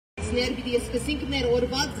գոյացներ պիտի սկսենք մեր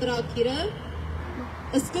օրվա ծրագիրը,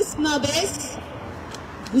 սկզբնապես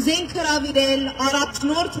ուզենք հրավիրել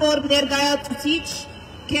առաջնորդ որ ներկայացուցիչ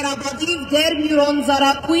Քերաբադիվ դեր Մյուրոն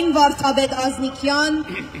Զարակույն վարդապետ Ազնիկյան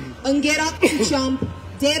ընկերակցությամբ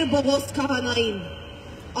դեր Բողոս քահանային։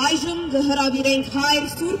 Այժմ կհրավիրենք հայր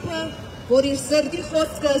Սուրբը, որ իր սրտի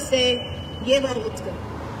խոսքը ասե եւ աղոթքը։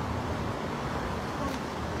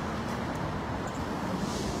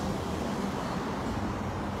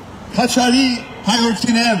 Քաչարի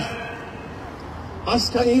հայրենիներ,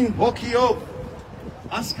 ասկային ոգիով,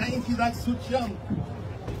 ասկային գիտակցությամբ,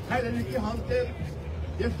 հայրենիքի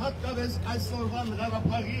հանդեպ եւ հատկապես այսօրվան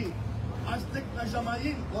Ղարաբաղի այս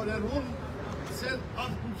տեխնաժամային օրերուն ծեր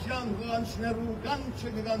աղբության ղանչներու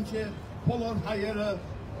կանչե բոլոր հայերը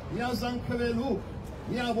միազանքվելու,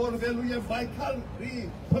 միավորվելու եւ բայկալի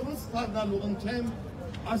փռս դառնալու ընթեմ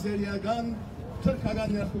ազերիական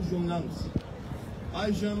թուրքական ներխուժումնանց։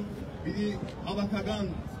 Այժմ պիտի հավաքական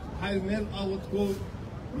հայրներ աղոթքով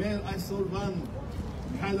մեր այսօրվան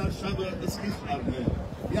քայլարշավը սկիզբ առնեն։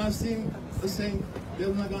 Միասին ասենք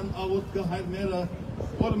դերունական աղոթքը հայրները,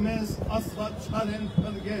 որ մեզ Աստված չարեն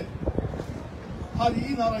փրկել,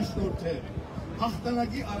 հարիին առաջնորդ է,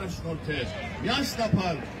 հաղթանակի առաջնորդ է,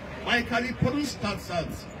 միասնապար պայքարի փռուս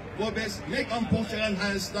դարձած, որպես մեկ ամբողջական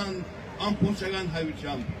Հայաստան, ամբողջական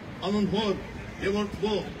հայությամբ, անուն հոր եւ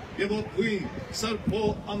որդվող եւ որդույն սրբո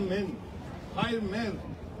ամեն հայր մեր,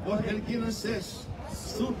 որ երկինս ես,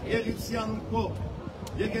 սուրբ Եղիցյան քո,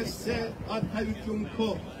 եկեցե արհայություն քո,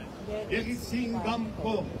 Եղիցին գամ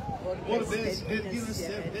քո, որպես երկինս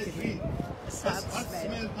սերտեցի, ասված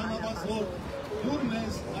մեր հանավազոր, դուր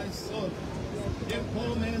մեզ այսօր, եւ քո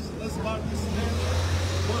մեզ զվարդիսներ,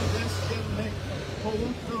 որպես եւ մենք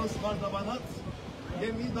քո զվարդաբանած,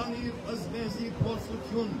 եւ մի դանիր ըզմեզի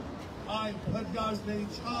փորձություն, այլ հրգազների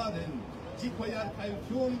չար են, ջիքոյ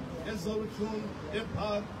արքայություն, եզորություն, եւ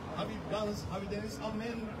հակ, հավիտյանս, հավիտենիս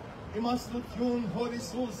ամեն, իմաստություն, հոր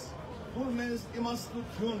Իսուս, դուր մեզ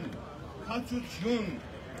իմաստություն, քաջություն,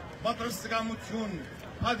 պատրաստակամություն,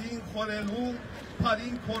 փարին խորելու,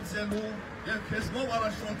 փարին կործելու, եւ քեզնով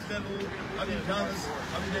առաջնորդվելու, հավիտյանս,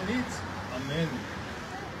 հավիտենից, ամեն։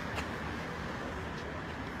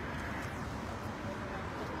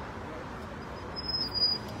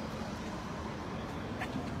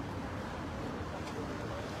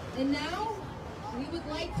 And now, we would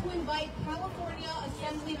like to invite California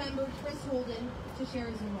Assembly Member Chris Holden to share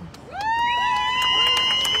his remarks.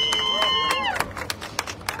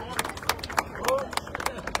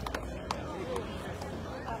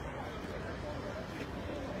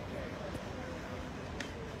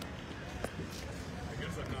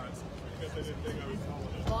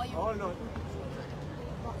 Oh, no.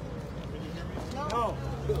 Can you hear me? No.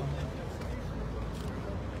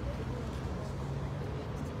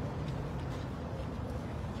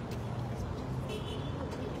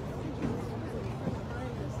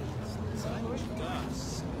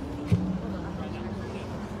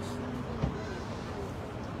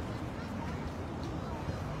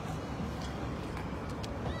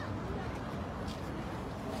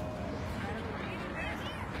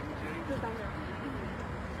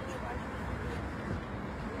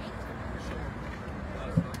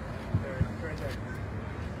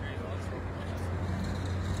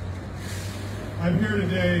 I'm here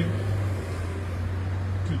today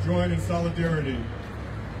to join in solidarity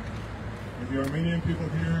with the Armenian people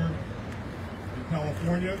here in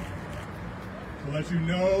California, to let you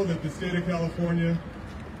know that the state of California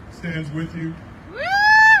stands with you.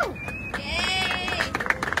 Woo! Yay!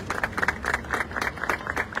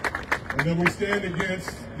 And that we stand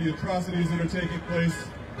against the atrocities that are taking place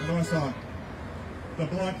in Artsakh. The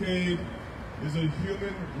blockade is a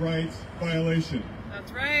human rights violation.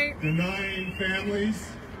 That's right. Denying families,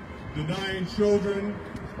 denying children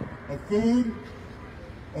of food,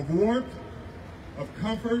 of warmth, of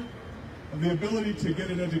comfort, of the ability to get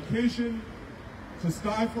an education, to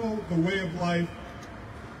stifle the way of life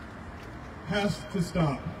has to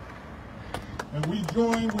stop. And we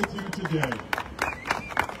join with you today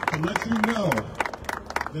to let you know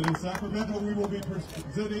that in Sacramento we will be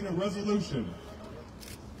presenting a resolution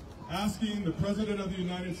asking the President of the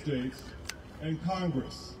United States and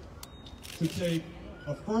Congress to take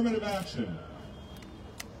affirmative action,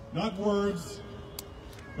 not words,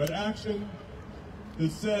 but action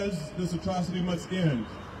that says this atrocity must end,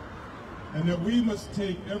 and that we must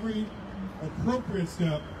take every appropriate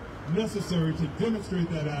step necessary to demonstrate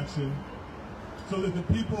that action so that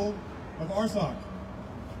the people of Artsakh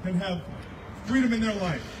can have freedom in their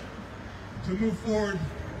life, to move forward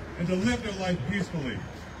and to live their life peacefully.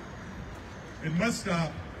 It must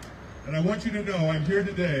stop, And I want you to know I'm here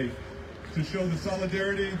today to show the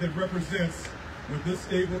solidarity that represents what this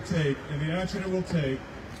state will take and the action it will take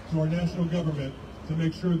to our national government to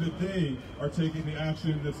make sure that they are taking the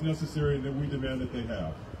action that's necessary and that we demand that they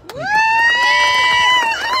have.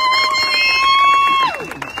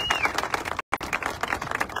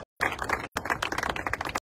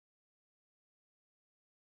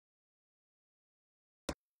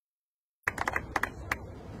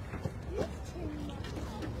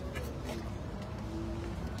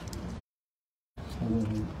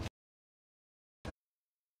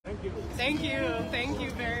 Thank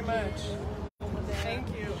you very much. Thank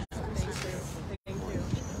you.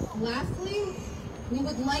 Lastly, we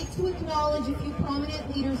would like to acknowledge a few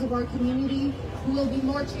prominent leaders of our community who will be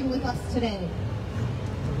marching with us today.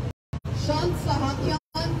 Sean Sahakyan,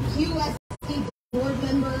 QSC board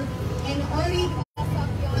member, and Artie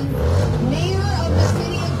Sahakyan, mayor of the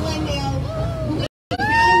city of Glendale, who we would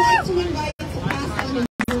now like to invite to pass on his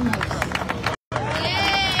remarks.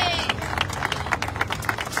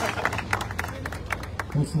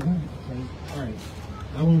 All right,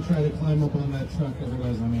 I won't try to climb up on that truck,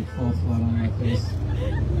 otherwise I may fall flat on my face.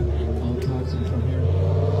 I'll talk some from here.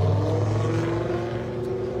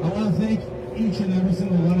 I want to thank each and every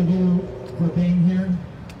single one of you for being here.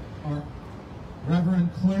 Our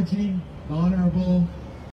reverend clergy, the honorable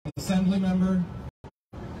assembly member,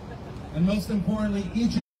 and most importantly,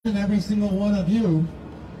 each and every single one of you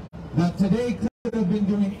that today could have been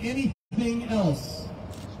doing anything else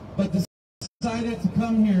but decided to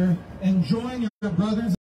come here and join your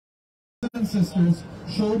brothers and sisters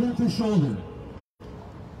shoulder to shoulder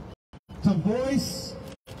to voice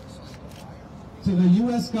to the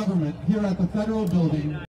U.S. government here at the federal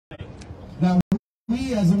building that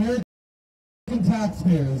we as American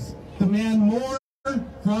taxpayers demand more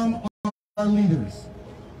from our leaders.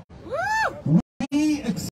 We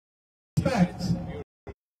expect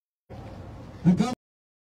the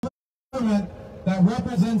government that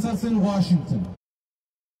represents us in Washington,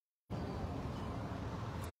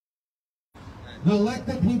 the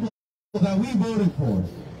elected people that we voted for,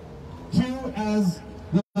 to, as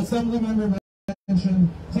the assembly member mentioned,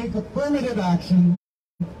 take affirmative action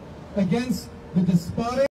against the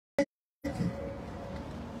despotic,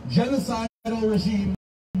 genocidal regime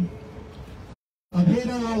of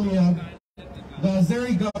Haider Aliyev, the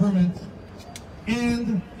Azeri government,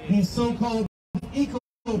 and the so-called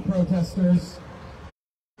eco-protesters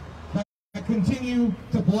that continue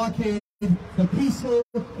to blockade the peaceful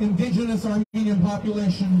indigenous Armenian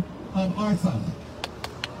population of Artsakh.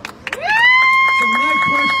 So my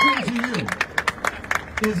question to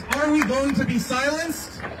you is, are we going to be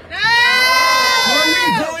silenced? No! Are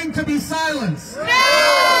we going to be silenced? No!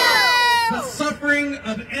 The suffering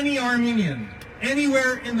of any Armenian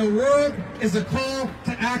anywhere in the world is a call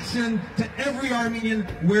to action to every Armenian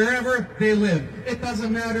wherever they live. It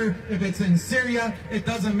doesn't matter if it's in Syria, it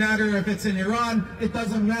doesn't matter if it's in Iran, it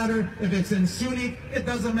doesn't matter if it's in Sunni, it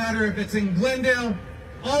doesn't matter if it's in Glendale.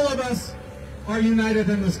 All of us are united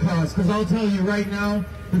in this cause, because I'll tell you right now,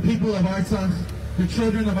 the people of Artsakh, the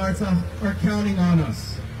children of Artsakh are counting on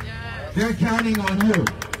us. They're counting on you.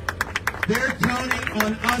 They're counting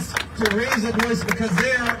on us to raise a voice, because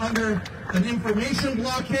they are under an information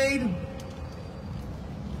blockade,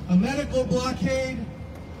 a medical blockade,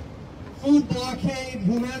 food blockade,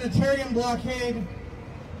 humanitarian blockade,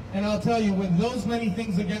 and I'll tell you, with those many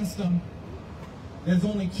things against them, there's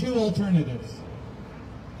only two alternatives.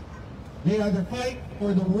 They either fight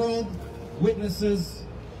or the world witnesses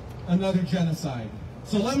another genocide.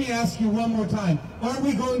 So let me ask you one more time, are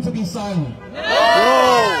we going to be silent?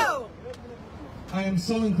 No! I am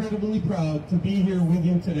so incredibly proud to be here with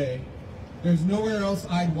you today. There's nowhere else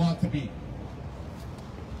I'd want to be.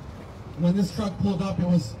 When this truck pulled up, it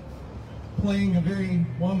was playing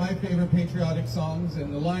one of my favorite patriotic songs,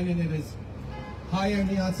 and the line in it is, Hayer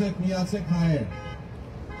miatzek miatzek hayer.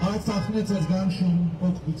 Artsakh netzes gamshum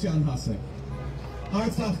otkutyan hasek.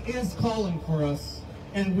 Artsakh is calling for us,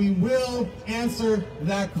 and we will answer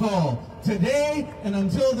that call. Today and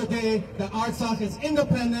until the day that Artsakh is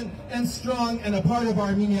independent and strong and a part of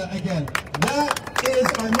Armenia again. That is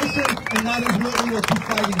our mission, and that is what we will keep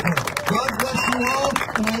fighting for. God bless you all,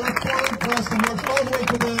 and I look forward for us to march all the way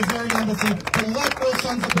to the Azeri embassy to let those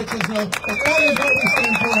sons of bitches know that that is what we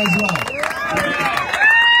stand for as well.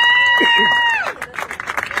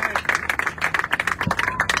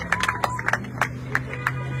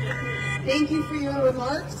 Thank you for your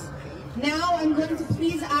remarks. Now I'm going to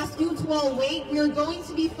please ask you to all wait. We are going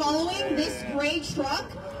to be following this gray truck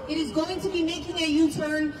It is going to be making a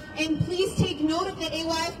U-turn, and please take note of the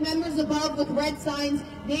AYF members above with red signs.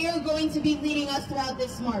 They are going to be leading us throughout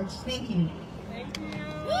this march. Thank you. Thank you.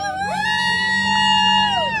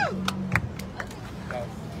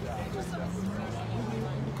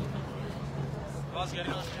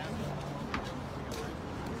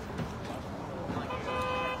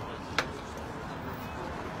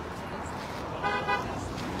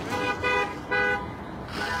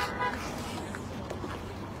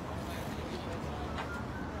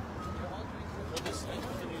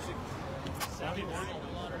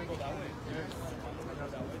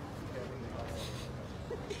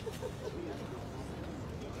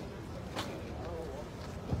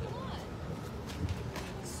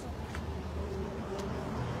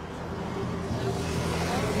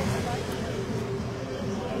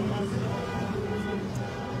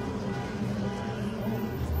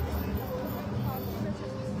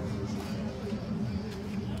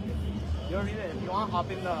 If you want to hop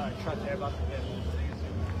in the truck there, about to get.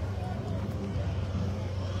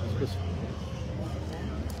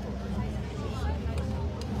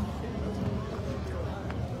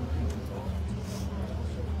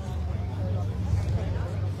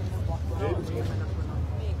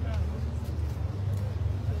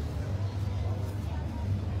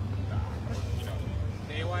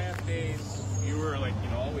 The AYF days, you were like,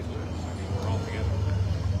 always with us. I mean, we're all together.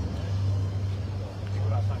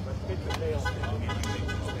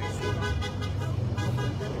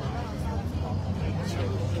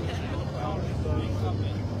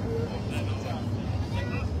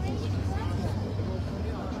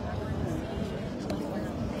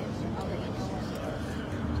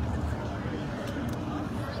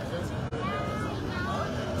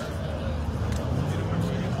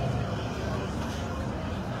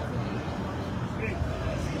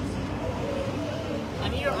 I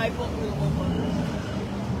need your iPhone for the whole month.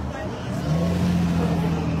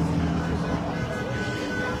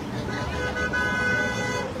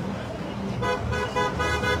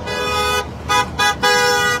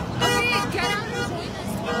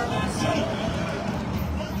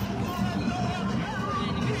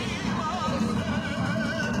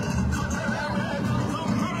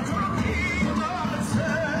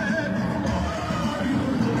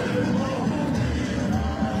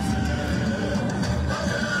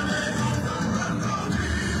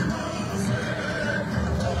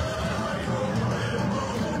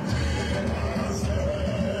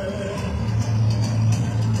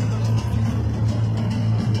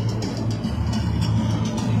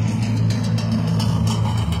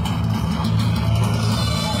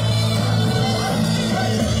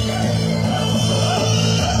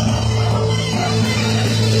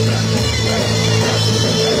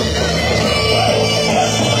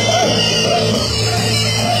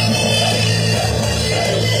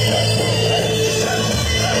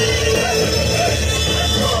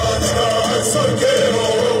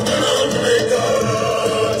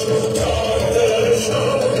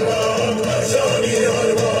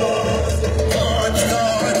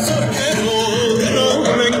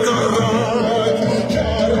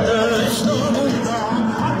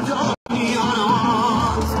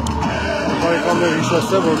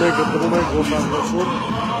 Հիշեցնեմ, որ մենք գտնվում ենք Լոս Անջելեսում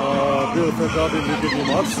բիոթեատրի լիգի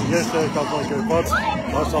դիմաց, երթ է կազմակերպված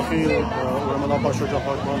Արցախի ուրեմն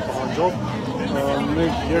ապաշրջափակման պահանջով։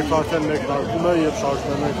 Մենք երթ արդեն մեկնարկում է եւ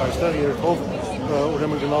շարժվում ենք այստեղ երթով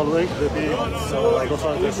ուրեմն գնալու ենք դեպի Լոս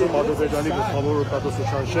Անջելեսում Ադրբեջանի գլխավոր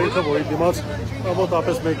օգտատեսության շենքը, որի դիմաց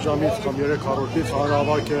մոտավորապես 1 ժամից կամ 3/4-ից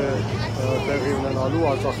հանրահավաք է տեղի ունենալու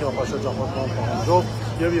Արցախի ապաշրջափակման պահանջով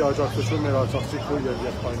եւ ի աջակցություն մեր արցախցի քույր եւ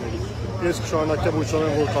եղբայրների։ Ես կշարունակեմ ու հույսով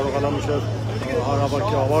եմ, որ կարողանամ մինչև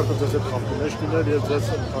հանրահավաքի ավարտը ձեզ հետ խաղի մեջ լինել եւ ձեզ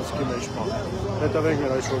ընթացքի մեջ պահել։ Հետևենք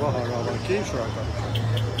մեր այսօրվա հանրահավաքին, շնորհակալություն։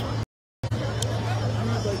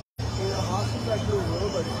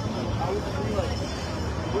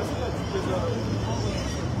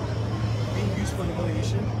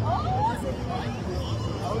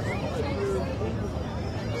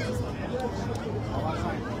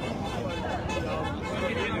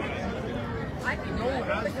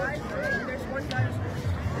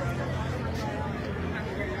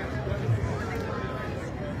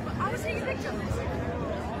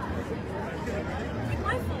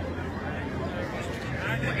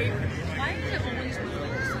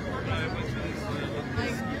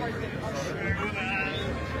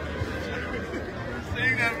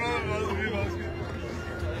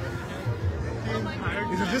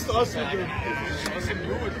 Is it just us with the us and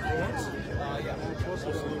you with the phones? Yeah.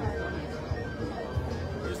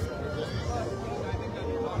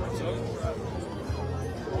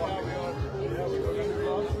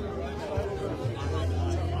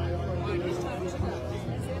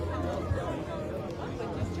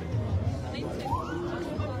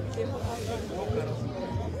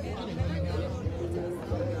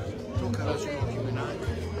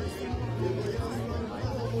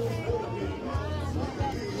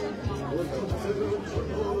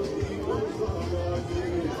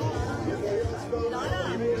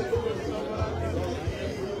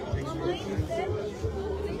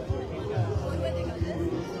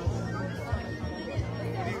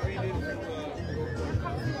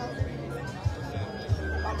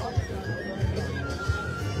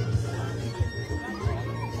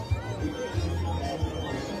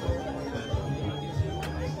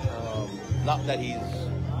 Not that he's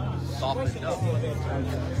softened up.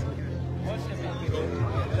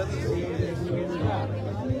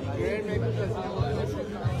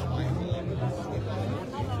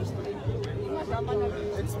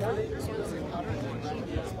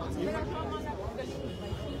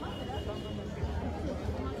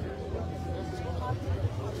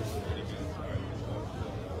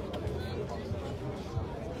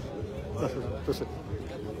 That's it.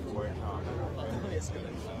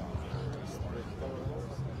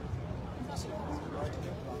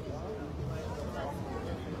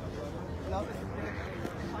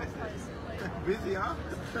 Busy, huh?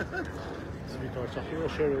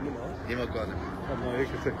 Հիմականը։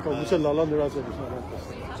 Կոմուսը լալան նրած է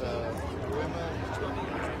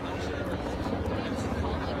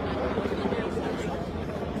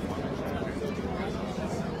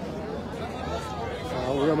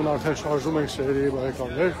ուրեմն արդեն շարժում ենք սերերի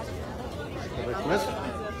բարեկամներ, եք մեզ։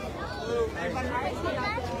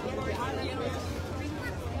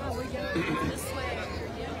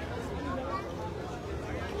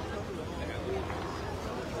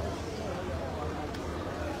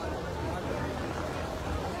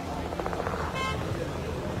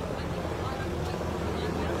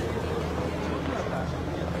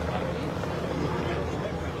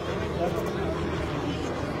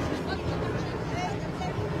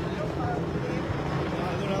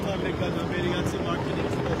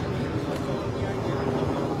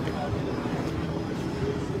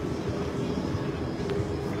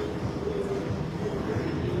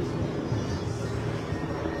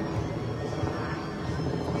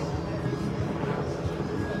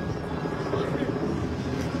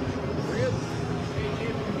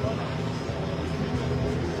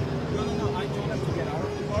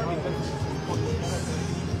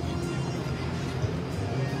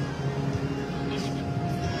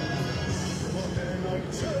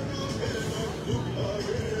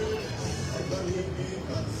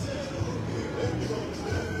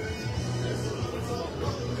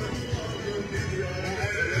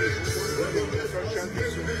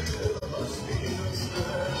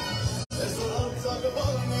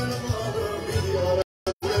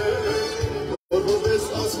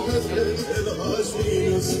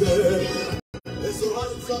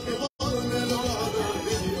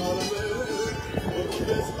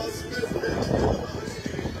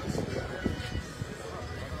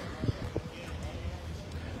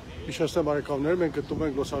 Հիշեցնեմ բարեկամներ, մենք գտնվում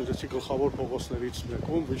ենք Լոս Անջելեսի գլխավոր փողոցներից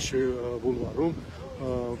մեկում, Վիլշիր բուլվարում,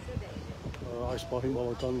 այս պահին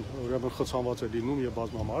բավական ուրեմն խցանված է լինում եւ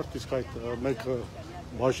բազմամարդ, իսկ այդ մեկ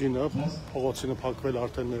բաժինը փողոցինը փակվել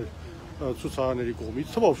արդեն ցուցարարների կողմից,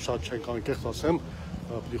 թվով շատ չենք անկեղծ ասեմ,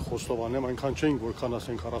 պիտի խոստովանեմ, այնքան չենք, որքան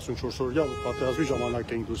ասենք 44 օրյա պատերազմի ժամանակ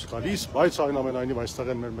ենք դուրս գալիս, բայց այնուամենայնիվ այստեղ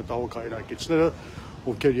են մեր մտահոգ հայրենակիցները,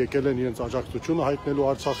 ովքեր եկել են իրենց աջակցությունը հայտնելու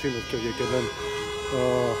Արցախին, ովքեր եկել են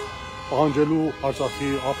պահանջելու Արցախի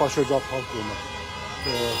ապաշրջափակումը։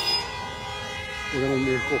 Ուրեմն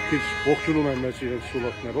մեր կողքից ողջունում են մեզ իրենց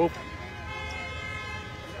սուլոքներով։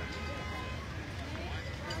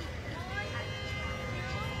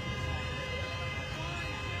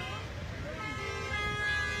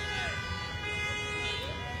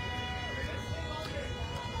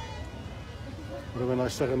 Ուրեմն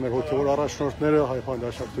այստեղ են մեր հոգևոր առաջնորդները, Հայ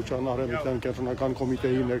Հանրապետության Արևմտյան կենտրոնական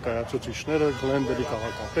կոմիտեի ներկայացուցիչները, Գլենդելի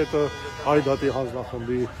քաղաքապետը, Հայ դատի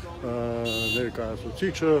հանձնախմբի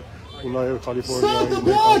ներկայացուցիչը, ու նաև Կալիֆոռնիայի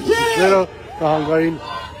ներկայացուցիչները, նահանգային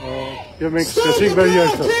եւ մենք սկսեցինք մեր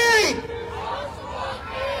երթը։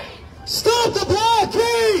 Stop the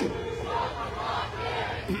blockade!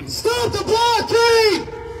 Stop the blockade!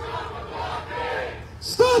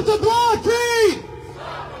 Stop the blockade!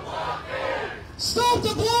 Stop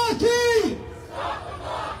the blockade!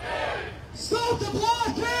 Stop the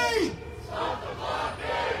blockade!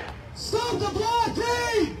 Stop the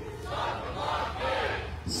blockade!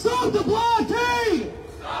 Stop the blockade!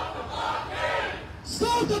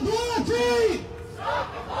 Stop the blockade!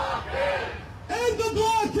 End the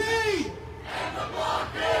blockade! End the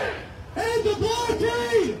blockade! End the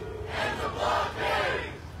blockade! End the blockade!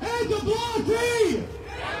 End the blockade!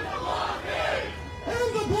 End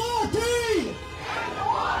the blockade!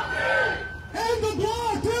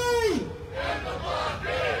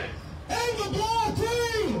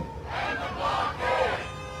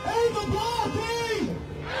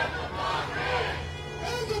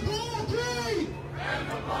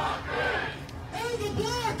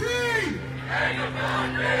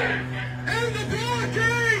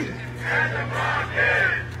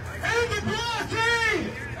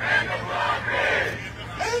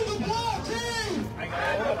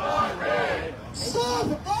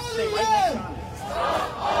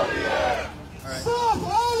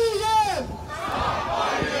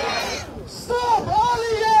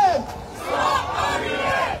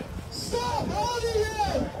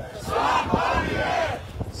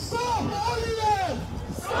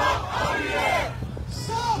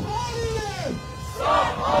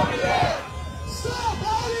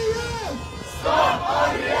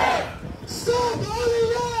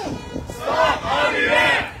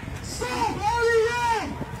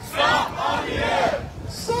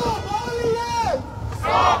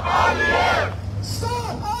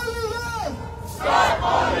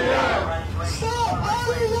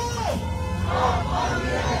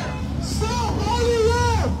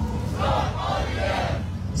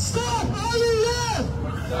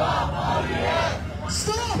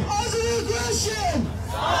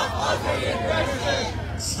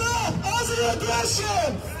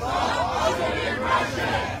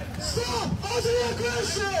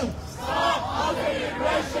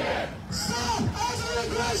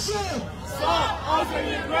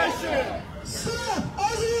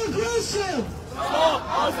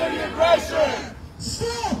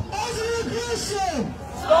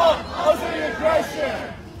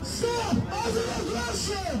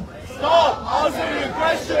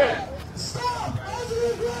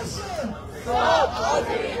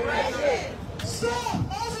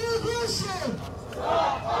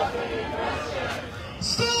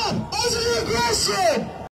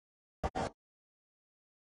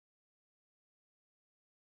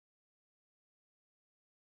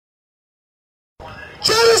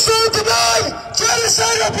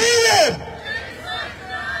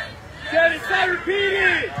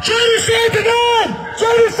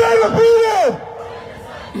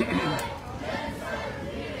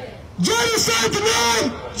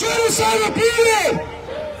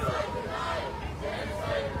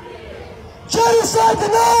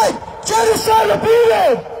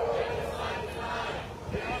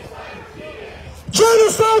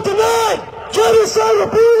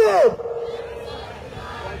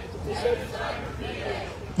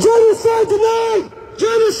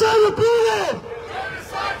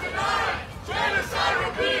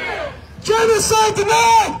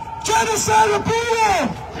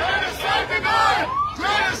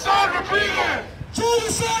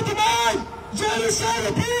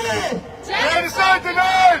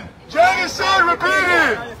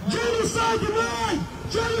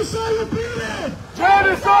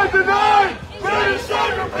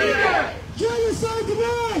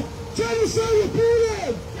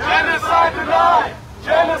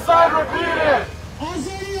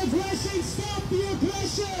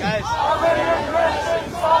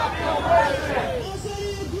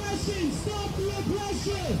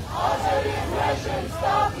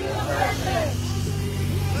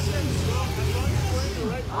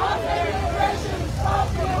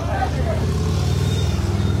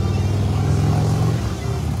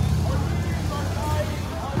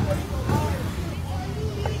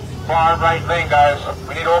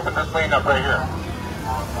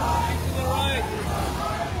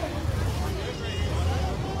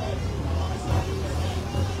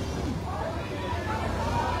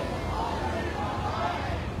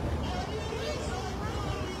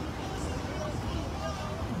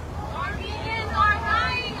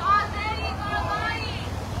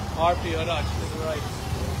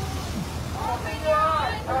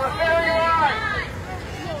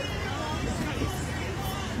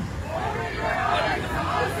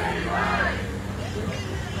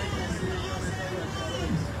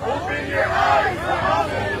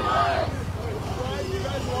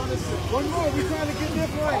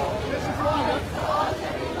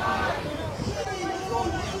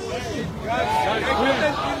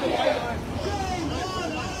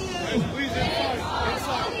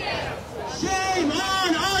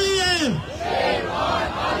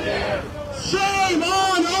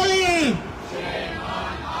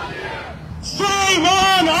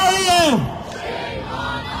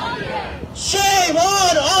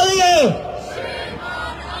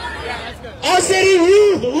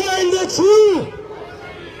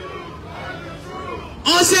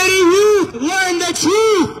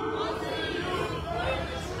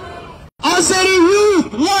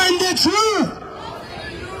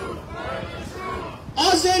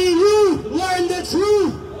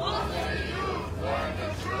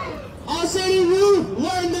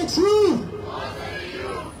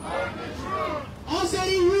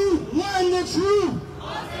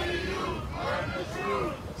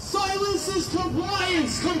 is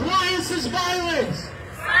compliance. Compliance is violence.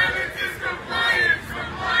 Silence is compliance.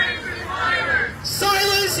 Compliance is violence.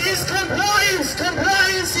 Silence is compliance.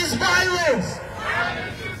 Compliance is violence.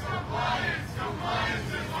 Silence is compliance.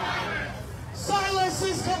 Compliance is violence. Silence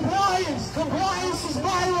is compliance. Compliance is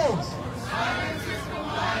violence. Silence is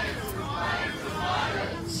compliance. Compliance is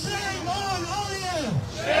violence. Shame on Aliyev.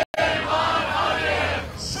 Shame on Aliyev.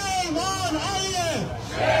 Shame on Aliyev.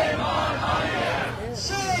 Shame on Aliyev.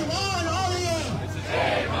 Shame on Aliyev.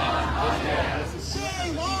 Shame on Aliyev. Shame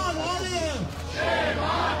on Aliyev. Shame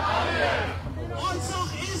on Aliyev.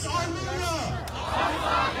 Artsakh is Armenia.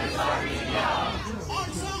 Artsakh is Armenia.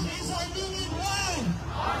 Artsakh is Armenian land.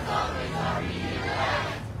 Artsakh is Armenian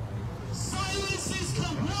land. Silence is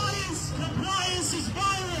compliance. Compliance is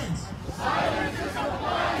violence. Silence is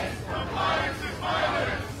compliance. Compliance is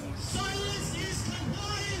violence. Silence is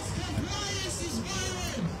compliance. Compliance is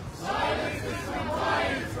violence. Silence is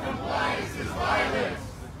compliance. Compliance is violence.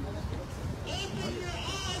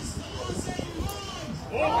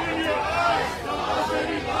 Open your eyes to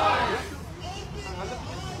Azeri lives.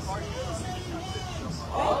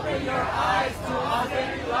 Open your eyes to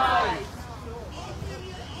Azeri lives.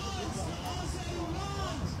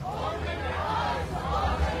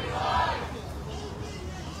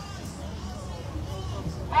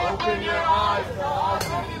 Open your eyes to Azeri lives. Open your eyes to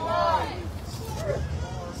Azeri lives.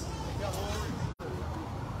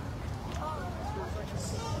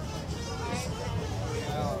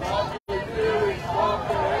 Stop the killing, stop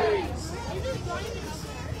the hate. Stop the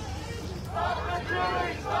killing, stop the hate. Stop the killing,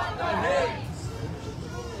 stop the hate. Stop the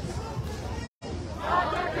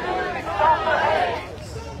killing, stop the hate.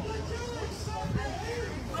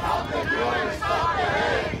 Stop the killing, stop the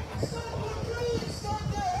hate.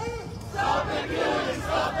 Stop the killing, stop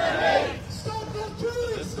the hate. Stop the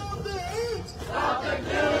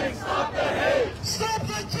killing, stop the hate. Stop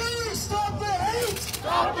the killing, stop the hate.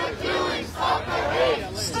 Stop the killing, stop the hate.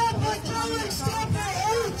 Stop the killing, stop the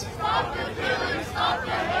hate. Stop the killing, stop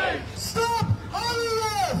the hate. Stop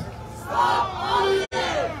Aliyev. Stop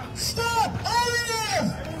Aliyev. Stop Aliyev.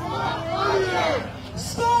 Stop Aliyev.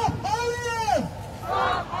 Stop Aliyev.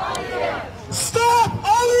 Stop Aliyev. Stop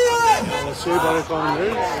Aliyev. Ասիայի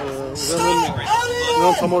բարեկամներ, ուրեմն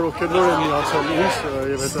նրանց համար ովքեր նոր են միացել ինձ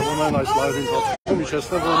եւ հետեւում են այս լայվի ընթացքում,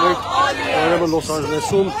 հիշեցնեմ, որ մենք ուրեմն Լոս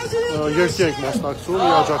Անջելեսում երկի ենք մասնակցում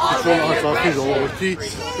աջակցություն Արցախի ժողովրդի,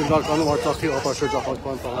 հիմնականում Արցախի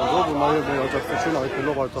ապաշրջապատման տաղանդով ու նաեւ մեր աջակցություն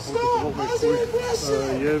հայտնելով Արցախում գտնվող մեր քույր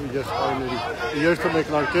եւ եղբայրների։ Երթը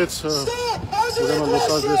մեկնարկեց ուրեմն Լոս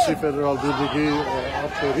Անջելեսի ֆեդերալ բիլդինգի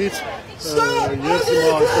ափերից եւ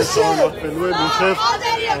հիմա այստեղ շարունակվելու է մինչեւ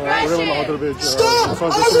ուրեմն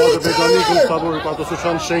Ադրբեջանի գլխավոր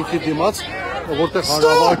հպատոսության շենքի դիմաց, որտեղ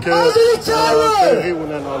հանրավարակ է տեղի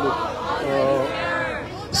ունենալու։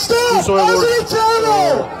 Հուսով եմ, որ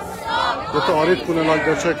եթե առիթ կունենալ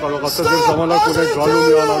դեռ չեք կարողացել ձեր ժամանակ ունեք գալու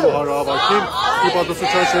միանալու հանրավարակին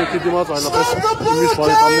հպատոսության շենքի դիմաց, այլապես իմիջ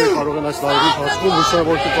բարեկամներ կարող են այս լայվի ընթացքում հուսով եմ,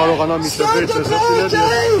 որ կկարողանա մինչև վեր ձեզ ելնել եւ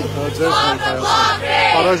ձեզ ներկայացնել։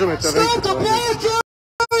 Առայժմ հետևենք։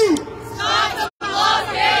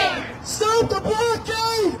 Stop the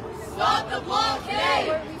blockade! Stop the blockade!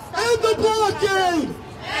 End the blockade!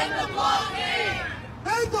 End the blockade!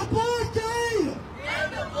 End the blockade! End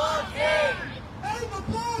the blockade! End the blockade! End the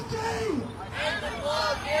blockade! End the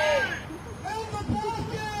blockade!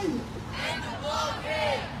 End the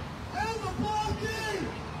blockade! End the blockade!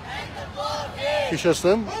 End the blockade!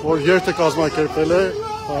 Հիշեցնեմ, որ երթը կազմակերպել է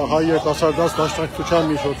հայ երիտասարդաց դաշնակցության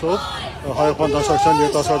միջոցով, հայոց դաշնակցության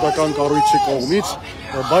երիտասարդական կառույցի կողմից,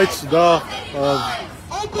 բայց դա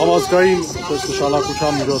համազգային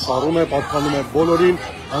նշանակության միջոցառում է, պատկանում է բոլորին,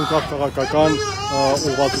 անկախ քաղաքական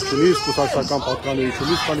ուղղվածությունից, կուսակցական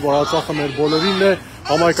պատկանելիությունից, քանի որ Արցախը մեր բոլորինն է,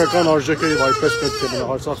 համայնքական արժեք է եւ այդպես պետք է մնա։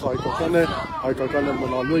 Արցախը հայկական է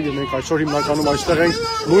մնալու եւ մենք այսօր հիմնականում այստեղ ենք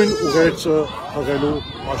նույն ուղերձ հղելու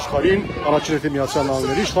աշխարհին, առաջին հերթին Միացյալ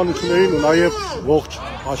Նահանգների իշխանություններին ու նաեւ ողջ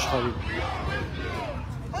աշխարհին։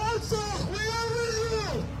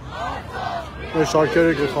 Մեր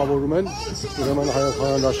շարքերը գլխավորում են ուրեմն հայոց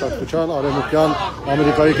դաշնակցության, Արևմտյան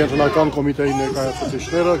Ամերիկայի կենտրոնական կոմիտեի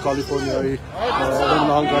ներկայացուցիչները, Կալիֆոռնիայի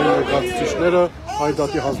նահանգային ներկայացուցիչները, հայ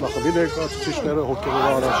դատի հանձնախմբի ներկայացուցիչները, հոգևոր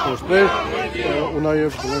առաջնորդներ ու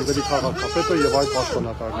նաև Գլոբալի քաղաքապետը եւ այլ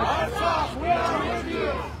պաշտոնակարներ։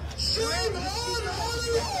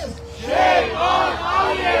 Shame on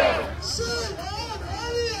Aliyev! Shame on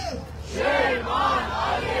Aliyev! Shame on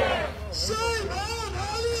Aliyev! Shame on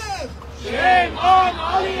Aliyev! Shame on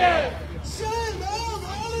Aliyev! Shame on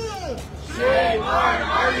Aliyev! Shame on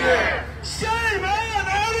Aliyev! Shame on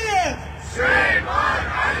Aliyev! Shame on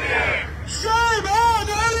Aliyev! Shame on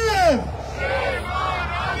Aliyev!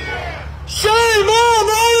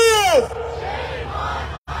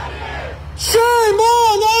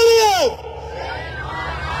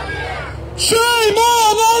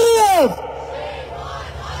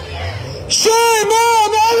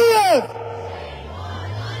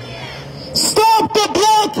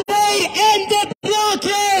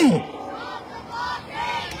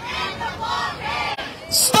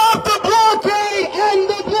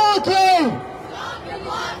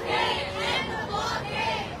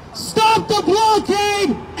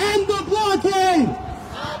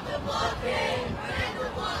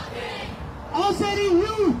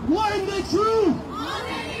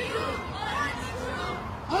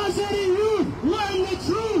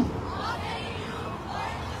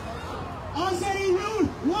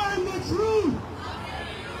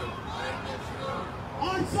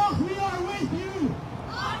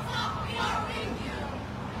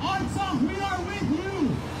 Artsakh, we are with you.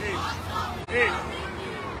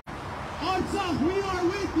 Artsakh, we are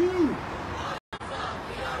with you.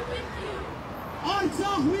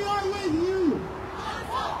 Artsakh, we are with you.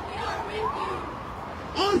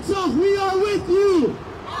 Artsakh, we are with you.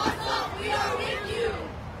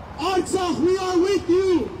 Artsakh, we are with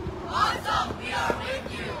you.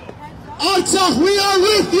 Artsakh, we are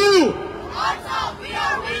with you.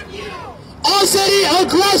 Azeri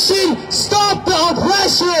aggression, stop the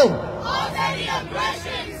oppression. Azeri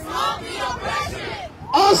aggression,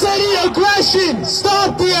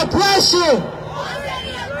 stop the oppression.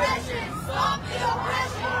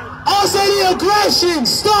 Azeri aggression,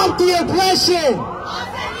 stop the oppression.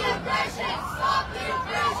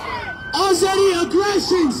 Azeri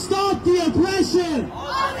aggression, stop the oppression.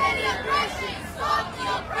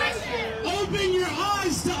 Open your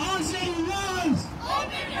eyes to Azeri lives.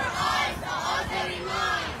 Open your eyes to Azeri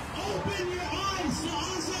lives. Open your eyes to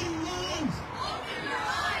Azeri lives. Open your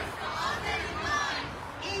eyes to Azeri lives.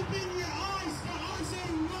 Open your eyes to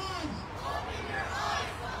Azeri lives. Open your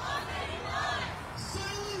eyes to Azeri lives.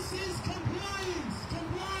 Silence is compliance.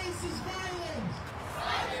 Compliance is violence.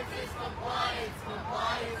 Silence is compliance.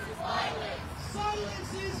 Compliance is violence.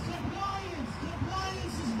 Silence is compliance.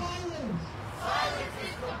 Compliance is violence. Silence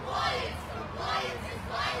is compliance. Compliance is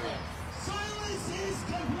violence. Silence is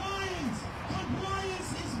compliance.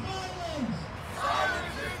 Compliance is violence.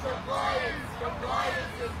 Silence is compliance.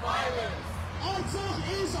 Compliance is violence. Artsakh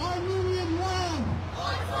is Armenian land.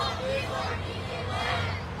 Artsakh is Armenian land.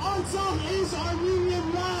 Artsakh is Armenian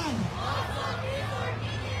land.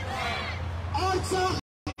 Artsakh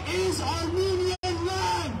is Armenian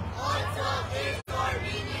land. Artsakh is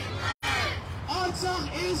Armenian land. Artsakh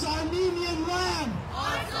is Armenian land.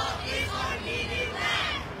 Artsakh is Armenian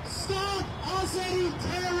land. Stop Azeri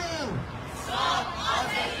terror. Stop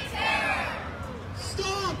Azeri terror.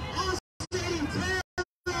 Stop Azeri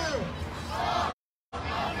terror. Stop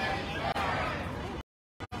Azeri terror.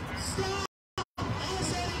 Stop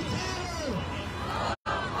Azeri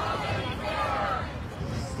terror.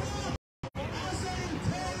 Stop Azeri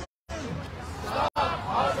terror. Stop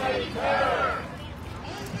Azeri terror.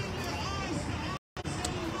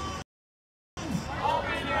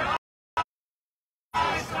 Open your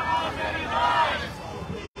eyes to Azeri lives.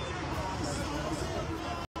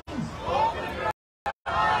 Open your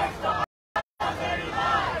eyes to Azeri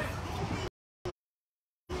lives.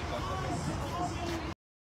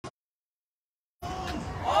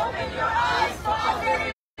 Open your eyes to Azeri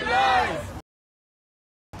lives.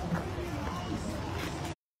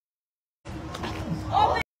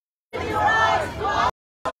 Open your eyes to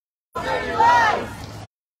Azeri lives.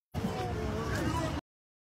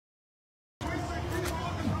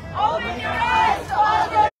 Open your eyes to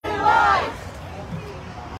Azeri lives.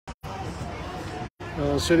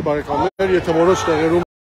 Սերի բարեկամներ, եթե որոշ տեղերում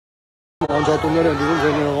անջատումներ են լինում,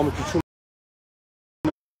 ձեռնարկամություն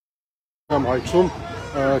եմ հայցում,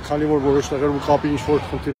 քանի որ որոշ տեղերում կապի ինչ-որ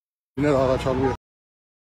խնդիրներ առաջանում են։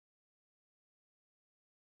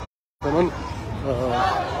 Ուրեմն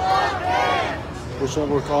հուսում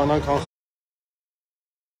եմ, որ կանանք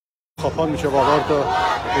անխափան մինչև ավարտը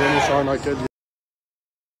իրեն շարունակել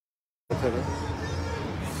եթերը։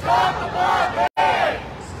 Stop the blockade!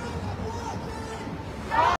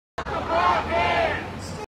 Stop the blockade!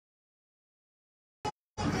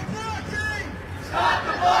 Stop the blockade! Stop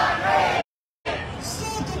the blockade!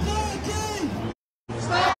 Stop the blockade!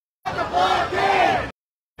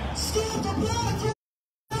 Stop the blockade! Stop the blockade!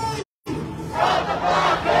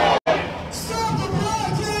 Stop the blockade!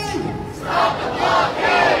 Stop the blockade!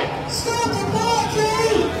 Stop the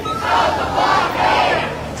blockade! Stop the blockade!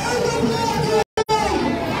 End the blockade!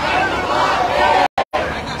 End the blockade! End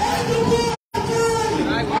the blockade! End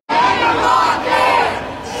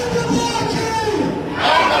the blockade!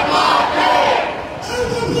 End the blockade! End the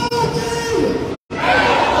blockade! End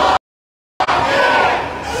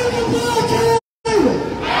the blockade! End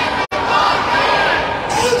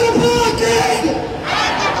the blockade! End the blockade!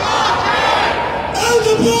 End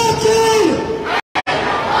the blockade!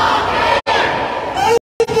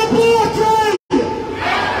 End the blockade!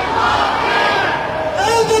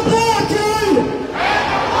 End the blockade!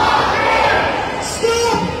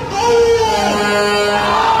 Stop OEF!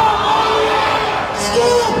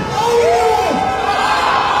 Stop OEF!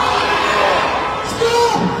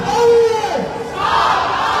 Stop OEF!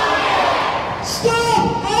 Stop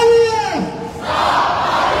OEF!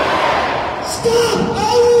 Stop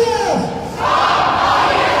OEF!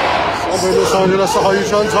 Լոս Անջելեսի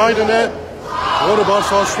հայության ձայնն է, որը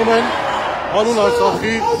բարձրացնում են հանուն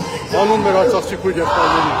Արցախի, հանուն մեր արցախցի քույր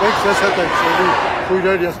եղբայրների։ Մենք ձեզ հետ ենք,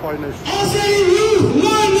 քույրեր եսպայներ։ Azeri youth,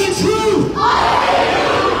 learn the truth.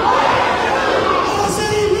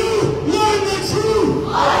 Azeri youth, learn the truth.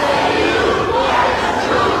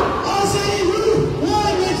 Azeri youth,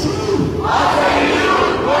 learn the truth.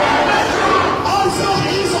 Artsakh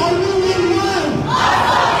is our union land.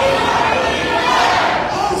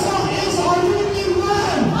 Artsakh is our union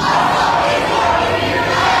land. Artsakh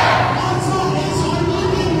is our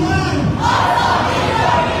union land.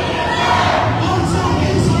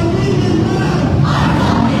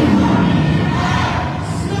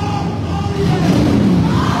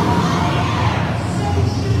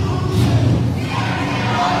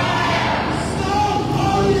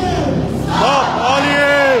 Stop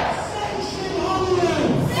Aliyev!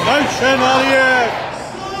 Sanction Aliyev!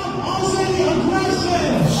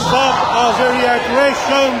 Stop Azeri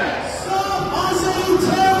aggression!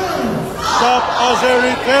 Stop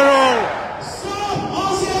Azeri terror!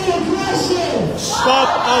 Stop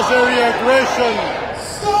Azeri aggression!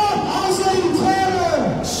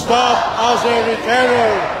 Stop Azeri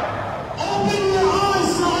terror! Open your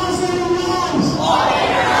eyes to Azeri lives.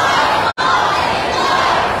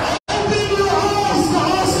 Open your eyes to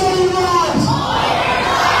Azeri lives.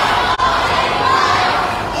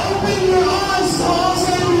 Open your eyes to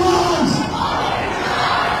Azeri lives.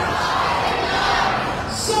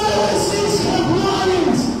 Silence is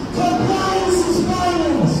compliance. Compliance is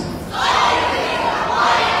violence.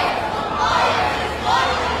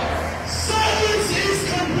 Silence is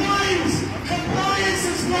compliance. Compliance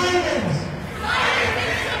is violence.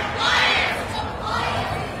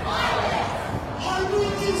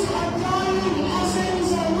 Armenians are dying.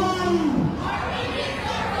 Azeris are lying. Armenians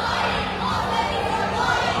are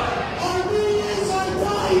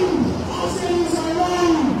dying. Azeris are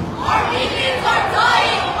lying.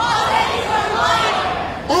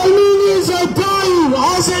 Armenians are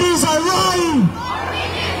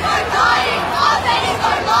dying. Azeris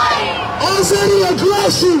are lying. Azeri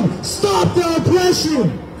aggression. Stop the oppression.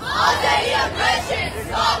 Azeri aggression.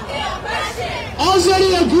 Stop the oppression.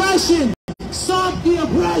 Azeri aggression. Stop the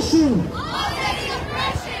oppression.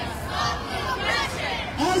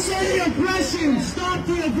 Azeri aggression. Stop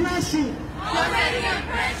the aggression.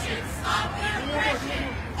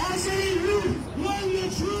 Azeri youth, learn the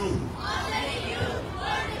truth.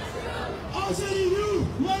 Azeri youth,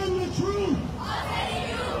 learn the truth.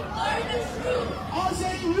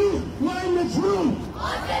 Azeri youth, learn the truth.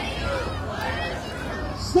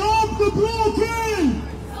 Stop the blocking.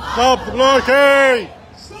 Stop the blockade!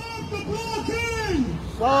 Stop the blocking.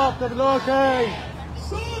 Stop the blockade!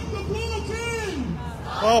 Stop the blocking.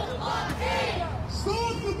 Stop!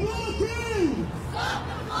 Stop the blocking.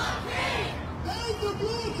 End the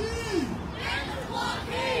blocking. End the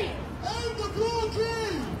blocking. End the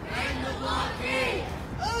blocking.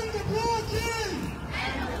 End the blocking.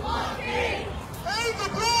 End the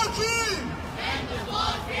blocking. End the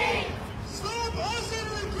blocking. Stop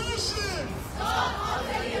Azeri aggression. Stop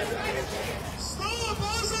Azeri aggression. Stop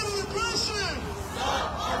Azeri aggression. Stop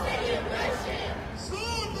Azeri aggression.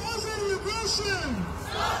 Stop Azeri aggression.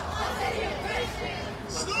 Stop Azeri aggression.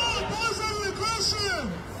 Stop Azeri aggression.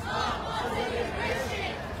 Stop Azeri aggression.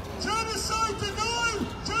 Genocide denied.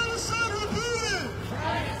 Genocide repeated.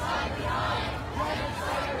 Genocide denied.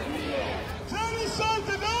 Genocide repeated. Genocide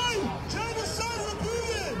denied. Genocide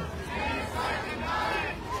repeated. Genocide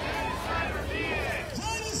denied. Genocide repeated.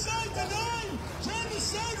 Genocide denied.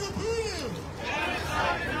 Genocide repeated.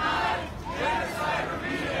 Genocide denied. Genocide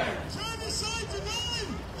repeated. Genocide denied.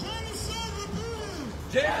 Genocide repeated.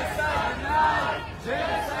 Genocide denied.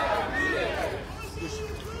 Genocide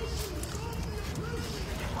repeated.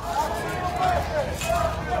 Azeri aggression.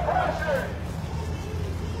 Stop the oppression.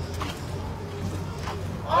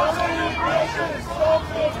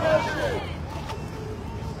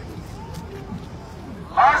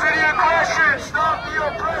 Azeri aggression. Stop the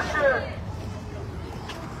oppression.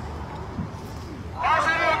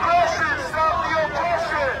 Azeri aggression. Stop the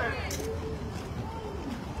oppression.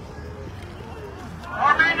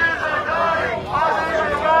 Armenians are dying. Azeris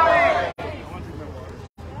are dying.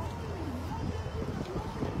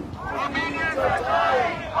 Armenians are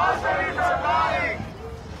dying. Azeris are dying.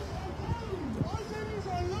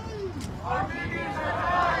 Armenians are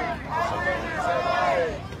dying.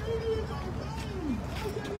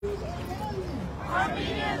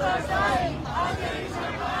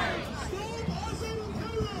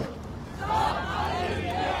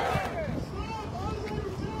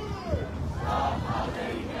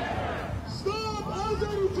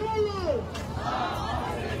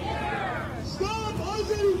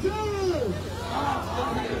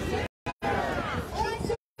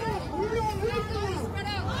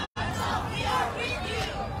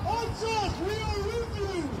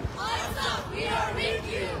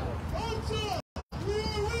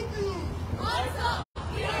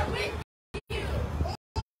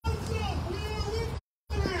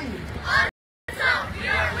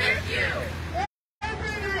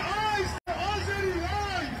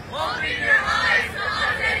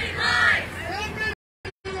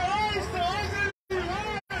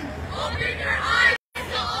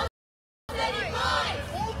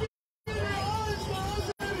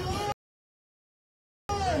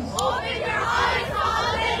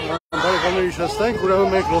 բարեկամներ հիշեցնենք, ուրեմն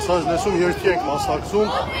մենք Լոս Անջելեսում երթի ենք մասնակցում,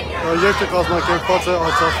 երթը կազմակերպված է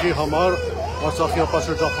Արցախի համար, Արցախի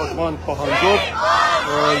ապաշրջափակման պահանջով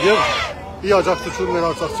եւ ի աջակցություն մեր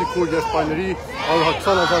արցախցի քույր եղբայրների,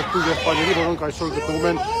 120,000 քույր եղբայրների, որոնք այսօր գտնվում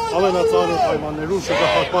են ամենածանր պայմաններում,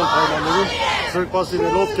 շրջափակման պայմաններում, զրկված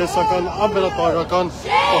լինելով կենսական ամենատարրական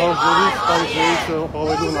պահանջներից, կարիքներից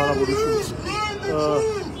ապահովելու հնարավորությունից։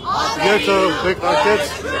 Երթը մեկնարկեց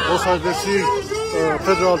Լոս Անջելեսի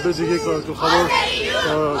Ֆեդերալ բյուջեի գլխավոր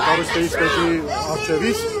կառույցներից մեկի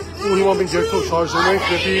առջևից, ու հիմա մենք երթով շարժվում ենք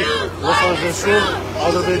դեպի Լոս Անջելեսում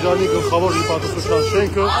Ադրբեջանի գլխավոր հիպատոսության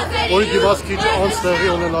շենքը, որի դիմաց քիչ անց տեղի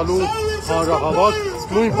ունենալու հանրահավաք,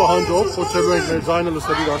 նույն պահանջով փորձելու ենք մեր ձայնը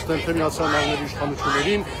լսելի դարձնել թե Միացյալ Նահանգների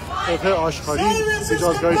իշխանություններին, թե աշխարհին,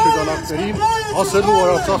 միջազգային շրջանակներին, ասելու որ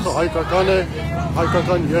Արցախը հայկական է,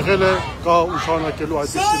 հայկական եղել է, կա ու շարունակելու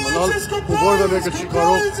այդպիսի մնալ, ու որևէ մեկը չի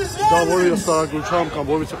կարող դա որևէ ստարագրությամբ կամ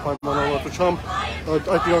որևէ պայմանավորվածությամբ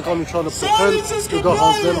այդ իրականությանը փոխել ու դա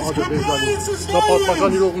հանձնել Ադրբեջանին։ Դա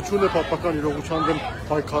պատմական իրողություն է, պատմական իրողության դեմ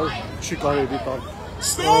պայքար չի կարելի տալ։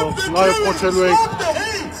 Նաև փորձելու ենք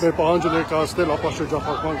մեր պահանջը ներկայացնել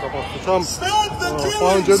ապաշրջափակման կապակցությամբ,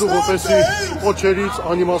 պահանջելու որպեսզի կոչերից,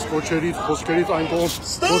 անիմաստ կոչերից, խոսքերից այն կողմ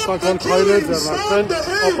գործնական քայլեր ձեռնարկվեն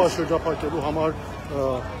ապաշրջափակելու համար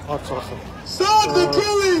Արցախը։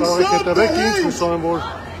 Կարող եք հետևեք ինձ, հուսով եմ, որ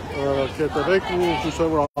կհետևեք ու հուսով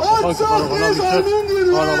եմ, որ ախախանքը կարողանա մինչև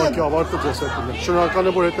հանրահավաքի ավարտը ձեզ հետ լինել։ Շնորհակալ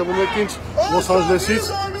եմ, որ հետևում եք ինձ Լոս Անջելեսից,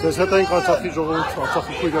 ձեզ հետ ենք Արցախի ժողովուրդ,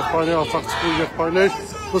 Արցախի քույր եղբայրներ, արցախցի քույր եղբայրներ,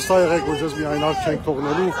 վստահ եղեք, որ ձեզ միայնակ չենք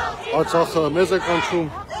թողնելու, Արցախը մեզ է կանչում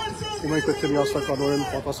ու մենք պետք է միասնականորեն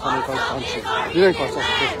պատասխանենք այդ կանչին։ Լինենք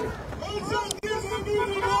Արցախի կողքին։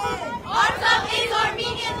 Artsakh is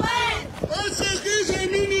Armenian land! Artsakh is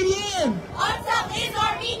Armenian land! Artsakh is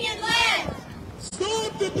Armenian land!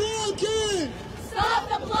 Stop the blockade! Stop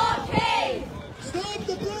the blockade! Stop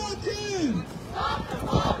the blockade! Stop the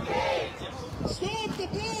blockade! Stop the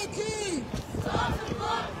blockade! Stop the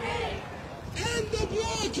blockade! End the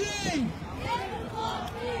blockade! End the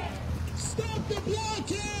blockade! Stop the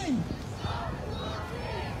blockade!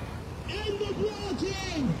 End the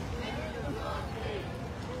blockade!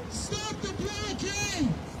 Stop the blockade!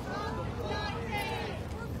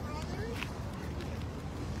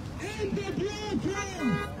 End the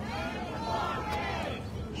blockade!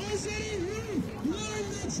 Azeri youth, learn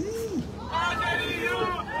the truth! Azeri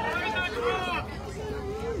youth, learn the truth!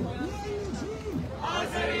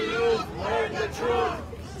 Azeri youth, learn the truth!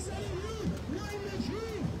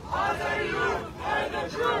 Azeri youth, learn the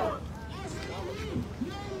truth!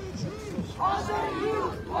 Azeri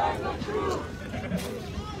youth, learn the truth!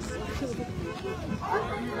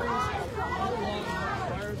 Open your eyes to Azeri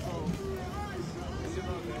lives!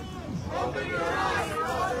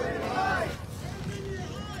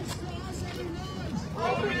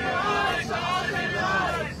 Open your eyes to Azeri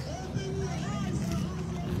lives!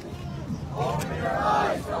 Open your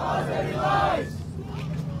eyes to Azeri lives!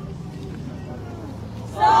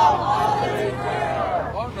 Stop Azeri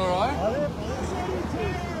terror! Partner, right?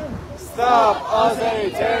 Stop Azeri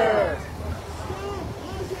terror!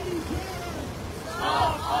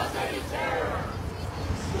 Stop Azeri terror!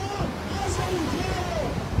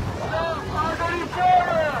 Azeri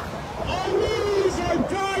terror! Armenians are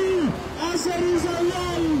dying! Azeris are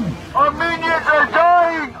lying!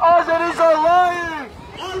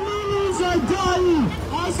 Armenians are dying!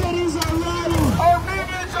 Azeris are lying! Armenians are dying! Azeris are lying!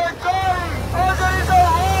 Armenians are dying! Azeris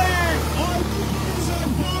are lying! Armenians are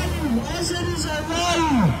dying! Azeris are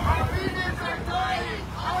lying! Armenians are dying!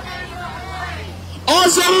 Azeris are lying!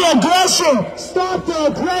 Azeri aggression! Stop the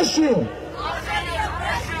aggression! Azeri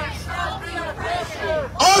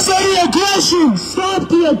aggression! Stop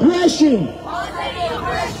the aggression!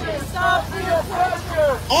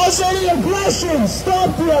 Azeri aggression! Stop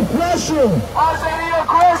the aggression! Azeri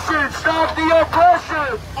aggression! Stop the oppression!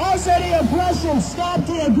 Azeri aggression! Stop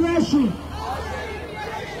the aggression!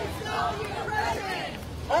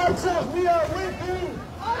 Artsakh, we are with you!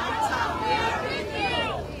 Artsakh, we are with you!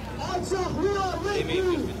 Artsakh, we are with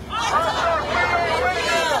you! Artsakh, we are with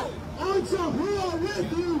you! Artsakh, we are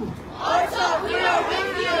with you! Artsakh, we are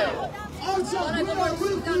with you! Artsakh, we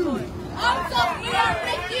are with you! Artsakh, we are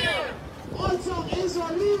with you! Artsakh is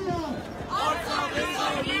Armenia! Artsakh is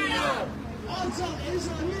Armenia! Artsakh is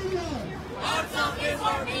Armenia! Artsakh is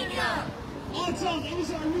Armenia! Artsakh is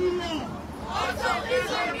Armenia! Artsakh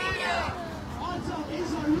is Armenia! Artsakh is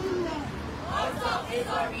Armenia! Artsakh is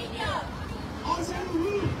Armenia! Azeri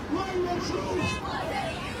youth, learn the truth!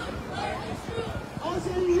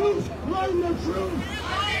 Azeri youth, learn the truth!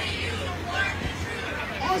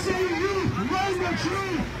 Azeri youth, learn the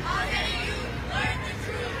truth! Azeri youth, learn the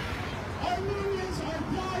truth!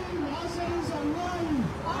 Azeris are lying.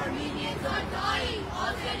 Armenians are dying.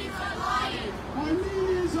 Azeris are lying.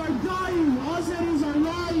 Armenians are dying. Azeris are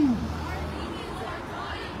lying.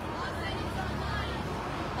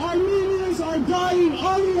 Armenians are dying.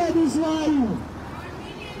 Aliyev is lying.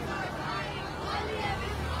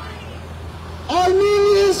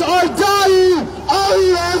 Armenians are dying.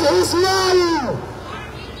 Aliyev is lying.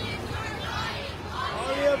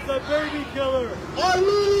 Aliyev's a baby killer.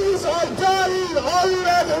 Armenians are dying.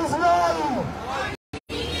 Aliyev is lying.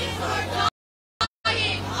 Armenians are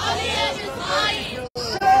dying. Aliyev is lying.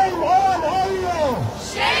 Shame on Aliyev.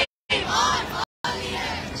 Shame on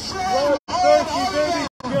Aliyev. Shame on Aliyev.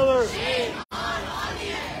 Killer. Shame on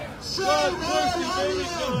Aliyev. Shame on Baby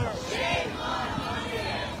Aliyev. killer. Shame on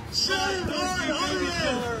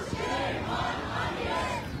Aliyev. Shame on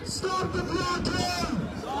Aliyev. Stop the blockade.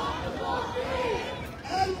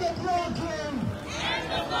 End the blockade.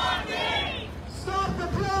 Stop the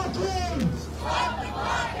blockade.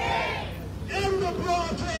 End the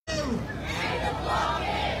blockade.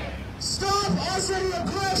 Stop Azeri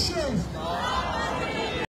aggression.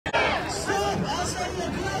 Stop Azeri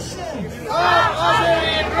aggression. Stop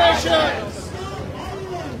Azeri aggression.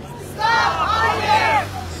 Stop Aliyev.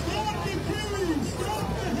 Stop the killing. Stop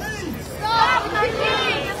the hate. Stop the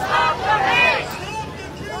killing. Stop the hate.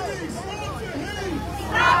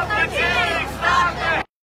 Stop the killing. Stop the hate.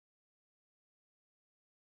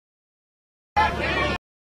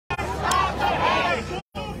 Stop the killing. Stop the hate.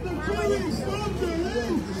 Stop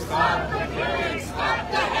the killing. Stop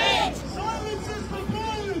the hate. Stop the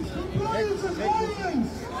killing.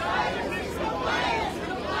 Stop the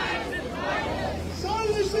hate.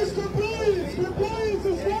 Silence is compliance. Compliance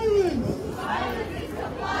is violence. Silence is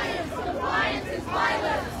compliance. Compliance is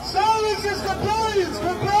violence. Silence is compliance.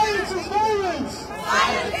 Compliance is violence. Silence is compliance. Compliance is violence. Silence is compliance. Compliance is violence.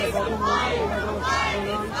 Silence is compliance. Compliance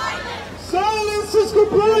is violence. Silence is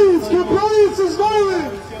compliance. Compliance is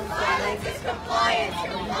violence. Silence is compliance.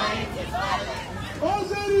 Compliance is violence.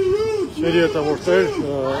 Azeri youth. Շերի հետևորդներ,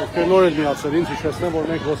 ովքեր նոր են միացել ինձ, հիշեցնեմ, որ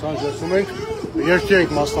մենք Լոս Անջելեսում ենք, երկի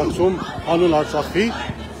ենք մասնակցում անուն Արցախի,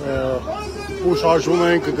 ու շարժվում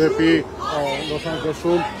ենք դեպի Լոս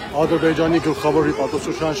Անջելեսում Ադրբեջանի գլխավոր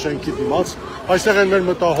հիպատոսության շենքի դիմաց։ Այստեղ են մեր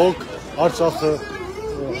մտահոգ Արցախը,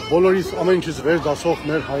 բոլորիս ամեն ինչից վեր դասող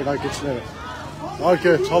մեր հայրենակիցները։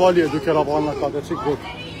 Իհարկե, ցավալի է դուք հրապարակեցիք, որ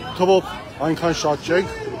թվով այնքան շատ չեք,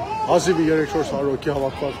 հազիվի 3-400 հոգի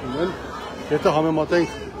հավաքված ունեն։ Եթե համեմատենք,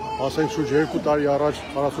 ասենք շուրջ 2 տարի առաջ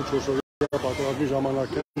 44 օրյա պատերազմի ժամանակ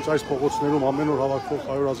այս փողոցներում ամեն օր հավաքվող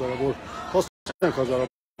 100,000-ավոր 10,000-ավոր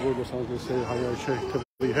Լոս Անջելեսի հայրենիքի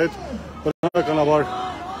թվի հետ, բնականաբար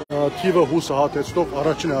թիվը հուսը հատեցնող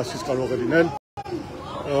առաջին հասից կարող է լինել։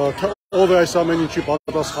 Ով է այս ամեն ինչի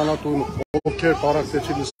պատասխանատուն, ովքեր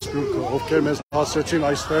պարակտեցին սպյուրքը, ովքեր մեզ հասցրեցին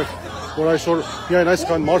այստեղ, որ այսօր միայն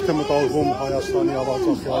այսքան մարդ է մտահոգվում Հայաստանի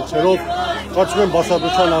Արցախի այցերով, կարծում եմ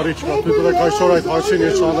բացատրության առիթ կա։ Թույլտվեք այսօր այդ հարցին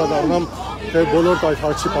ես անդրադառնամ, թե բոլոր այդ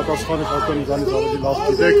հարցի պատասխանը կարծում եմ ինձանից ավելի լավ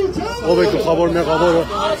գիտեք, ով է գլխավոր մեղավորը,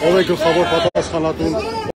 ով է գլխավոր պատասխանատուն,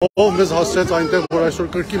 ով մեզ հասցրեց այնտեղ, որ այսօր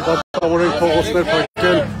կրկին պատրաստավոր ենք փողոցներ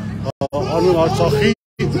փակել անուն Արցախի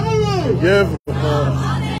եւ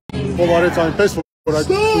ով արեց այնպես, որ այդ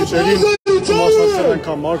քույրերին մասնակցել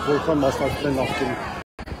այնքան մարդ, որքան մասնակցել են նախկինում։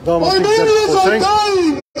 Դա մարդիկ ձեր խոսենք,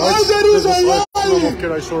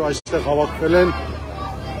 ովքեր այսօր այստեղ հավաքվել են,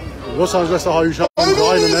 Լոս Անջելեսի հայության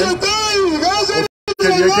ձայնն են,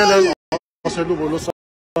 ովքեր եկել են ասելու, որ Լոս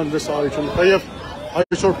Անջելեսի հայությունը թեև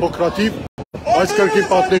այսօր փոքրաթիվ, բայց կրկին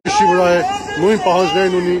պատնեշի վրա է, նույն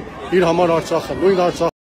պահանջներն ունի իր համար Արցախը, նույն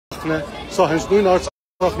Արցախն է, սա հենց նույն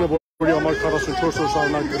Արցախն է, որի համար 44 օր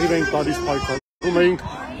շարունակ գրիվ էինք տալիս, պայքարում էինք,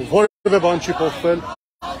 որևէ բան չի փոխվել,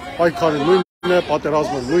 պայքարը նույնն է,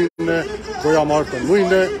 պատերազմը նույնն է, գոյամարտը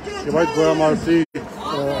նույնն է, եւ այդ գոյամարտի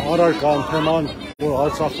առարկան թեման, որ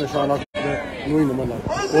Արցախն է շարունակվում է նույնը մնա։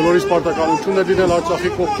 Բոլորիս պարտականությունն է լինել Արցախի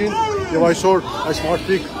կողքին եւ այսօր այս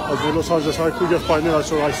մարդիկ, այս Լոս Անջելեսի հայրենիքի եղբայրներ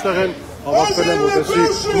այսօր այստեղ են, հավաքվել են, որպեսզի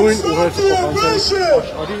նույն ուղերձը փոխանցեն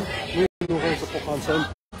աշխարհին, նույն ուղերձը փոխանցեն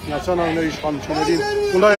Միացյալ Նահանգների իշխանություններին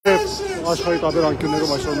ու նաև աշխարհի տարբեր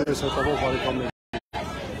անկյուններում այսօր մեզ հետևող բարեկամներ։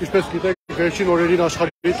 Ինչպես գիտեք, վերջին օրերին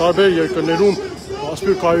աշխարհի տարբեր երկրներում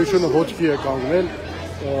ասպյուր կայությունը ոտքի է կանգնել,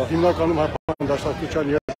 հիմնականում հայկական դաշնակցության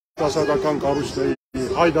երիտասարդական կառույցների,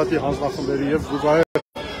 հայ դատի հանձնախմբերի եւ զուգահեռ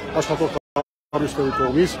աշխատող կառույցների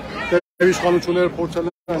կողմից իշխանությունները փորձել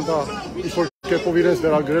են դա ինչ-որ կերպով իրենց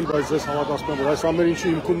վերագրել, բայց ես հավատացնում եմ, որ այս ամեն ինչի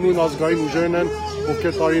հիմքում նույն ազգային ուժերն են,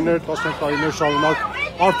 ովքեր տարիներ, 15 տարիներ շարունակ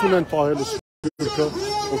արթուն են պահել սպյուրքը,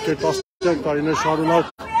 ովքեր 15 տարիներ շարունակ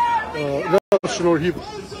նրանց շնորհիվ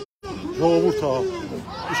ժողովուրդը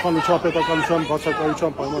իշխանության պետականության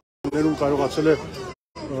բացակայության պայմաններում կարողացել է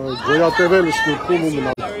գոյատևել Սփյուռքում ու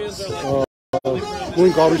մնալ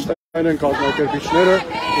նույն կառույցներն են կազմակերպիչները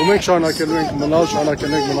ու մենք շարունակելու ենք մնալ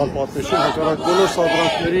պատմություն հակառակ բոլոր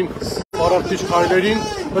սադրանքներին պարարտիչ քայլերին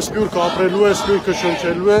Սփյուռքը ապրելու է, Սփյուռքը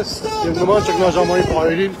շնչելու է եւ նման ճգնաժամային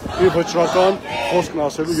պահերին իր վճռական խոսքն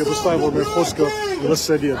ասելու եւ վստահ եմ որ մեր խոսքը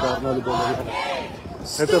լսելի է դառնալու բոլորի համար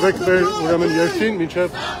հետևեք մեր ուրեմն երթին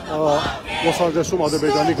մինչև Լոս Անջելեսում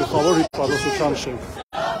Ադրբեջանի գլխավոր հիպատոսության շենք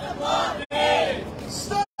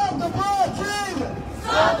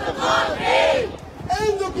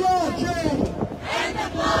End the blockade! End the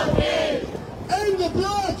blockade! End the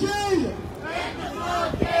blockade!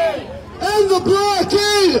 End the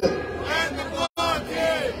blockade!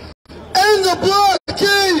 End the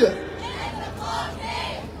blockade!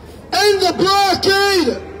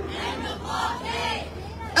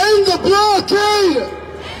 End the blockade!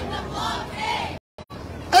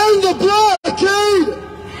 End the blockade!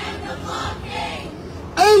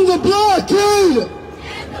 End the blockade!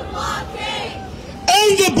 End the blockade!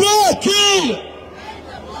 End the blockade!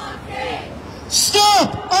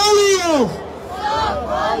 Stop Aliyev! Stop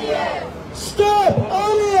Aliyev! Stop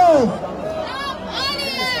Aliyev! Stop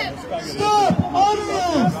Aliyev! Stop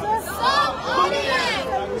Aliyev! Stop Aliyev!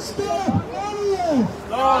 Stop Aliyev!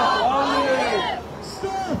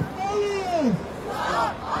 Stop Aliyev!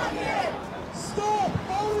 Stop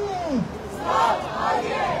Aliyev! Stop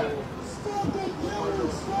Aliyev! Stop the killing!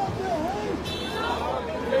 Stop the hate!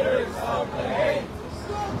 Stop the hate!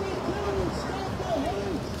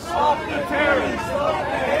 Stop the killing! Stop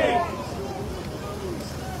the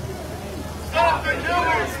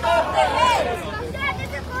hate!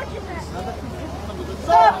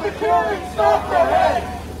 Stop the killing! Stop the hate! Stop the killing! Stop the hate!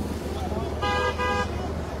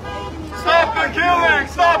 Stop the killing!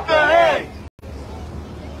 Stop the hate!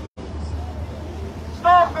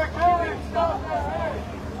 Stop the killing! Stop the hate!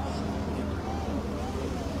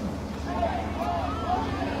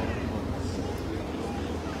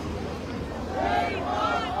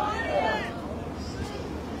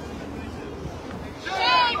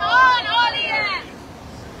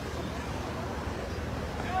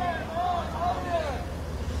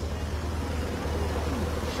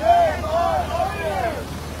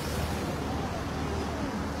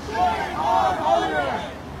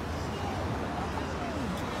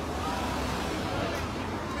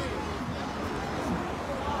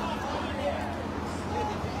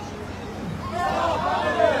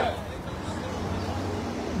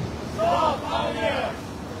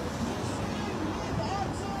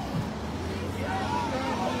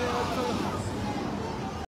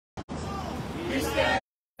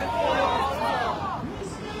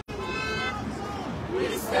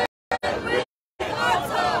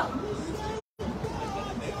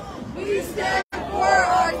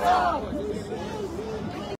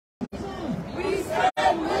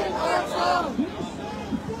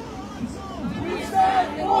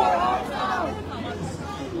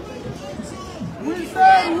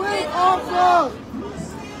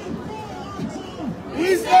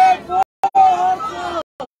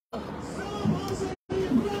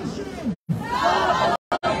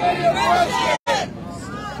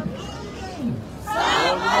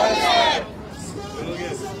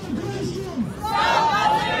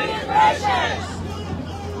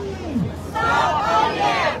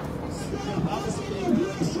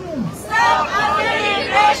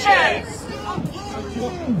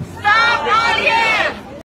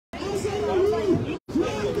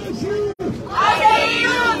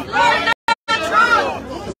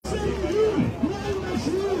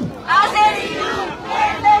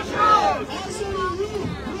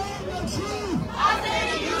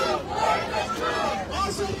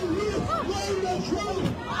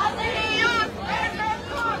 Azeri youth,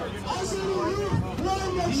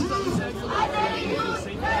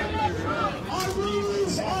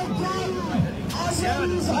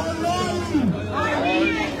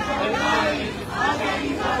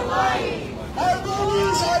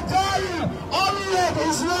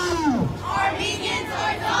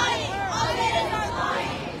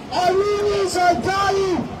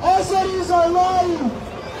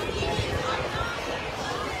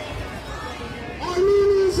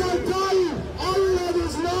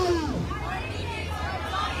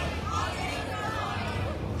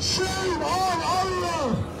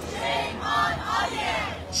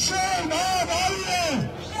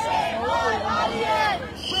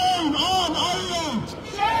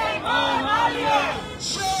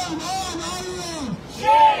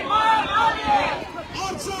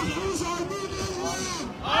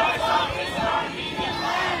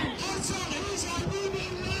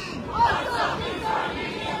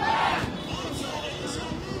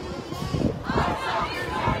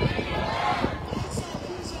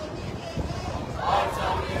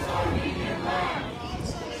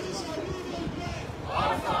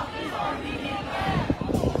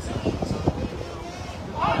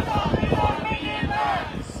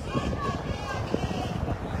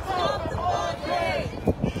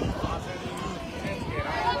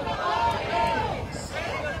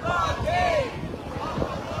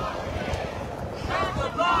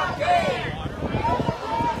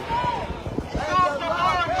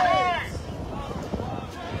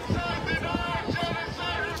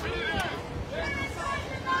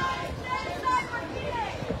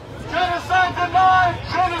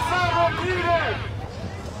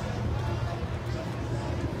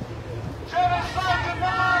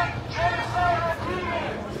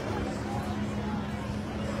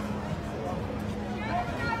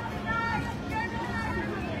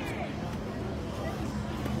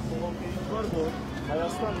 համար որ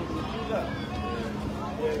Հայաստանը դիտիլը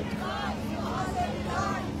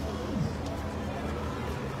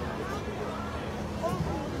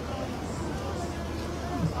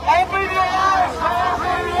Open your eyes to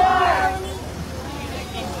Azeri!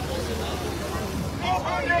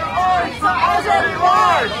 Open your eyes to Azeri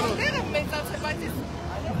lives!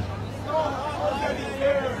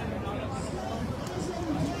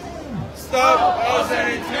 Stop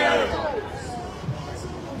Azeri terror!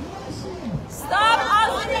 Stop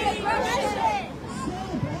Azeri aggression!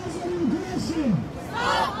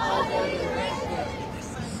 Stop Azeri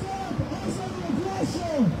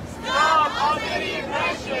aggression! Stop Azeri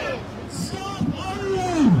aggression! Stop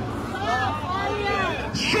Arya! Stop Arya!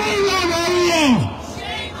 Shame on Arya!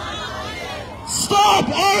 Shame on Arya!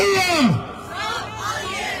 Stop Arya! Stop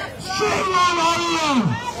Arya! Shame on Arya!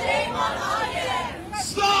 Shame on Arya!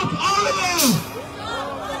 Stop Arya!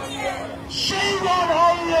 Stop Arya! Shame on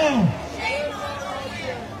Arya! Shame on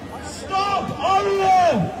Arya! Stop Arya!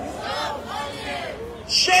 Stop Arya!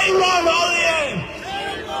 Shame on Arya!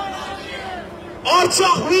 Shame on Arya!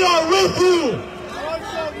 Artsakh, we are with you!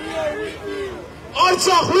 Arza, we are with you!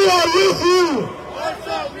 Artsakh, we are with you!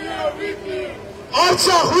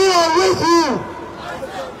 Arza, we are with you! Artsakh, we are with you!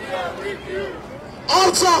 Arza, we are with you!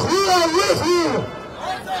 Artsakh, we are with you!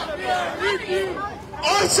 Arza, we are with you!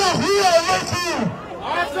 Artsakh, we are with you!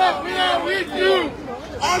 Arza, we are with you!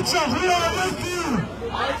 Artsakh, we are with you!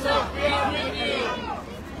 Arza, we are with you!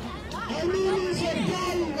 Armenians are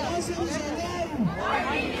dying! Azeris are dying!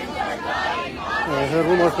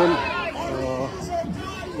 Հերվում արդեն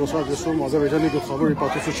Լոս Անջելեսում Ադրբեջանի գլխավոր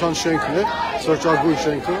իպատասխան շենքն է, սրճարգույն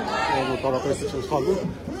շենքը, որ տարապետություն սխալվում,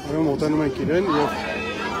 այո մոտենում ենք իրեն եւ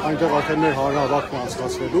այնտեղ արդեն մեր հանրահավաքն է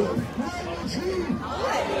անցկացվելու։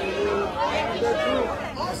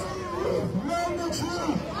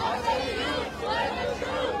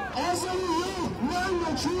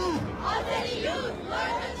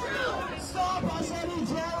 Stop Azeri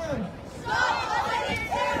terror! Stop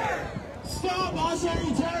Azeri terror! Stop Azeri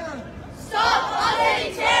terror! Stop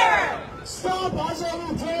Azeri terror! Stop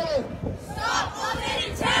Azeri terror! Stop Azeri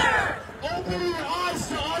terror! Open your eyes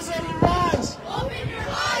to Azeri lives! Open your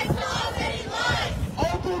eyes to Azeri lives!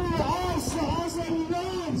 Open your eyes to Azeri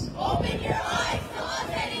lives! Open your eyes to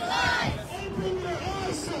Azeri lives! Open your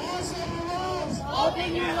eyes to Azeri lives! Open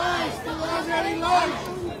your eyes to Azeri lives!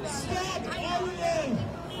 Stop Arya!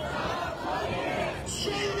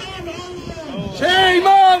 Shame on Arya! Shame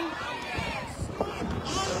on!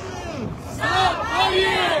 Stop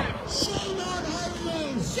Arya!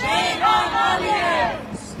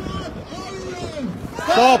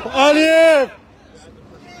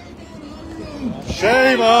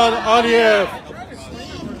 Shame on Arya!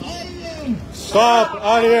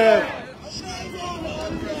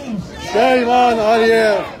 Shame on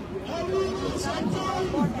Arya!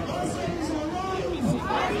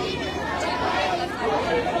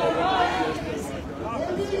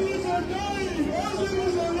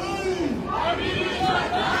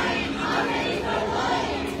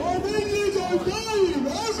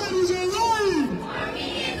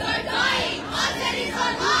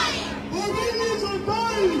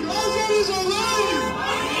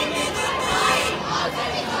 Stop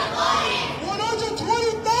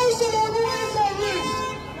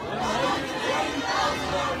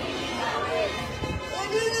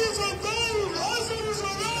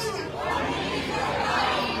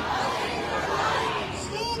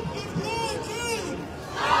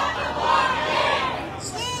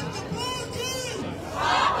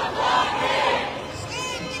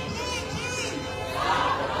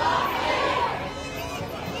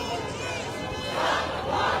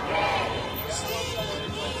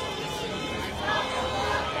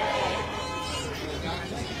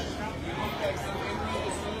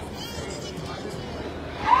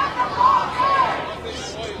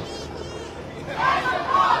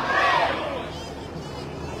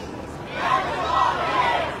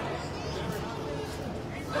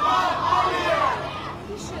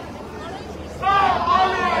Stop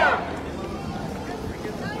Aliyev!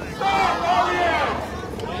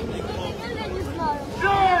 Shame on Aliyev!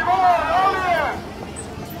 Stop Aliyev!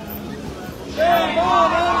 Shame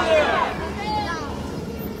on Aliyev!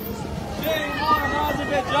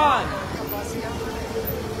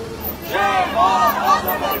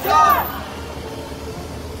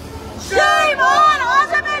 Shame on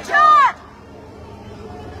Azerbaijan!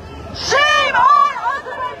 Shame on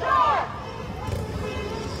Azerbaijan!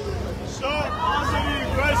 Stop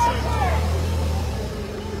Azeri aggression!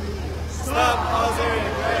 Stop Azeri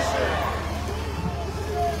aggression!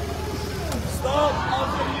 Stop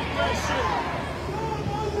Azeri aggression!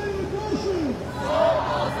 Stop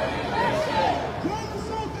Azeri aggression!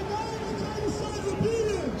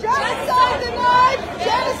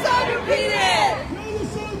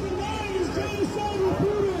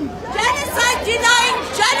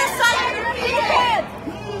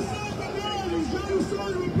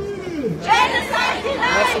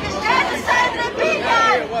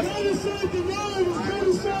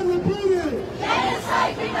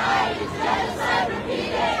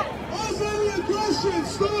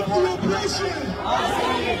 stop the oppression!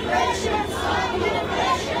 Azeri aggression, stop the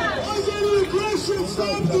oppression! Azeri aggression,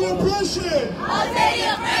 stop the oppression! Azeri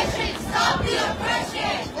aggression, stop the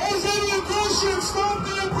oppression! Azeri aggression, stop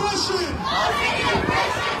the oppression! Azeri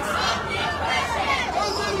aggression, stop the oppression!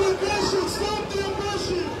 Azeri aggression, stop the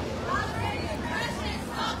oppression! Azeri aggression,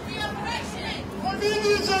 stop the oppression!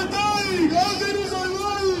 Armenians are dying! Azeris are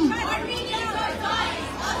lying! Armenians are dying!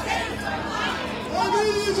 Azeris are lying!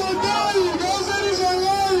 Armenians are dying! Azeris are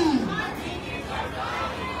lying!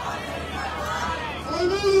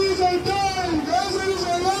 Armenians are dying! Azeris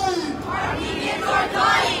are lying! Armenians are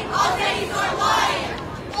dying! Azeris are lying!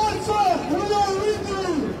 Artsakh, we are with you!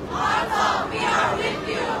 Artsakh, we are with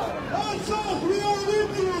you! Artsakh, we are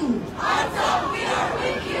with you! Artsakh, we are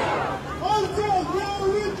with you! Artsakh, we are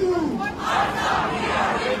with you! Artsakh, we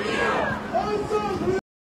are with you! Artsakh, we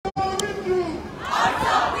are with you!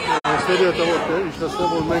 Artsakh, we are with you! Ինչպես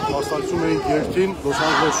որ մենք մասնակցում էինք երթին Լոս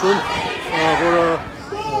Անջելեսում, որը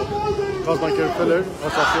կազմակերպվել էր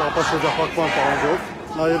Արցախի ապաշրջափակման պահանջով,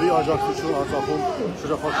 նաև աջակցություն Արցախում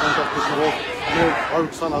շրջափակման կապակցությամբ մեր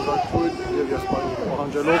 120,000 քույր եւ եղբայրին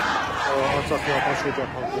պահանջելով Արցախի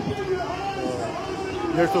ապաշրջափակում։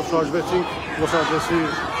 Երթով շարժվեցինք Լոս Անջելեսի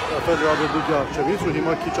ֆեդերալի առջևից ու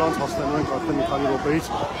հիմա քիչ անց հասնելու ենք արդեն մի քանի րոպեից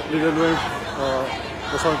լինելու ենք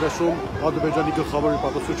Լոս Անջելեսում Ադրբեջանի գլխավոր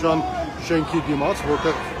հպատոսության շենքի դիմաց,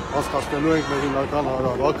 որտեղ հասկացնելու ենք մեր հիմնական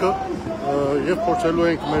հանրահավաքը եւ փորձելու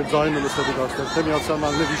ենք մեր ձայնը լսելի դարձնել թե Միացյալ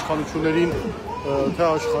Նահանգների իշխանություններին, թե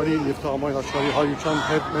աշխարհին եւ թե ամեն աշխարհի հայության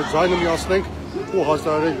հետ մեր ձայնը միացնենք ու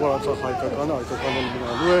հաստատենք, որ Արցախ հայկականը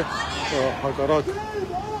մնալու է հակառակ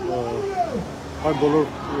այն բոլոր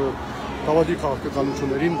Տավադի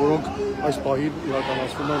քաղաքականություններին, որոնք այս պահին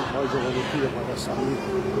իրականացվում են հայ ժողովրդի եւ Հայաստանի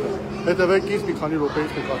հետևեք ինձ մի քանի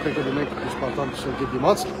րոպեից մենք արդեն կլինենք իսպարտան շենքի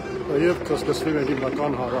դիմաց եւ կսկսվի մեր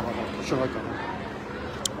հիմնական հանրահավաքը։ Շնորհակալ եմ։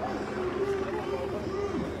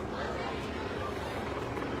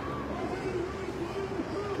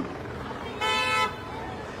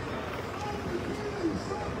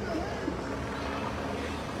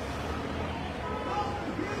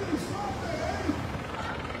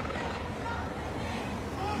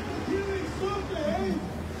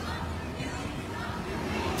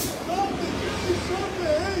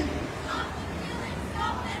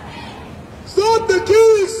 Stop the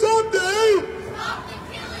killing, stop the hate! Stop the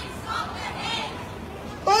killing, stop the hate!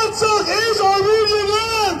 Artsakh is Armenian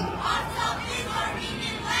land!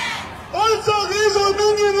 Artsakh is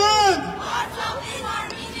Armenian land!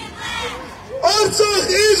 Artsakh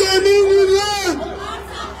is Armenian land!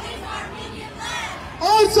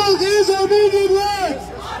 Artsakh is Armenian land!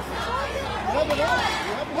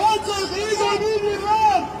 Artsakh is Armenian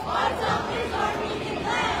land! Artsakh is Armenian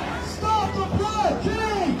land! Stop the blood,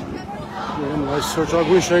 killing! Այս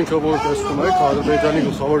շրջագույն շենքը, որ տեսնում եք, Ադրբեջանի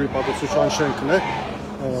գլխավոր հպատոսության շենքն է,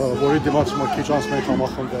 որի դիմաց քիչ անց մենք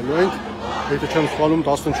համախմբվելու ենք։ Եթե չեմ սխալվում,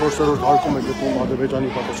 14-րդ հարկում է գտնվում Ադրբեջանի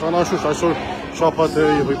հպատոսարանը, անշուշտ այսօր շաբաթ է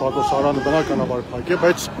եւ հպատոսարանը բնականաբար փակ է,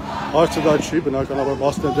 բայց հարցը դա չի, բնականաբար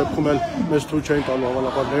բացն դեպքում էլ մեզ թույլ չէին տալու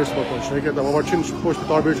հավանաբար ներս մտնել շենքը, դա բավարարին ոչ մի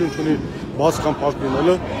տարբերություն չունի բաց կամ փակ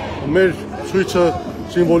լինելը։ Մեր ցույցը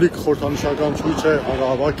սիմվոլիկ խորհրդանշական ցույց է,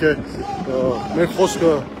 հանրահավաք է, մեր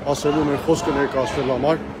խոսքը ասելու, մեր խոսքը ներկայացնելու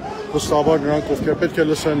համար, վստահաբար նրանք ովքեր պետք է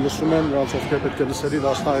լսեն, լսում են, նրանց ովքեր պետք է լսելի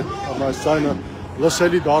դառնան, այս ձայնը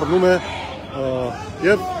լսելի դառնում է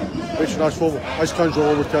եւ վերջնաշվով այսքան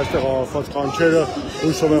ժողովրդի այստեղ հավաքված կանչերը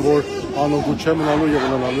հույսով են, որ անօգուտ չեն մնալու եւ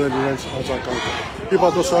ունենալու են իրենց արձագանքը։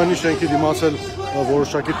 Հպատոսարանի շենքի դիմաց էլ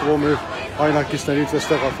որոշակի թվով մեր հայրենակիցներից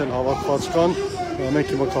այստեղ արդեն հավաքված կան, մենք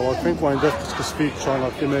հիմա հավաքվենք ու այնտեղ կսկսվի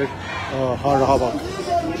շարունակվի մեր հանրահավաքը։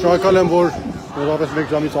 Շնորհակալ եմ, որ մոտավորապես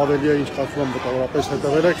 1 ժամից ավելի է, ինչ կարծում եմ մոտավորապես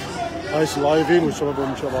հետևել եք այս լայվին, հույսով եմ, որ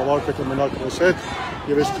մինչև ավարտը կմնաք մեզ հետ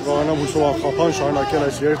եւ ես կկարողանամ հույսով անխափան շարունակել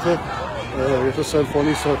այս երթը, եթե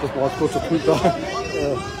սելֆոնիս մատկոցը թույլ տա,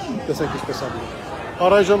 տեսեք ինչպես է։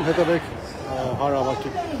 Առայժմ հետևեք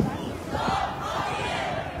հանրահավաքին։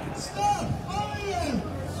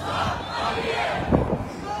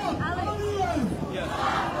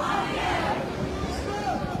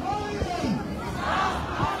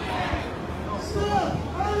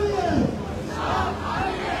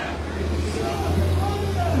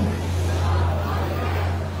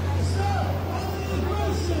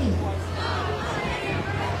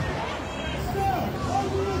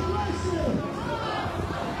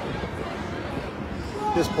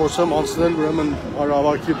 Ես փորձեմ անցնել ուրեմն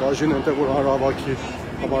հանրահավաքի բաժին, այնտեղ որ հանրահավաքի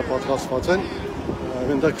համար պատրաստված են,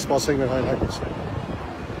 այնտեղ կսպասենք մեր հայրենակիցներին։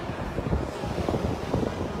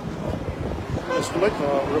 Տեսնում եք,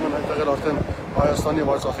 ուրեմն այնտեղ էլ արդեն Հայաստանի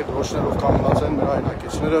եւ Արցախի դրոշներով կանգնած են մեր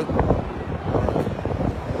հայրենակիցները,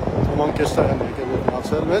 Ոման կեստարան եկել ու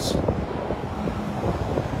մնացել մեզ։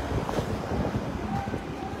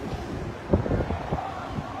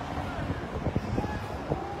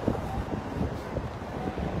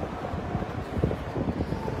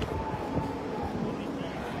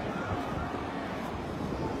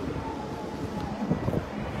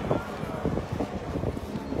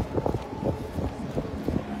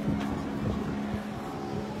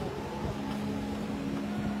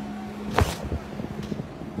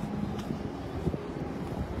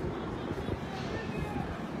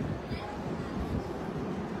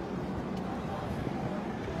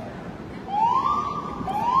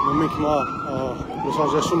 Մենք հիմա Լոս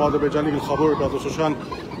Անջելեսում Ադրբեջանի գլխավոր դատախազության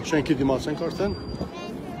շենքի դիմաց ենք արդեն։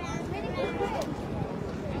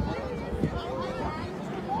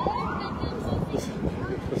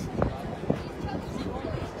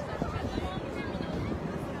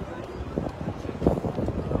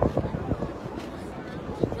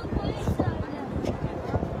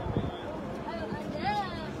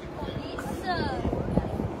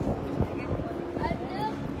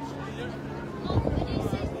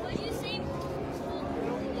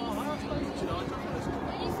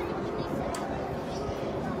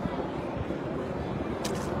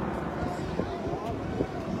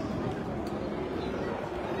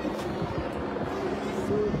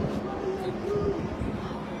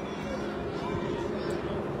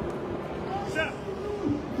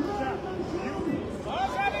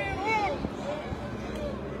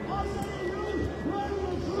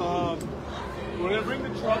 We're gonna bring the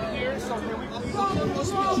truck here, so can we please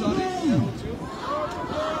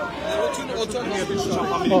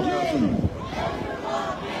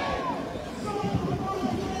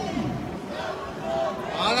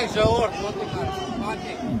Alex, George, what the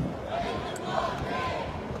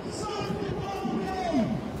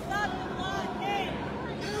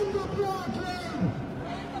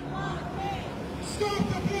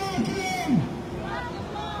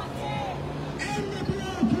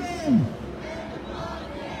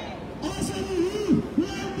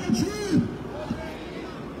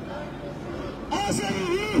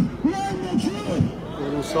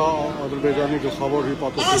Սա Ադրբեջանի գլխավոր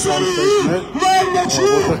հիպատոսության շենքն է,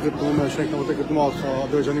 որտեղ գտնվում է շենքն, որտեղ գտնվում է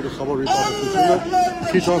Ադրբեջանի գլխավոր հիպատոսությունը։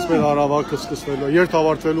 Քիչ անց մեր հարավակը սկսվելու է, երթ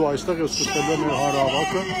ավարտվելու այստեղ է սկսվելու մեր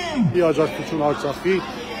հարավակը՝ ի աջակցություն Արցախի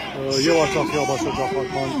եւ Արցախի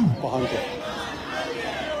ապաշրջապատման պահանջով։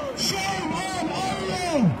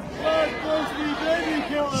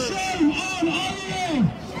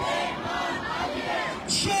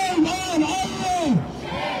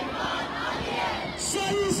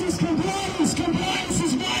 Compliance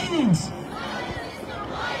is violence.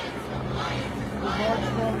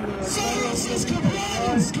 Silence is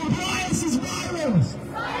compliance. Compliance is violence.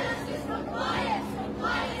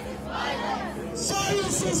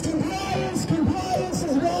 Silence is compliance. Compliance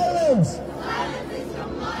is violence.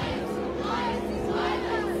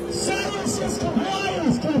 Silence is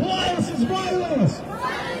compliance. Compliance is violence.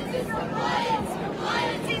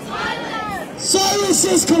 Silence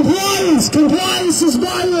is compliance. Compliance is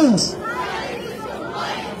violence.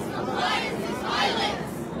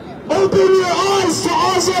 Open your eyes to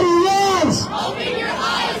Azeri lives. Open your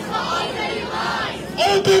eyes to Azeri lives.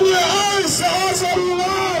 Open your eyes to Azeri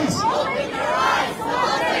lives. Open your eyes to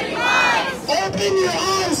Azeri lives. Open your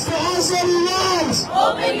eyes to Azeri lives.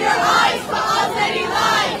 Open your eyes to Azeri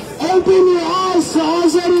lives. Open your eyes to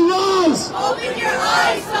Azeri lives. Open your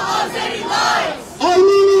eyes to Azeri lives.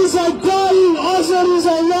 Armenians are dying. Azeris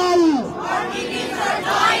are lying. Armenians are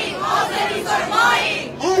dying. Azeris are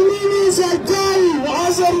lying. Armenians are dying.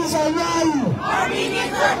 Azeris are lying.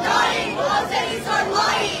 Armenians are dying. Azeris are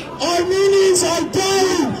lying. Armenians are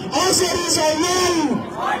dying. Azeris are lying.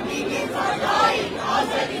 Armenians are dying.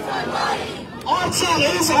 Azeris are lying. Artsakh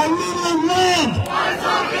is Armenian land.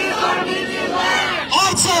 Artsakh is Armenian land.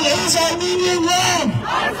 Artsakh is Armenian land.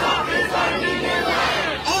 Artsakh is Armenian land.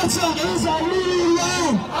 Artsakh is Armenian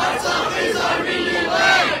land. Artsakh is Armenian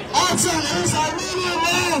land. Artsakh is Armenian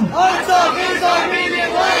land. Artsakh is Armenian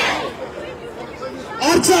land.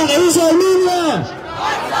 Artsakh is Armenia.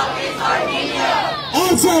 Artsakh is Armenia.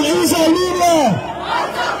 Artsakh is Armenia.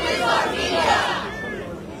 Artsakh is Armenia.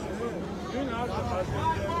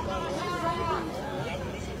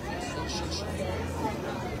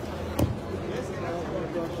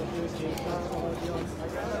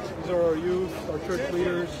 These are our youth, our church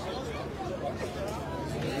leaders.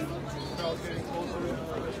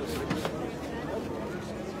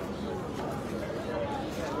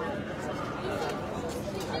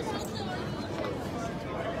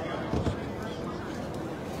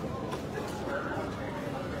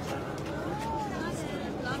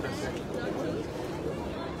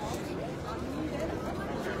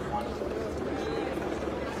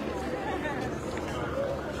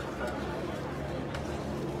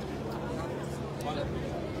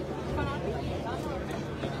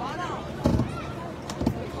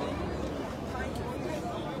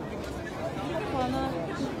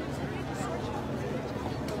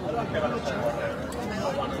 Stop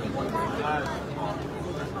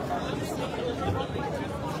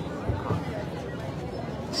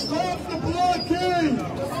the blockade!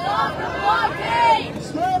 Stop the blockade!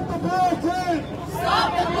 Stop the blockade!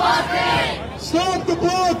 Stop the blockade! Stop the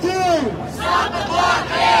blockade! Stop the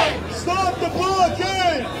blockade! Stop the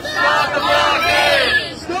blockade! Stop the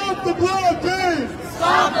blockade! Stop the blockade!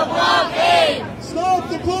 Stop the blockade! Stop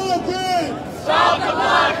the blockade! Stop the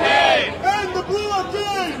blockade! End the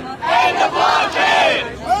blockade! End the blockade!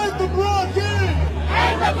 End the blockade!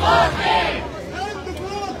 End the blockade! End the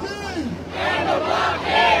blockade! End the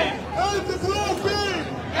blockade! End the blockade!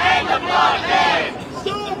 End the blockade!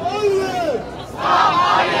 Stop Oliver! Stop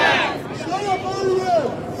Oliver! Stop Oliver!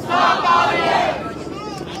 Stop Oliver!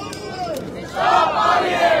 Stop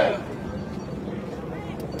Oliver!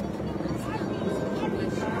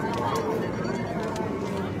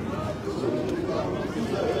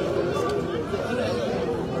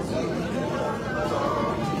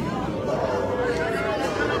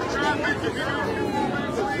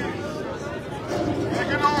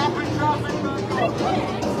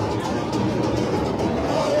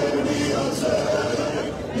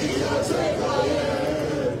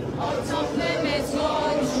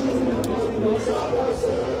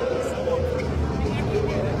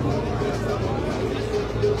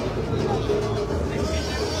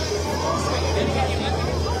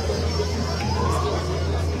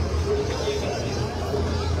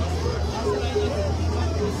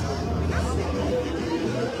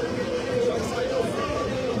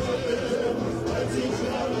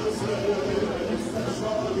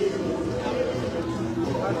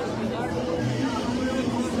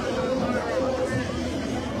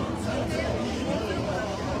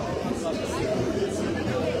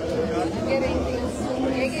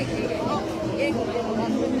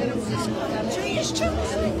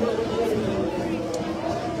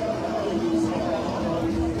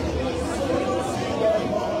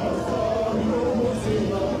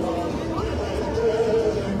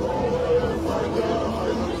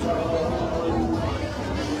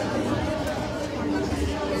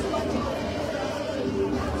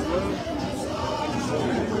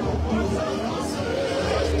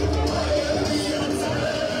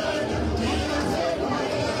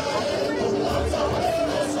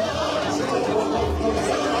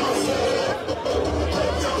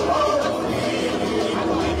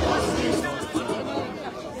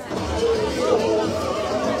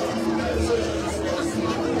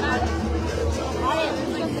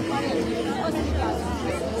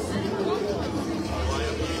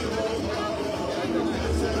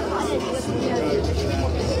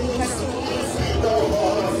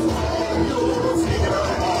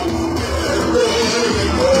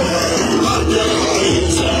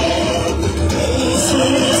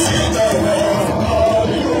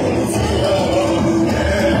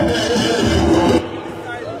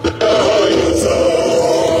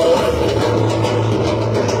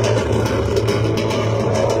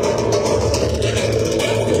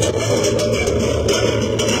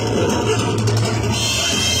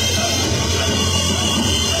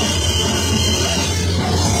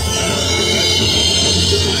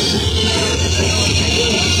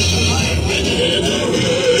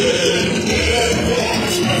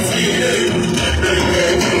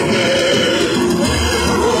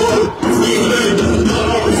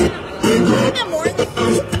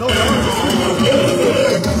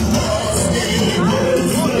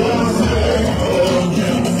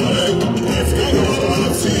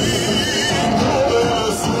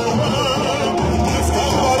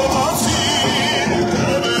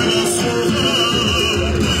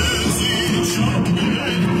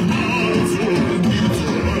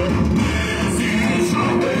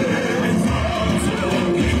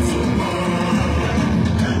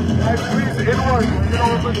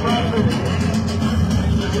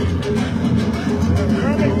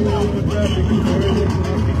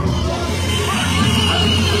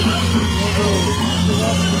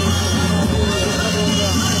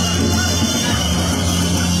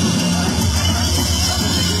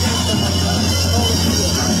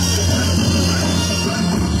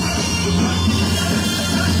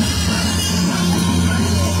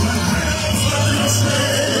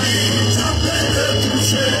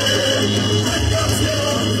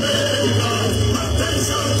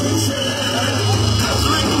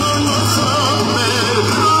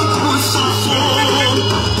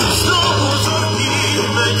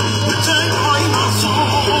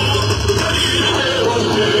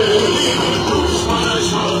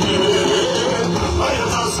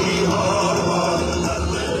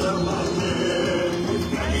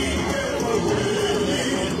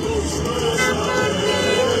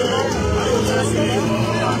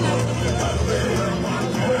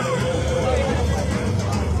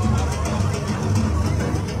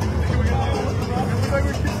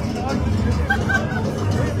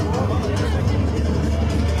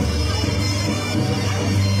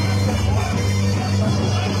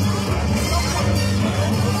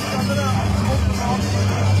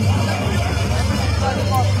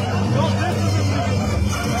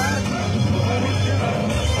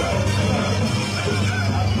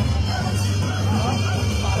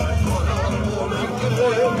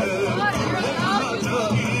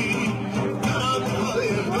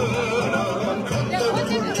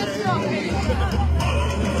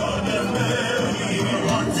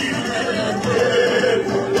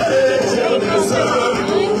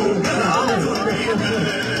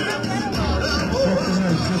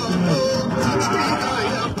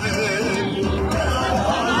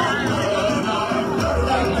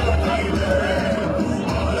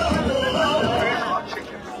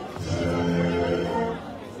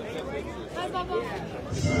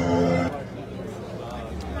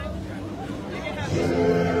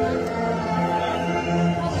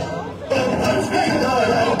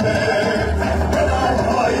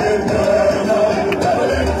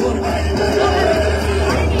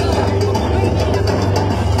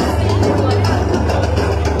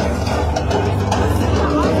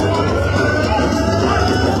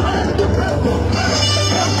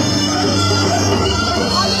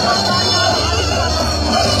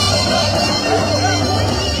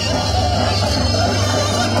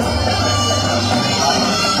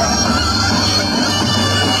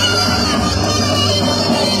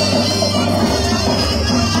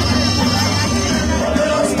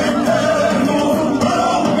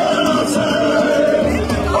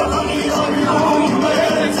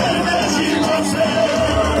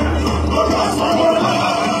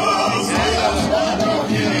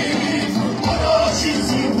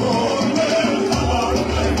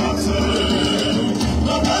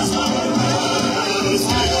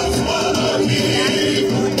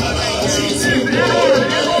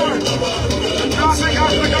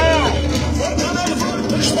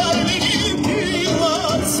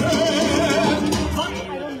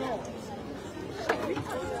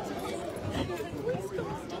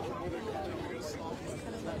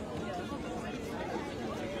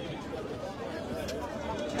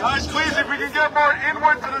 Guys, please, if we can get more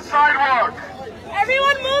inward to the sidewalk.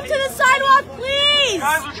 Everyone move to the sidewalk, please!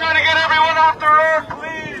 Guys, we're trying to get everyone off the road,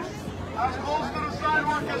 please. As close to the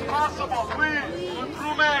sidewalk as possible, please. We're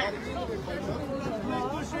crewmate.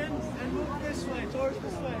 Push in and move this way, towards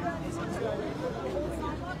this way.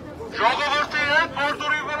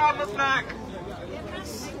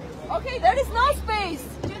 Okay, there is no space.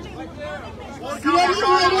 Սիրելի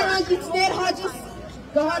հայրենակիցներ հաջիս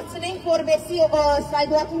կհարցնենք, որվեսի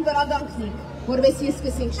սայդուակին վերադանքնիք, որվեսի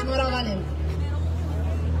սկսենք, շնորհակալ եմ։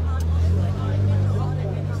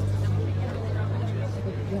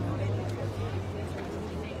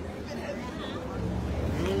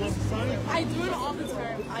 I do it all the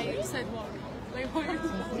time. I said walk. Like what?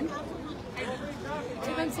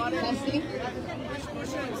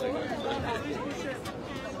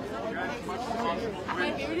 My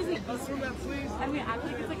favorite is like this room, please. And we act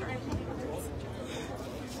like it's like our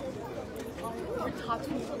we're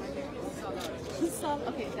tattooing for my favorite. Salad.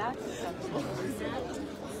 Okay, that's acceptable.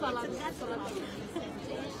 Salad.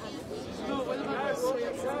 No, what about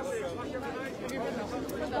soya sauce?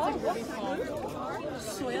 That's like really small.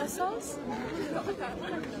 Soya sauce?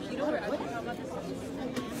 You know what?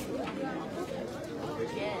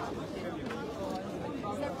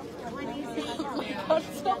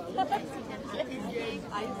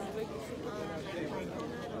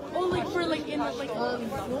 Oh, like for like in like.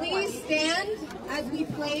 Please stand as we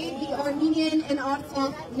play the Armenian and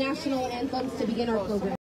Artsakh national anthems to begin our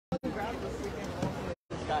program.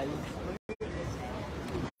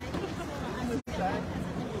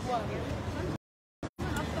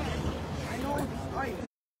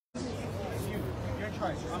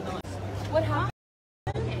 What happened?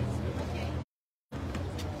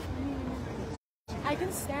 I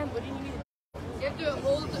can stand. What do you need? You have to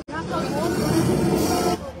hold. You have to hold.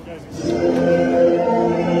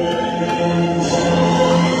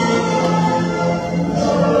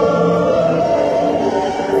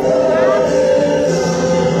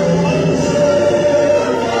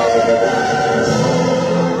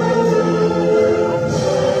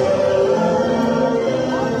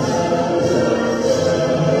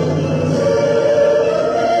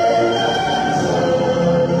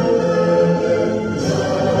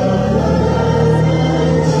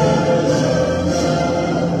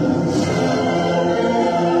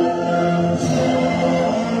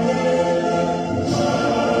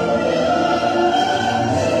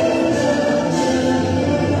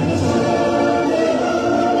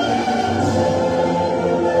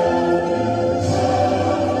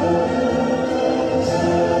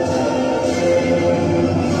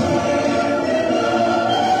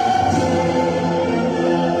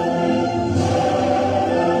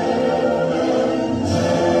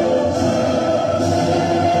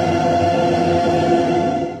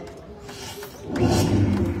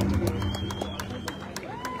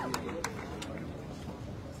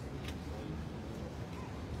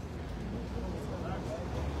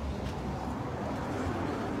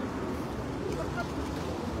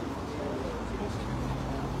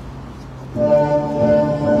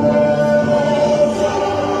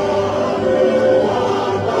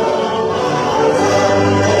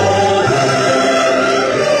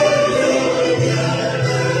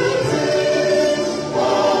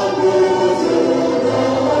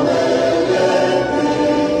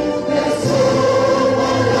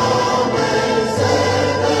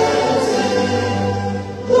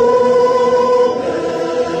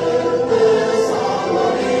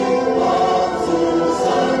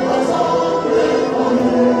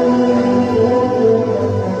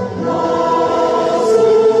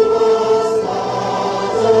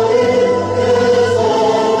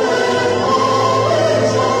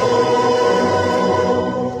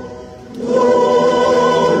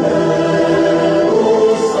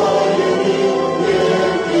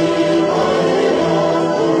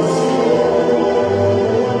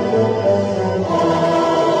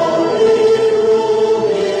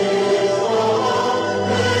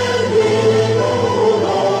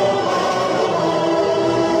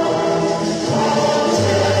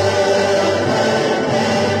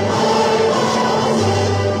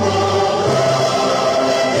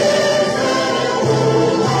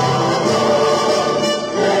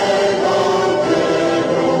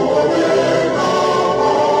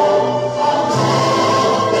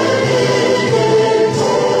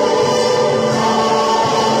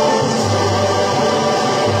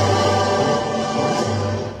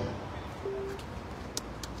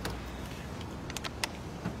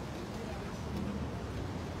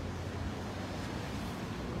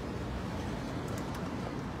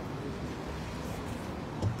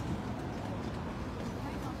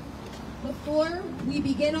 Before we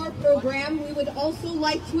begin our program, we would also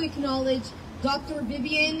like to acknowledge Dr.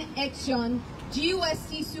 Vivian Ekshon,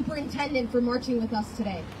 GUST Superintendent, for marching with us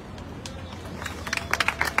today.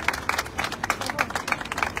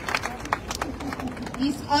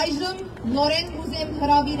 Իսկ այժմ նորեն ուզեմ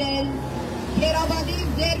հրավիրել Քերաբադի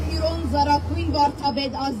դեր Միրոն Զարակույն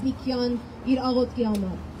Վարդապետ Ազնիկյան իր աղոթքի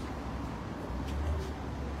համար։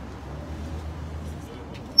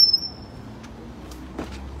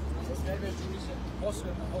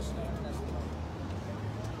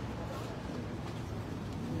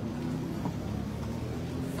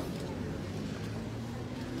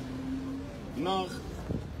 Նախ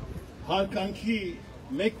հարկանքի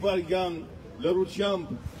մեկ վարգան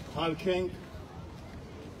լրությամբ հարկենք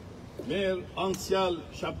մեր անցյալ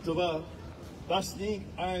շաբթվա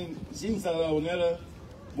 15 այն զինծառայողները,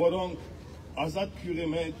 որոնք ազատ քյուրի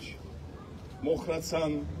մեջ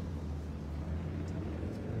մոխրացան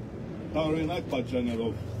տարօրինակ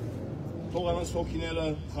պատճառներով, թող անց հոգիները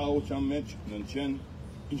խաղաղության մեջ ննչեն,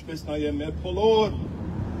 ինչպես նաև մեր բոլոր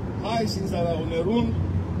հայ զինծառայողներուն,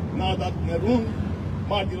 նահատակներուն,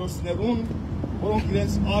 մարտիրոսներուն, որոնք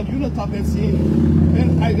իրենց արյունը թափեցին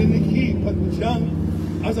մեր հայրենիքի փրկության,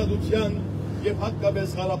 ազատության եւ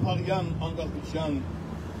հատկապես Ղարաբաղյան անկախության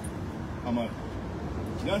համար։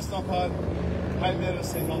 Ներսնապար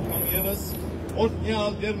հայրներս են անգամ ևս,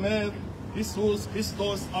 օրհնյալ դեր մեր Հիսուս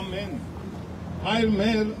Քրիստոս ամեն։ Հայր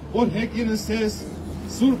մեր, որ հեգինս ես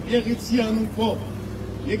Սուրբ Եղիցյան քո,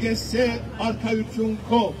 եկեսե արքայություն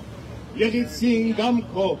քո, Եղիցին գամ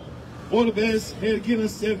քո, որպես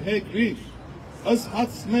հերգինս եւ հեգրի,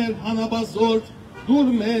 ըսհաց մեր հանաբազորդ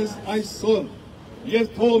դուր մեզ այսօր, եւ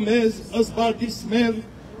թող մեզ ըսբարդիս մեր,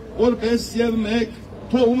 որպես եւ մեկ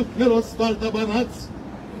թող մերոց վարդաբանած,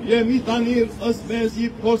 եւ մի տանիր ըս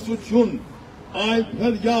մեզի փորձություն, այլ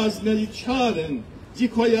փրյազների չար են,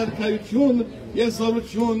 ձիքոյ արքայություն եւ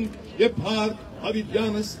զորություն եւ փառք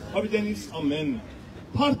հավիտյանից ամեն։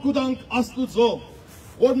 Փառք կուտանք Աստուծո,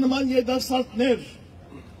 որ նման երդասարտներ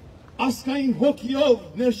ասկային հոգիով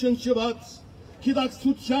ներշնչված,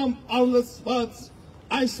 գիտակցությամբ առլծված,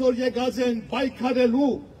 այսօր եկած են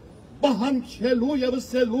պայքարելու, բահանջելու եւ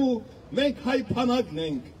ըսելու, մենք հայ բանակն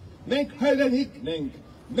ենք, մենք հայրենիքն ենք,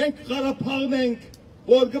 մենք Ղարաբաղն ենք,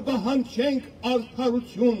 որ կբահանջենք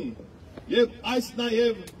արդարություն եւ այս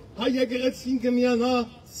նաեւ հայ եկեղեցին կմիանա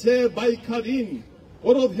ծեր պայքարին,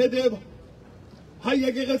 որովհետեւ հայ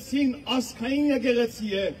եկեղեցին ասկային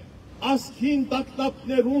եկեղեցի է, ասկին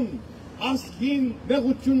տակտապներուն, ասկին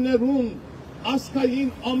մեղություններուն,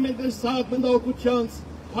 ասկային ամեն տեսակ մտահոգությանց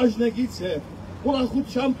բաժնեկից է,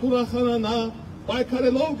 ուրախությամբ ուրախանանա,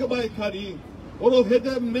 պայքարելով կպայքարի,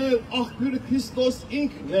 որովհետև մեր աղբյուրը Քրիստոս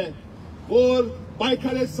ինքն է, որ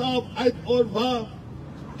պայքարեցավ այդ օրվա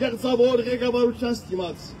գեղձավոր ղեկավարության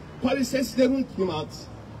դիմաց, փարիսեցիներուն դիմաց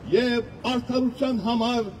եւ արդարության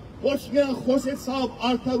համար ոչ միայն խոսեցավ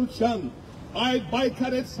արդարության, այլ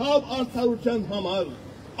պայքարեցավ արդարության համար,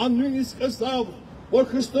 նույնիսկ ասավ, որ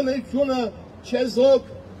քրիստոնեությունը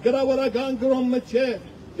չեզոք գրավորական գրոմը չէ,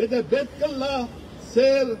 եթե պետք կլա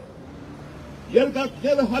ծեր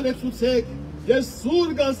երկաթները հալեցուցեք եւ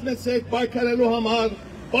սուր գազմեցեք պայքարելու համար,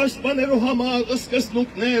 պաշտպանելու համար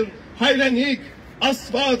ըսկսնունքներ, հայրենիք,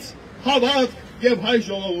 Աստված, հավատք եւ հայ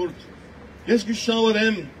ժողովուրդ։ Ես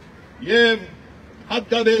կշնորհեմ եւ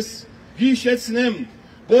հատկապես հիշեցնեմ,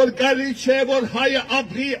 որ կարելի չէ, որ հայը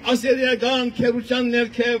ապրի ազերիական քերության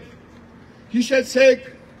ներքև։ Հիշեցեք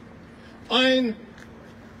այն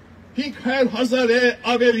 500,000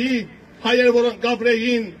 ավելի հայեր, որոնք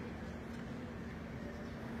ապրեին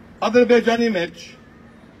Ադրբեջանի մեջ,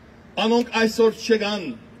 անոնք այսօր չկան։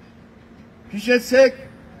 Հիշեցեք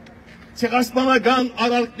ցեղասպանական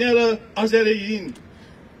արարքները ազերեին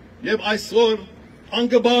եւ այսօր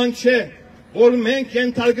անկբան չէ, որ մենք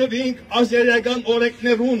ենթարկվենք ազերիական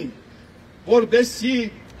օրենքներուն, որբեսի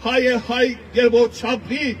հայը հայ գերբով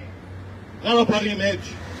չապրի Ղարաբաղի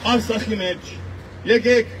մեջ, Արցախի մեջ։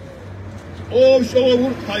 Եկեք, ով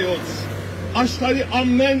ժողովուրդ հայոց, աշխարհի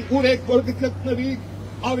ամեն ուր եք, որ կգտնվիք,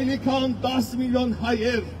 ավելի քան 10 միլիոն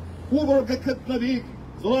հայեր, ու որ կգտնվիք,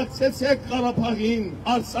 զորացեցեք Ղարաբաղին,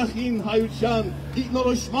 Արցախին, հայության,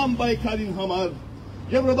 ինքնորոշման պայքարին համար,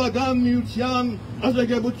 Եվրոպական միության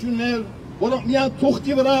ազգայնություններ, որոնք միայն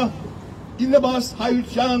թուղթի վրա իննբաս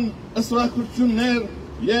հայության ըսրախություններ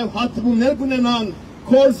եւ հատումներ կունենան,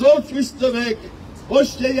 կորզոր ցույց տվեք, ոչ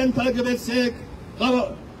թե ենթարկվեցեք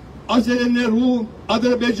ազերեներու,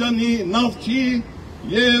 Ադրբեջանի, նավթի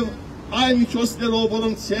եւ այն միջոցներով,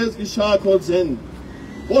 որոնք ցեզ կշահագործեն։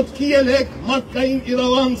 Ոտքի ելեք մարդկային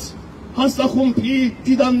իրավանց հասախումբի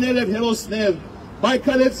դիդաններ եւ հերոսներ,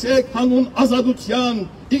 պայքարեցեք հանուն ազատության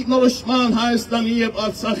ինքնորոշման Հայաստանի եւ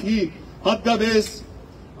Արցախի հատկապես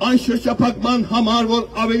այն շրջափակման համար, որ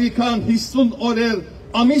ավելի քան 50 օրեր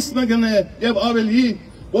ամիսը գնե եւ ավելի,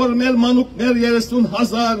 որ մեր մանուկներ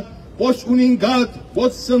 30,000 ոչ ունին գատ,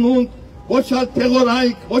 ոչ սնունդ, ոչ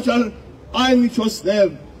թեղորայք, ոչ այլ միջոցներ,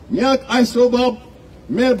 միակ այսօր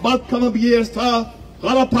մեր պատկանը երթա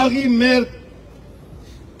Ղարաբաղի մեր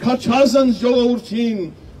քաչազն ժողովրդին,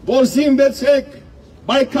 որ զինվեցեք,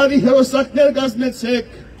 պայքարի հերոսակներ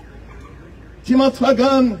կազմեցեք,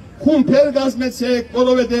 թիմատվական խումբեր կազմեցեք,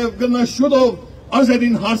 որովհետև գնաշուտով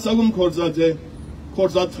ազերին հարցակում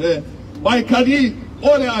կործադրե, պայքարի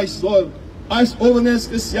օր է այսօր, այս օրն է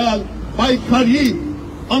սկսյալ պայքարի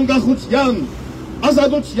անկախության,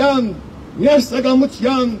 ազատության,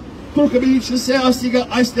 ներսակամության, թուրքը պիտի չսե ասիգա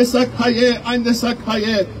այս տեսակ հայ է, այն տեսակ հայ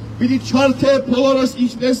է, պիտի չարթե բոլորս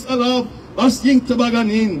ինչպես արավ 15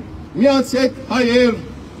 թվականին, միացեք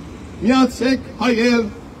հայեր,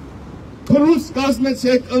 փռուց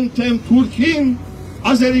կազմեցեք ընդեմ Թուրքին,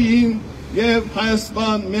 Ազերիին եւ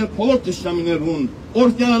Հայաստան մեր բոլոր թշնամիներուն,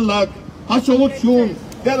 օրհնյալակ, հաջողություն,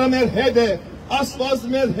 դերը մեր հետ է, Աստված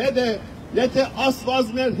մեր հետ է, եթե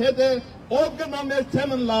Աստված մեր հետ է, ով գնա մեր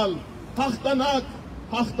թեմն լալ,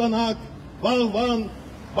 հաղթանակ, վաղվան,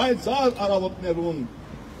 բայցար առավոտներուն։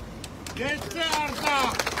 Գեցե Արցա!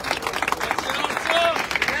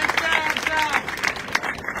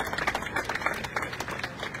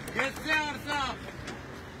 Գեցե Արցա!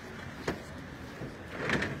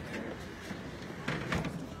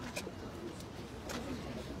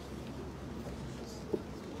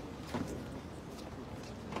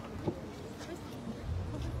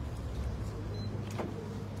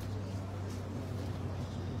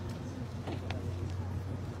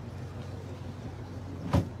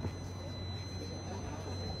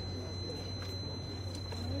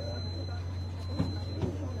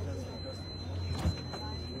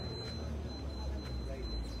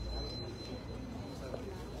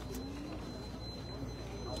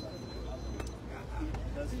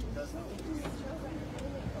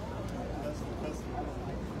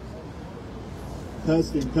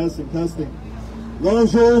 Testing. Լավ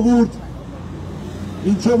ժողովուրդ,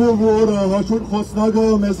 ինչև որ հաջորդ խոսնակը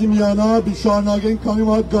մեզի միանա, բիշարնագենք քանի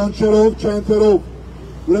մատ գանչերով, չենթերով,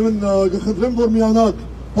 ուրեմն գխնդրեմ, որ միանակ,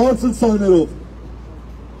 բարձր սայներով։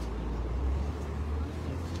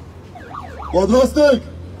 Պատրաստեք։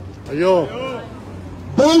 Այո։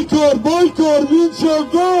 Պայքար, մինչև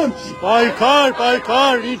վերջ։ Պայքար,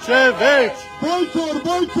 մինչև վերջ։ Պայքար,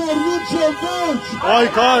 մինչև վերջ։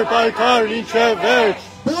 Պայքար, մինչև վերջ։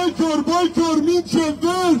 Պայքար, մինչև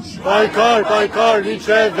վերջ։ Պայքար,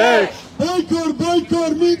 մինչև վերջ։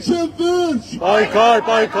 Պայքար, մինչև վերջ։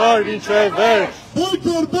 Պայքար, մինչև վերջ։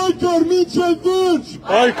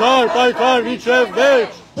 Պայքար, մինչև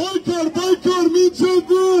վերջ։ Պայքար, մինչև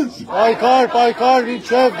վերջ։ Պայքար,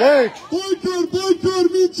 մինչև վերջ։ Պայքար,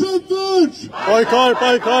 մինչև վերջ։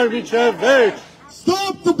 Պայքար, մինչև վերջ։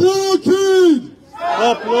 Stop the blockade!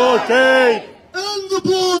 Stop blockade! End the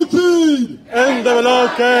blockade! End the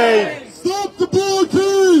blockade! Stop the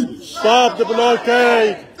blockade! Stop the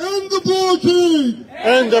blockade! End the blockade!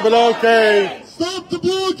 End the blockade! Stop the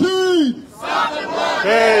blockade! Stop the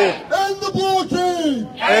blockade! End the blockade!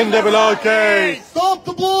 End the blockade! Stop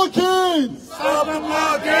the blockade! Stop the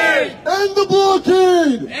blockade! End the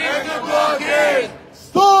blockade! End the blockade!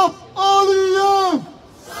 Stop Aliyev!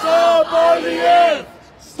 Stop Aliyev!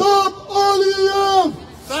 Stop Aliyev!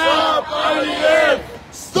 Stop Aliyev!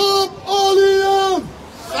 Stop Aliyev!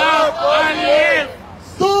 Stop Aliyev!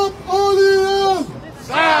 Stop Aliyev!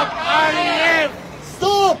 Stop Aliyev!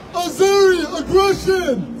 Stop Azeri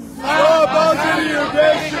aggression! Stop Azeri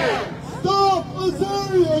aggression! Stop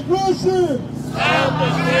Azeri aggression! Stop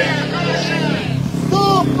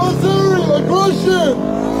Azeri aggression!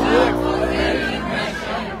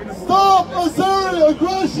 Stop Azeri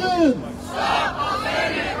aggression!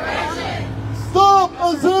 Stop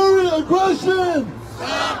Azeri aggression!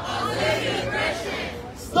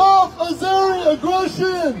 Stop Azeri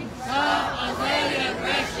aggression!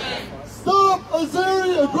 Stop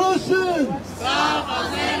Azeri aggression! Stop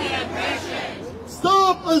Azeri aggression!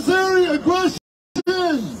 Stop Azeri aggression!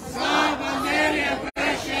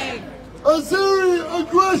 Azeri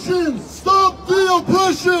aggression! Stop the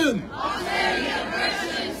oppression!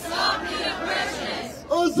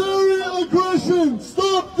 Azeri aggression!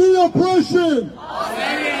 Stop the oppression!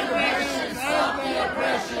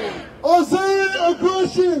 Azeri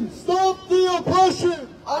aggression! Stop the oppression!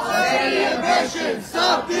 Azeri aggression!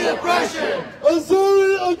 Stop the oppression!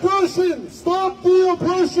 Azeri aggression! Stop the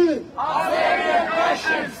oppression! Azeri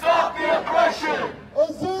aggression! Stop the oppression!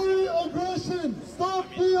 Azeri aggression! Stop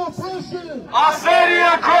the oppression! Azeri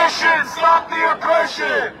aggression! Stop the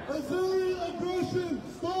oppression! Azeri aggression!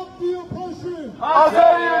 Stop the oppression!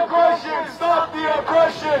 Azeri aggression! Stop the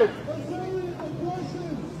oppression! Azeri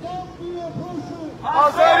aggression! Stop the oppression!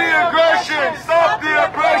 Azeri aggression! Stop the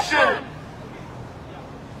oppression!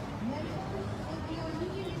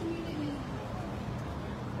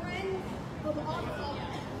 Friends of Artsakh,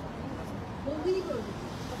 believers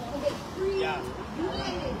of a free,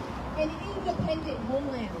 united, and independent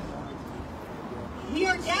homeland. We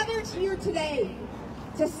are gathered here today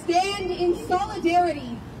to stand in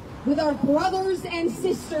solidarity with our brothers and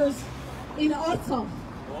sisters in Artsakh.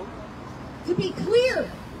 To be clear,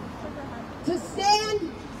 to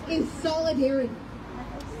stand in solidarity.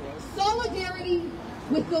 Solidarity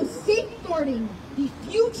with those safeguarding the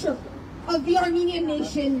future of the Armenian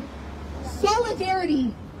nation.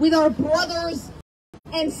 Solidarity with our brothers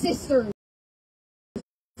and sisters.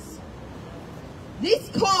 This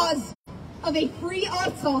cause of a free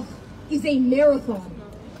Artsakh is a marathon.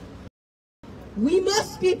 We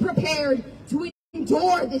must be prepared to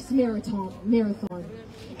endure this marathon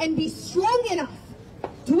and be strong enough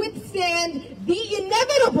to withstand the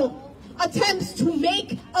inevitable attempts to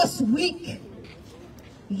make us weak.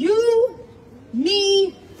 You,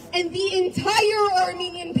 me, and the entire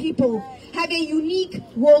Armenian people have a unique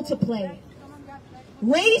role to play.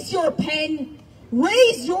 Raise your pen,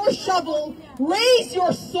 raise your shovel, raise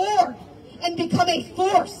your sword, and become a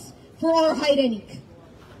force for our Hayrenik.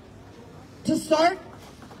 To start,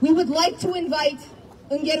 we would like to invite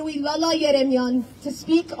Ungerui Lala Yeremyan to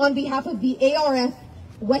speak on behalf of the ARF,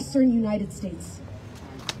 Western United States.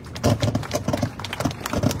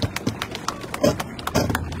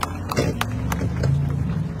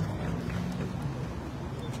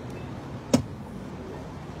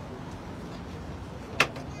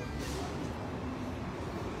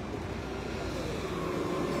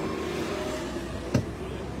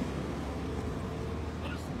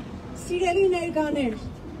 Սիրելի ներկաներ,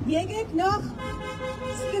 եկեք նախ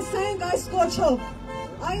սկսենք այս կոչով,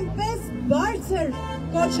 այնպես բարձր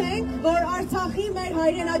կոչենք, որ Արցախի մեր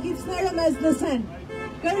հայրենագիցները մեզ լսեն։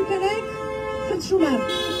 Կրկնենք, խնդրում եմ։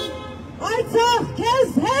 Արցախ քեզ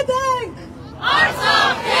հետ ենք։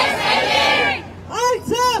 Արցախ քեզ հետ ենք։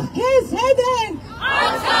 Արցախ քեզ հետ ենք։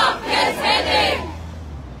 Արցախ քեզ հետ ենք։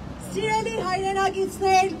 Սիրելի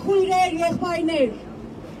հայրենագիցներ, քույրեր, եղբայրներ,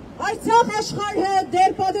 Արցախ աշխարհը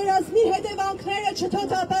դեռ պատերազմի հետևանքները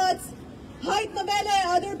չթոթափած հայտնվել է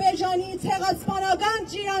Ադրբեջանի ցեղասպանական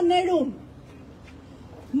ճիրաններում։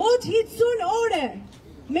 Մոտ 50 օր է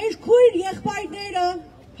մեր քույր եղբայրները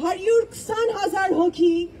 120,000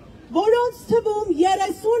 հոգի, որոնց թվում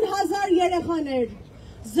 30,000 երեխաներ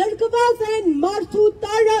զրկված են մարդու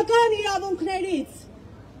տարրական իրավունքներից։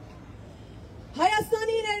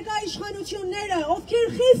 Հայաստանի ներկա իշխանությունները, ովքեր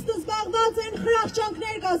խիստ զբաղված են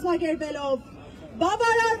խրախճանքներ կազմակերպելով,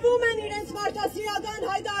 բավարարվում են իրենց մարդասիրական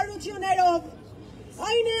հայտարարություններով,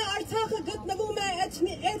 այն է Արցախը գտնվում է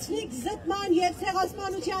էթնիկ զտման և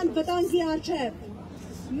ցեղասպանության վտանգի առջև։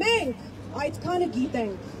 Մենք այդքանը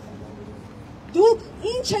գիտենք։ Դուք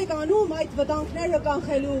ինչ եք անում այդ վտանգները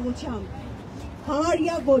կանխելու ուղղությամբ։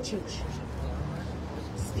 Համարյա ոչինչ։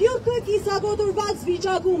 Սփյուռքը կիսագոդորված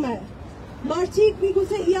վիճակում է։ Մարդիկ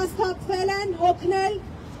միգուցե հիասթափվել են, հոգնել,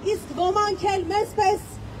 իսկ ոմանք էլ մեզպես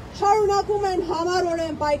շարունակում են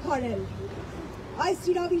համառորեն պայքարել։ Այս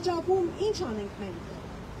իրավիճակում ինչ անենք մենք։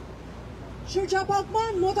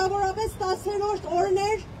 Շրջափակման մոտավորապես 10-րդ օրն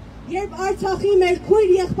էր, երբ Արցախի մեր քույր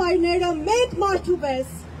եղբայրները մեկ մարդու պես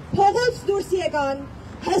փողոց դուրս եկան,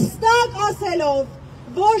 հստակ ասելով,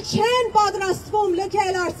 որ չեն պատրաստվում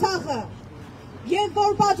լքել Արցախը, և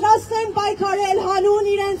որ պատրաստ են պայքարել հանուն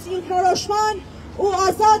իրենց ինքնորոշման ու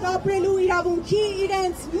ազատ ապրելու իրավունքի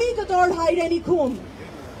իրենց մի կտոր հայրենիքում։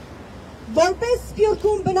 Որպես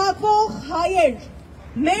Սփյուռքում բնակվող հայեր,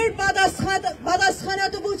 մեր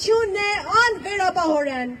պատասխանատվությունն է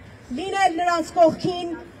անվերապահորեն լինել նրանց կողքին,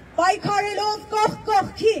 պայքարելով կողք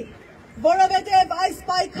կողքի, որովհետև այս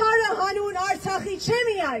պայքարը հանուն Արցախի չէ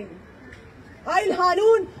միայն, այլ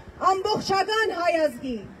հանուն ամբողջական հայ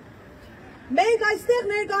ազգի։ Մենք այստեղ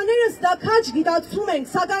ներկաներս դա քաջ գիտակցում ենք,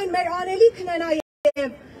 սակայն մեր անելիքն է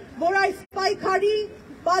նաև, որ այս պայքարի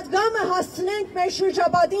պատգամը հասցնենք մեր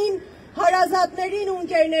շրջապատին, հարազատներին ու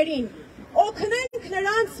ընկերներին, օգնենք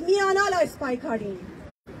նրանց միանալ այս պայքարին։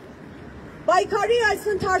 Պայքարի այս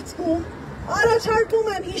ընթացքում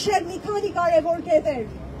առաջարկում եմ հիշել մի քանի կարևոր կետեր։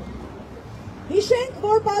 Հիշենք,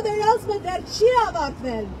 որ պատերազմը դեռ չի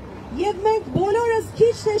ավարտվել, և մենք բոլորս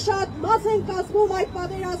քիչ թե շատ մաս ենք կազմում այդ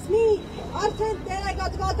պատերազմի արդեն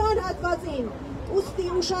տեղեկատվական հատվածին, ուստի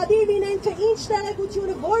ուշադիր լինենք, թե ինչ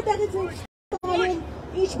տեղեկությունը որտեղից ենք ստանում,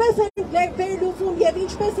 ինչ ինչպես ենք վերլուծում եւ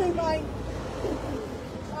ինչպես ենք այն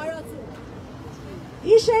արածում։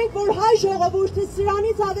 Հիշենք, որ հայ ժողովուրդը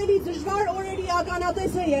սրանից ավելի դժվար օրերի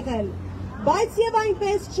ականատես է եղել, բայց եւ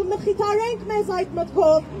այնպես չմխիթարենք մեզ այդ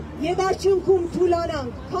մտքով եւ արդյունքում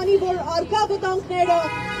թուլանանք, քանի որ արկա վտանգները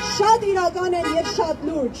շատ իրական են եւ շատ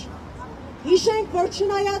լուրջ։ Հիշենք, որ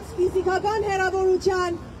չնայած ֆիզիկական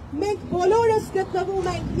հեռավորության, մենք բոլորս գտնվում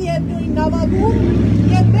ենք միևնույն նավակում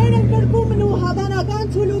եւ մեր ընդգրկումն ու հավանական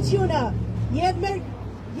թուլությունը եւ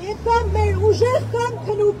կամ մեր ուժեղ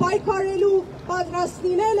կամքն ու պայքարելու պատրաստ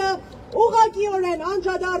լինելը ուղղակիորեն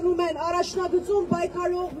անդրադառնում են առաջնագծում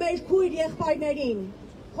պայքարող մեր քույր եղբայրներին։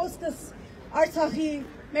 Խոսքս Արցախի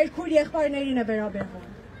մեր քույր եղբայրներին է վերաբերվում։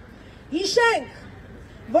 Հիշենք,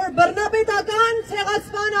 որ բռնապետական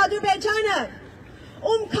ցեղասպան Ադրբեջանը,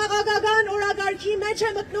 ում քաղաքական օրագարկի մեջ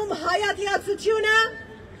է մտնում հայատյացությունը,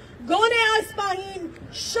 գոնե այս պահին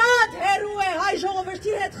շատ հեռու է հայ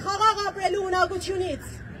ժողովրդի հետ խաղաղ ապրելու ունակությունից։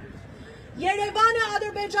 Երևանը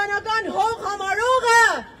ադրբեջանական հող համարողը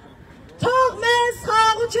թող մեզ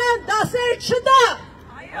խաղաղության դասեր չտա։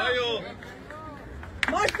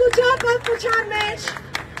 Մարդկության պատմության մեջ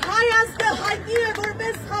հայ ազգը հայտնի է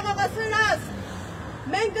որպես խաղաղասեր ազգ։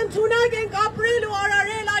 Մենք ընդունակ ենք ապրել ու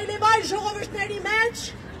արարել այլևայր ժողովուրդների մեջ,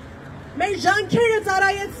 մեր ջանքերը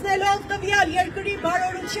ծառայեցնելով տվյալ երկրի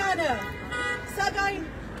բարօրությանը, սակայն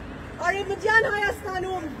Արևմտյան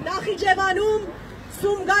Հայաստանում, Նախիջևանում,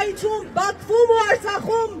 Սումգայիթում, Բաքվում ու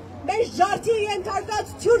Արցախում մեր ջարդի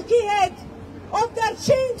ենթարկած թուրքի հետ, ով դեռ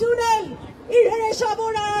չի ընդունել իր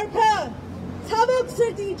հրեշավոր արարքը, ցավոք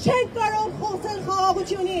սրտի չենք կարող խոսել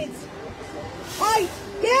խաղաղությունից։ Այդ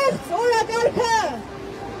կեղծ օրակարգը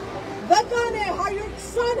վկան է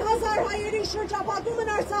 120,000 հայերի շրջապատումն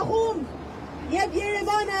Արցախում և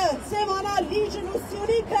Երևանը Սևանա, Լիճն ու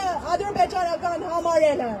Սյունիքը ադրբեջանական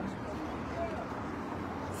համարելը։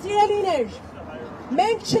 Սիրելիներ,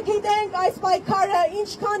 մենք չգիտենք այս պայքարը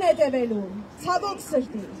ինչքան է տևելու, ցավոք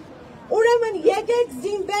սրտի։ Ուրեմն եկեք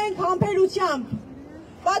զինվենք համբերությամբ,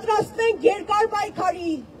 պատրաստվենք երկար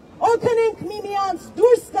պայքարի, օգնենք միմյանց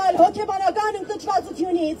դուրս գալ հոգեբանական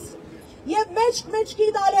ընկճվածությունից և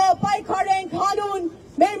մեջք-մեջքի տալը պայքարենք հանուն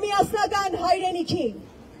մեր միասնական հայրենիքի։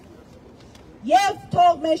 Եվ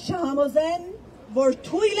թող մեզ չհամոզեն, որ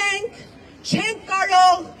թույլ ենք, չենք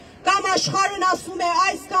կարող կամ աշխարհն ասում է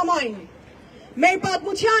այս կամ այն։ Մեր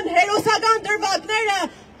պատմության հերոսական դրվագները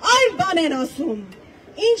այլ բան են ասում,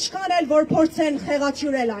 ինչքան էլ որ փորձեն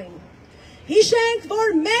խեղաթյուրել այն։ Հիշենք,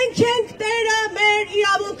 որ մենք ենք տերը մեր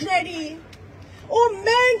իրավունքների, ու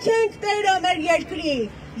մենք ենք տերը մեր երկրի,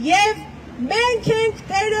 և մենք ենք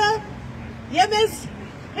տերը, և մեզ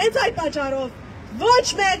հենց այդ պատճառով ոչ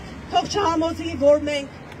մեկ թող չհամոզի, որ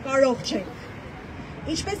մենք կարող չենք։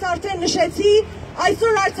 Ինչպես արդեն նշեցի,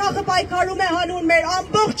 այսօր Արցախը պայքարում է հանուն մեր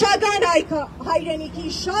ամբողջական հայրենիքի,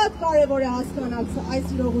 շատ կարևոր է հասկանալ այս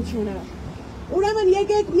իրողությունը։ Ուրեմն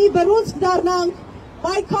եկեք մի բռունցք դառնանք,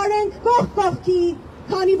 պայքարենք կողք կողքի,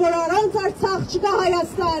 քանի որ առանց Արցախ չկա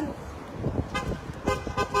Հայաստան,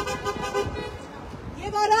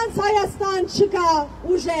 և առանց Հայաստան չկա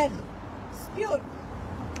ուժեղ սփյուռք։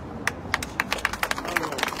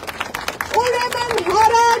 Ուրեմն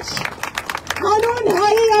հառաջ հանուն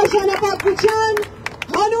հայի արժանապատվության,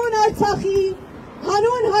 հանուն Արցախի,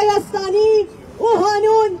 հանուն Հայաստանի ու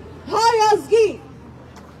հանուն հայ ազգի։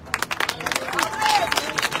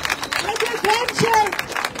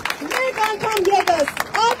 Մեկ անգամ ևս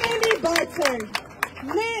ավելի բարձր,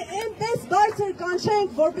 այնպես բարձր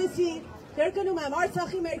կանչենք, որպեսզի կրկնում եմ,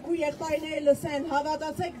 Արցախի մեր քույր եղբայրները լսեն,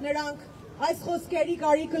 հավատացեք նրանք այս խոսքերի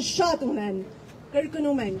կարիքը շատ ունեն,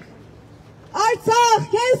 կրկնում ենք։ Արցախ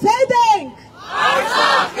քեզ հետ ենք։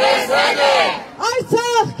 Արցախ քեզ հետ ենք։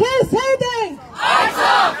 Արցախ քեզ հետ ենք։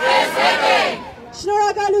 Արցախ քեզ հետ ենք։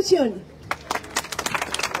 Շնորհակալություն։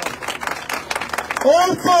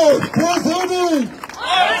 Արցախ քեզ հետ ենք։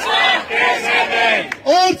 Արցախ քեզ հետ ենք։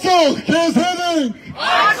 Արցախ քեզ հետ ենք։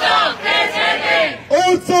 Արցախ քեզ հետ ենք։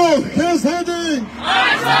 Արցախ քեզ հետ ենք։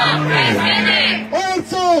 Արցախ քեզ հետ ենք։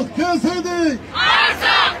 Արցախ քեզ հետ ենք։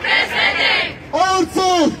 Արցախ քեզ հետ ենք։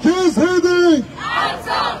 Artsakh քեզ հետ ենք։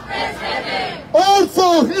 Artsakh քեզ հետ ենք։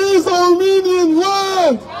 Artsakh is Armenian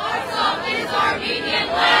land. Artsakh is Armenian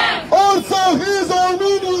land. Artsakh is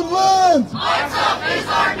Armenian land. Artsakh is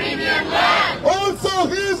Armenian land.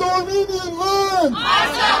 Artsakh is Armenian land.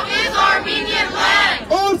 Artsakh is Armenian land.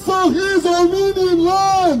 Artsakh is Armenian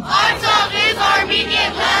land. Artsakh is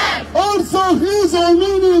Armenian land. Artsakh is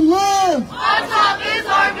Armenian land. Artsakh is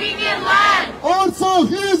Armenian land.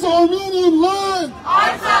 Artsakh is Armenian land.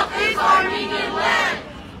 Artsakh is Armenian land.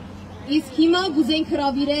 Իսկ հիմա գուզենք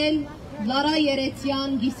հրավիրել Լարա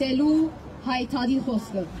Երեցյան գիսելու հայտարի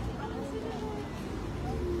խոսքը։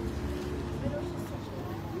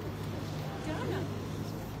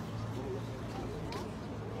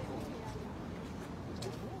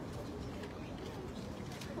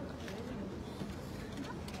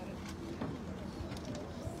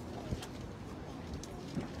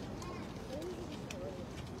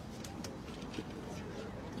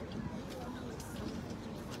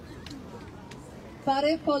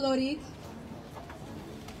 Բարև բոլորիդ,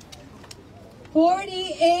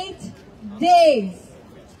 48 days.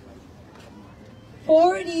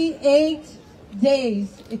 48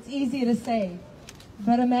 days. It's easy to say,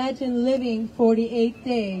 but imagine living 48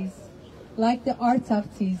 days like the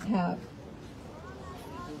Artsaktis have.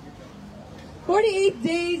 48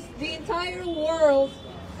 days, the entire world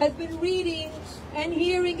has been reading and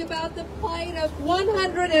hearing about the plight of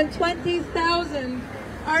 120,000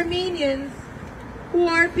 Armenians who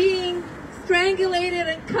are being strangulated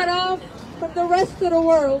and cut off from the rest of the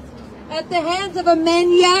world at the hands of a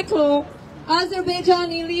maniacal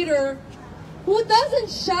Azerbaijani leader who doesn't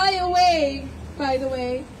shy away, by the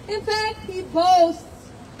way. In fact, he boasts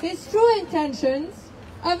his true intentions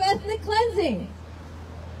of ethnic cleansing.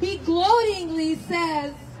 He gloatingly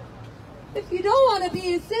says, if you don't want to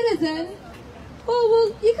be a citizen,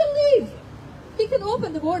 well, you can leave. He can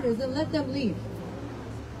open the borders and let them leave.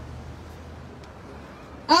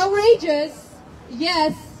 Outrageous,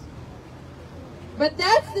 yes, but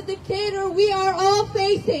that's the dictator we are all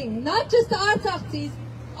facing, not just the Artsaktis,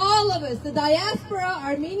 all of us, the diaspora,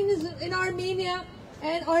 Armenians in Armenia,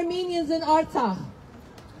 and Armenians in Artsakh.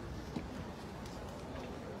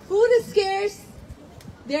 Food is scarce,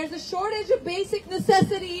 there's a shortage of basic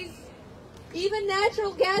necessities, even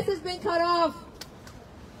natural gas has been cut off.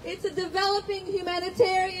 It's a developing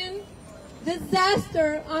humanitarian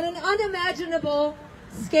disaster on an unimaginable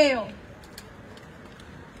scale.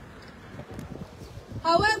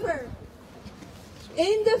 However,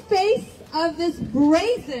 in the face of this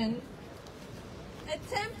brazen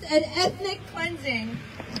attempt at ethnic cleansing,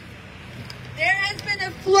 there has been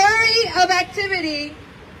a flurry of activity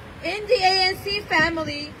in the ANC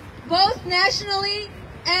family, both nationally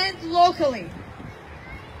and locally.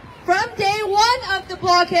 From day one of the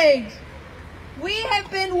blockade, we have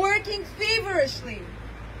been working feverishly.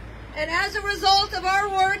 And as a result of our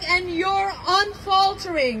work and your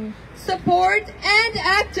unfaltering support and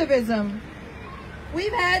activism,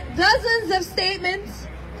 we've had dozens of statements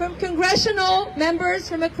from congressional members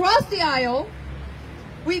from across the aisle.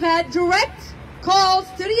 We've had direct calls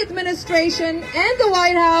to the administration and the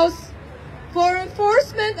White House for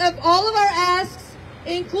enforcement of all of our asks,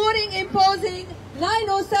 including imposing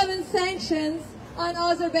 907 sanctions on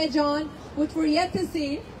Azerbaijan, which we're yet to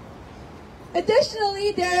see.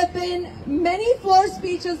 Additionally, there have been many floor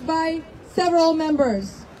speeches by several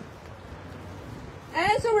members.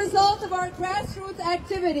 As a result of our grassroots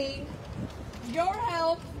activity, your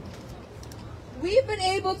help, we've been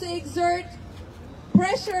able to exert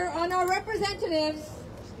pressure on our representatives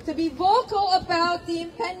to be vocal about the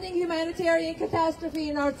impending humanitarian catastrophe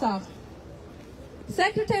in Artsakh.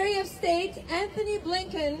 Secretary of State Anthony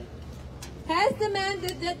Blinken has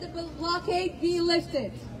demanded that the blockade be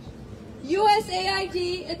lifted.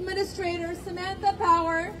 USAID Administrator Samantha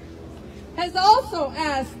Power has also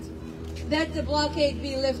asked that the blockade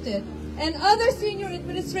be lifted, and other senior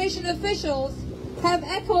administration officials have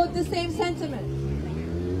echoed the same sentiment.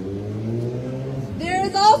 There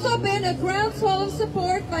has also been a groundswell of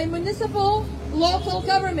support by municipal, local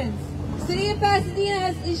governments. City of Pasadena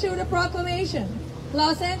has issued a proclamation.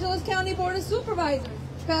 Los Angeles County Board of Supervisors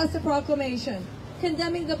passed a proclamation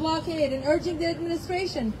condemning the blockade and urging the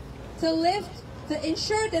administration to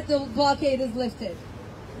ensure that the blockade is lifted.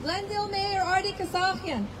 Glendale Mayor Artie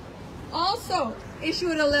Kasakian also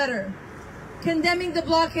issued a letter condemning the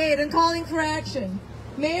blockade and calling for action.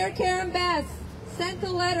 Mayor Karen Bass sent a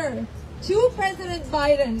letter to President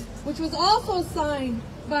Biden, which was also signed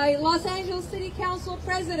by Los Angeles City Council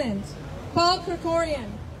President Paul Krikorian,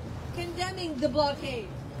 condemning the blockade.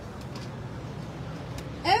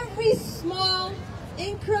 Every small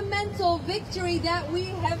incremental victory that we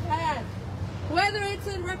have had, whether it's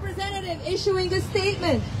a representative issuing a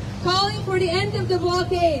statement calling for the end of the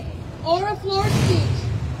blockade or a floor speech,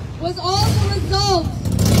 was all the result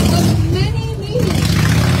of many meetings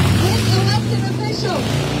with elected officials,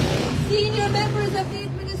 senior members of the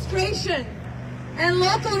administration, and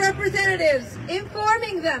local representatives,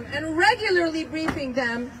 informing them and regularly briefing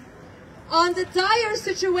them on the dire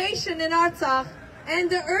situation in Artsakh and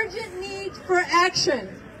the urgent need for action.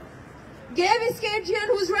 Gav Iskandjian,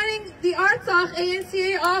 who's running the Artsakh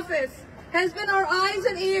ANCA office, has been our eyes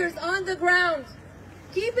and ears on the ground,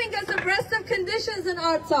 keeping us abreast of conditions in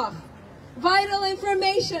Artsakh, vital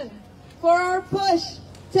information for our push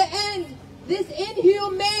to end this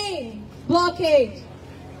inhumane blockade.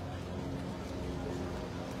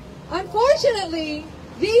 Unfortunately,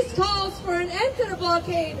 these calls for an end to the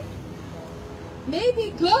blockade may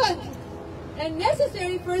be good and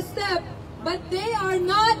necessary first step, but they are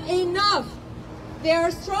not enough. They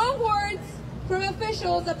are strong words from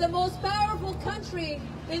officials of the most powerful country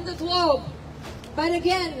in the globe. But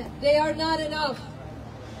again, they are not enough.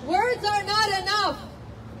 Words are not enough.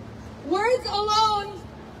 Words alone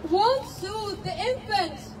won't soothe the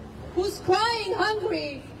infant who's crying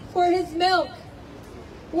hungry for his milk.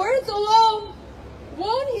 Words alone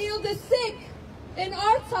won't heal the sick in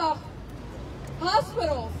Artsakh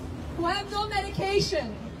hospitals who have no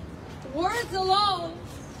medication. Words alone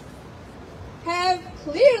have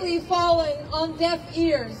clearly fallen on deaf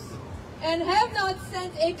ears and have not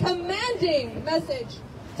sent a commanding message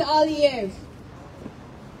to Aliyev.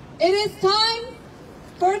 It is time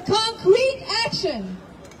for concrete action.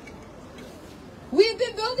 We've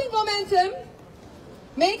been building momentum,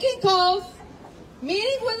 making calls,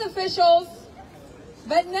 meeting with officials,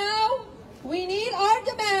 but now we need our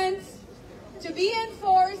demands to be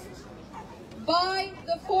enforced by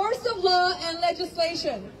the force of law and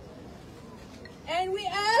legislation. And we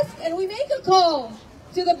ask and we make a call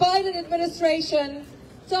to the Biden administration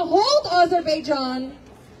to hold Azerbaijan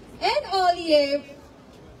and Aliyev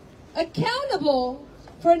accountable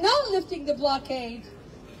for not lifting the blockade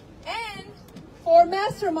and for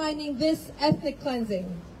masterminding this ethnic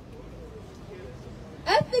cleansing.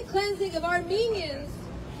 Ethnic cleansing of Armenians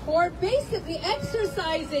who are basically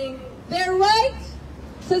exercising their right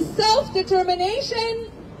to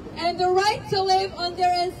self-determination and the right to live on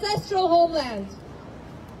their ancestral homeland.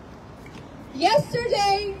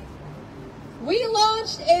 Yesterday, we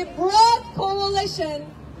launched a broad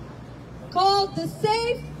coalition called the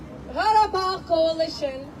Safe Qarabakh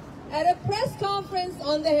Coalition at a press conference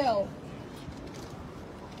on the Hill.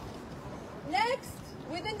 Next,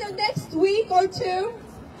 within the next week or two,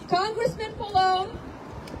 Congressman Pallone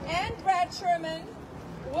and Brad Sherman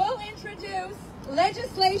will introduce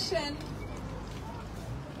legislation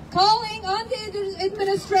calling on the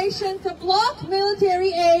administration to block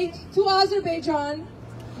military aid to Azerbaijan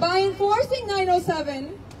by enforcing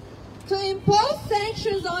 907, to impose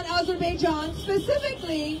sanctions on Azerbaijan,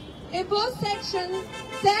 specifically impose sanctions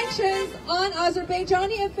on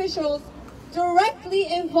Azerbaijani officials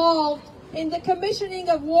directly involved in the commissioning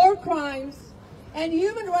of war crimes and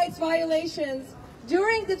human rights violations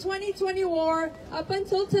during the 2020 war up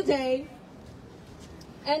until today.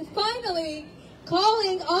 And finally,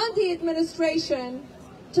 calling on the administration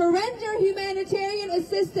to render humanitarian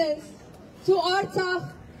assistance to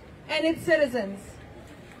Artsakh and its citizens.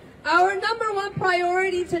 Our number one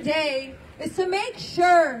priority today is to make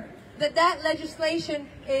sure that that legislation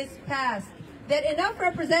is passed, that enough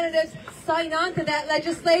representatives sign on to that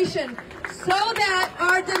legislation so that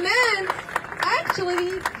our demands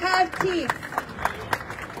actually have teeth.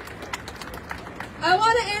 I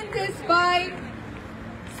want to end this by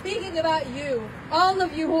speaking about you, all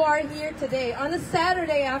of you who are here today on a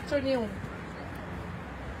Saturday afternoon.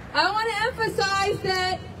 I want to emphasize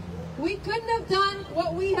that we couldn't have done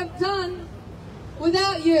what we have done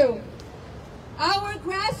without you, our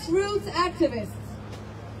grassroots activists.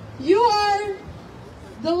 You are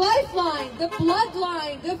the lifeline, the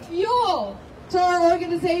bloodline, the fuel to our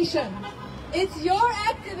organization. It's your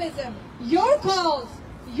activism, your calls,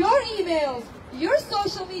 your emails, your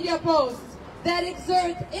social media posts that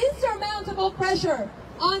exert insurmountable pressure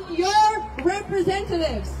on your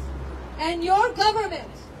representatives and your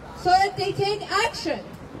government so that they take action.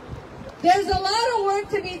 There's a lot of work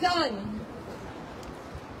to be done,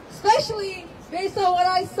 especially based on what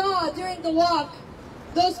I saw during the walk.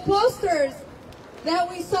 Those posters that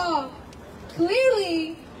we saw,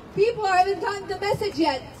 clearly people haven't gotten the message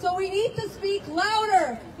yet. So we need to speak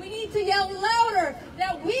louder. We need to yell louder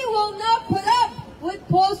that we will not put up with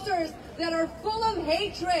posters that are full of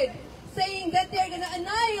hatred, saying that they're going to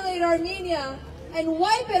annihilate Armenia and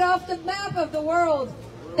wipe it off the map of the world.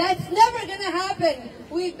 That's never going to happen.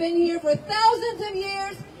 We've been here for thousands of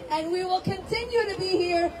years, and we will continue to be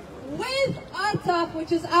here with Artsakh,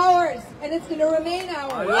 which is ours, and it's going to remain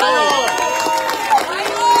ours.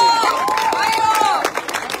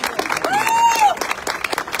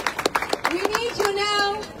 We need you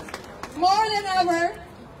now more than ever.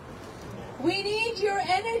 We need your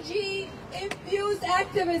energy-infused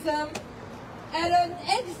activism at an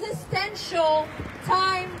existential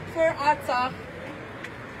time for Artsakh.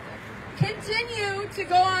 Continue to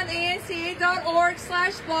go on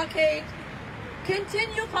anca.org/blockade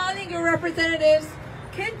Continue calling your representatives.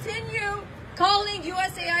 Continue calling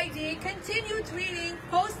USAID. Continue tweeting,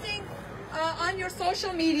 posting on your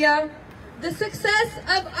social media. The success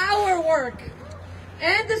of our work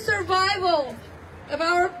and the survival of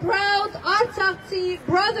our proud Artsakh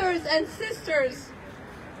brothers and sisters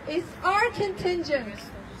is our contingent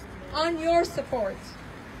on your support.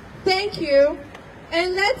 Thank you.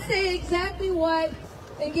 And let's say exactly what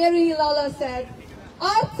Ngeri Lala said.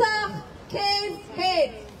 Artsakh is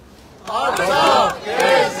head. Artsakh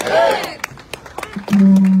is head.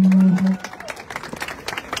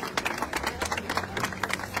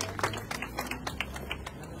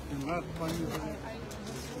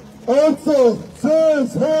 Artsakh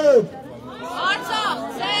says head. Artsakh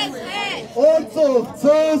says head. Artsakh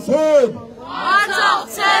says head. Artsakh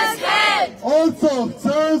says head. Artsakh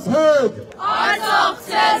says head. Artsakh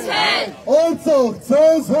says head. Artsakh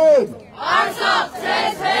says head. Artsakh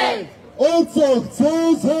says head. Artsakh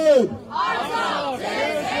says head. Artsakh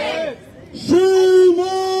says head. Shame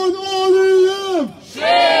on Aliyev.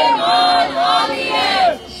 Shame on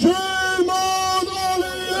Aliyev. Shame on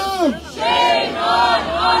Aliyev. Shame on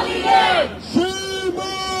Aliyev. Shame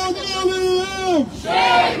on Aliyev.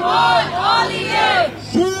 Shame on Aliyev.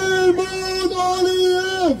 Shame on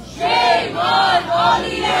Aliyev. Shame on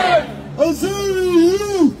Aliyev. Azeri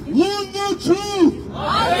youth, learn the truth.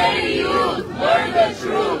 Azeri youth, learn the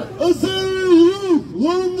truth. Azeri youth,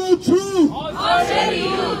 learn the truth. Azeri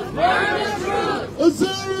youth, learn the truth.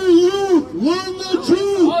 Azeri youth, learn the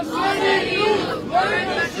truth. Azeri youth, learn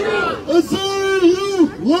the truth. Azeri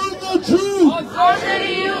youth, learn the truth.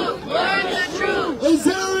 Azeri youth, learn the truth.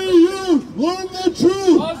 Azeri youth, learn the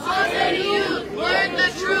truth. Azeri youth, learn the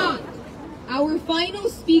truth. Our final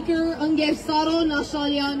speaker, Ungersaro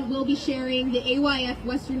Nashalyan, will be sharing the AYF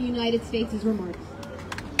Western United States' remarks.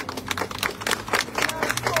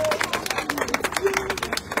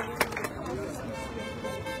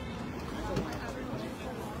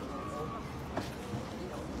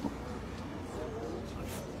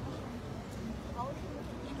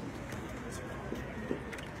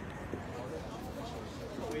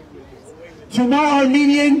 To my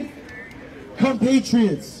Armenian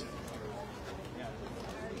compatriots,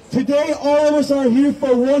 today all of us are here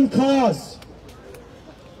for one cause,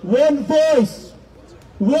 one voice,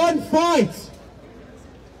 one fight.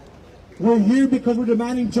 We're here because we're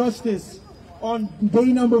demanding justice on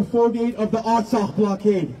day number 48 of the Artsakh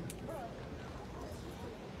blockade.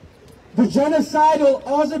 The genocidal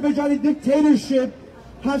Azerbaijani dictatorship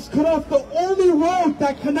has cut off the only road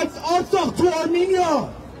that connects Artsakh to Armenia.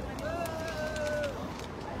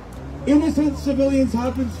 Innocent civilians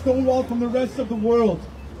have been stonewalled from the rest of the world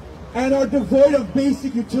and are devoid of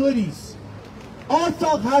basic utilities.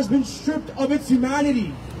 Artsakh has been stripped of its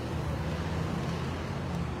humanity.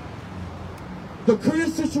 The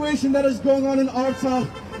current situation that is going on in Artsakh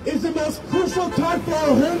is the most crucial time for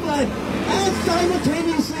our homeland and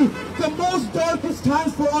simultaneously the most darkest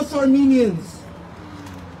times for us Armenians.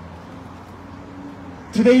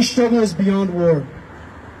 Today's struggle is beyond war.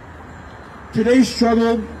 Today's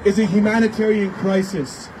struggle is a humanitarian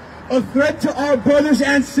crisis, a threat to our brothers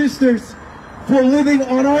and sisters for living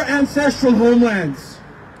on our ancestral homelands.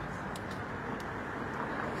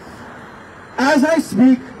 As I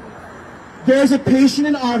speak, there is a patient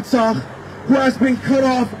in Artsakh who has been cut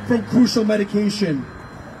off from crucial medication.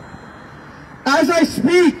 As I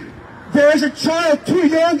speak, there is a child too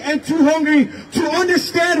young and too hungry to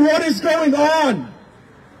understand what is going on.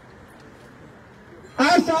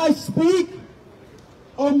 As I speak,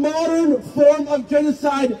 a modern form of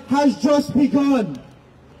genocide has just begun.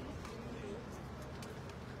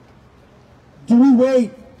 Do we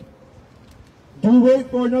wait? Do we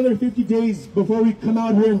wait for another 50 days before we come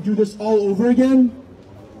out here and do this all over again?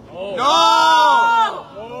 No!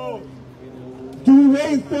 Do we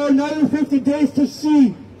wait for another 50 days to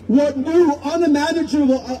see what new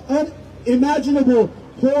unimaginable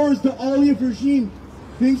horrors the Aliyev regime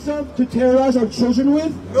thinks of to terrorize our children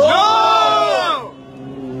with? No!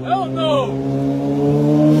 Hell no!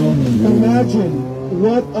 Imagine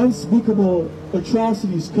what unspeakable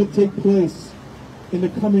atrocities could take place in the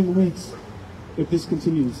coming weeks if this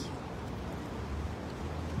continues.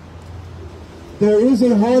 There is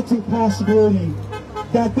a haunting possibility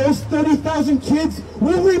that those 30,000 kids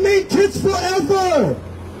will remain kids forever!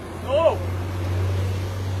 No!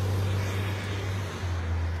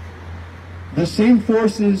 The same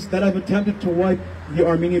forces that have attempted to wipe the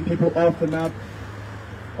Armenian people off the map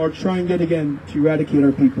are trying yet again to eradicate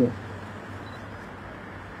our people.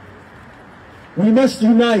 We must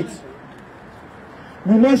unite.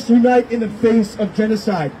 We must unite in the face of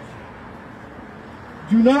genocide.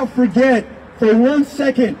 Do not forget for 1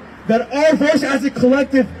 second that our voice as a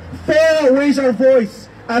collective far outweighs our voice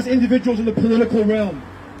as individuals in the political realm.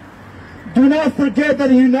 Do not forget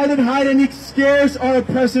that a united Haïdanique scares our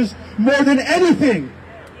oppressors more than anything.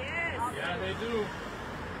 Yeah, they do.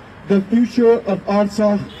 The future of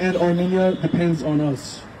Artsakh and Armenia depends on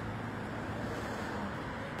us.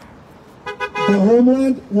 The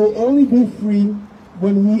homeland will only be free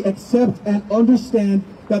when we accept and understand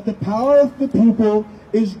that the power of the people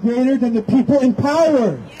is greater than the people in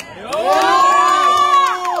power.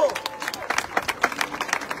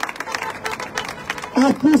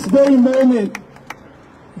 At this very moment,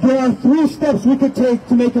 there are 3 steps we could take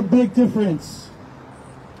to make a big difference.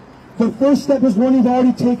 The first step is one you've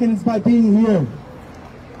already taken, it's by being here.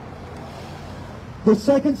 The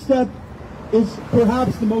second step is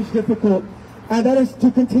perhaps the most difficult, and that is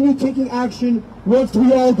to continue taking action once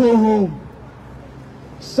we all go home.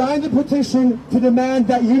 Sign the petition to demand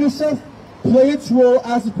that UNICEF play its role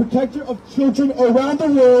as a protector of children around the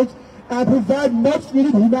world and provide much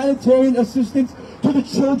needed humanitarian assistance to the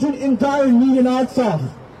children in dire need in Artsakh.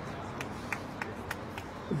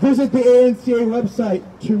 Visit the ANCA website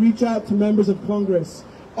to reach out to members of Congress,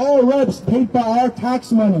 all reps paid by our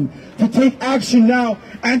tax money, to take action now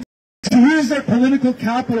and to use their political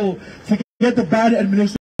capital to get the Biden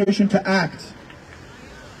administration to act.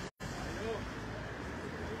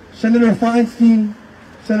 Senator Feinstein,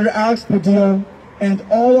 Senator Alex Padilla, and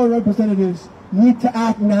all our representatives need to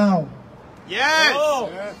act now. Yes!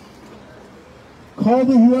 Call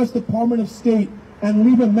the U.S. Department of State and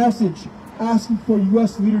leave a message asking for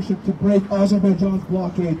U.S. leadership to break Azerbaijan's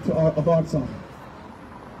blockade of Artsakh.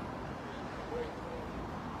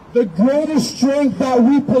 The greatest strength that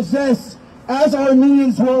we possess as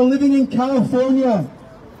Armenians who are living in California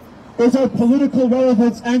is our political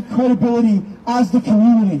relevance and credibility as the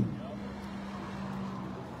community.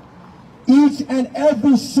 Each and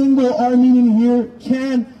every single Armenian here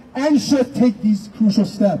can and should take these crucial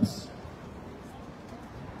steps.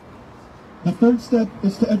 The third step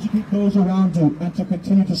is to educate those around you and to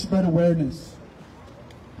continue to spread awareness.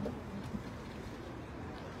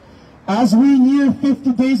 As we near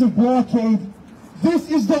 50 days of blockade, this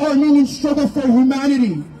is the Armenian struggle for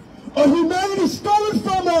humanity. A humanity stolen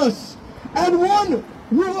from us, and one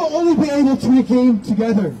we will only be able to regain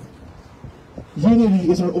together. Unity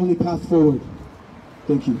is our only path forward.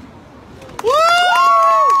 Thank you.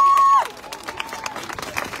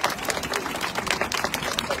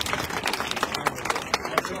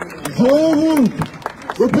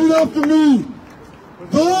 Repeat after me.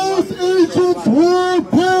 Those agents were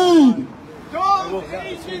paid. Those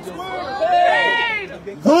agents were paid.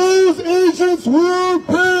 Those agents were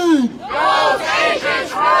paid. Those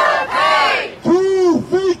agents were paid. To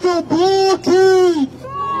fake a blockade.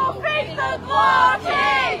 To fake the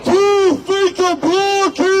blockade. To fake a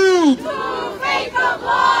blockade. To fake the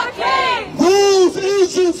blockade. Those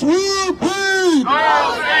agents were paid.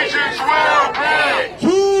 Those agents were paid.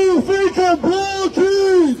 To fake a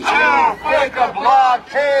blockade. To fake a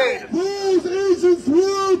blockade. Those agents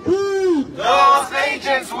were paid. Those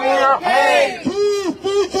agents were paid. To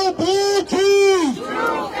fake a blockade. To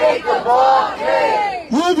fake a blockade.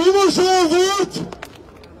 Have you ever said that?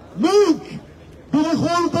 Մենք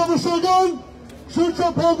բնախորտավշական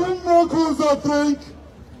շրջապագում նոքոզատրենք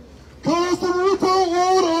 48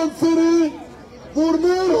 օր անցել է, որ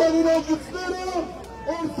մեր հայրենագիցները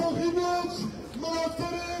Արցախի մեջ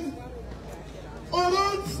մնացել են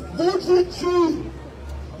առանց ոչինչի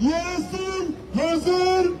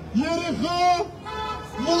 30,000 երեխա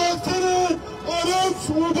մնացել է առանց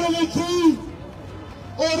ուտելիքի,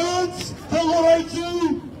 առանց թաղարայքի,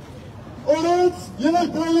 առանց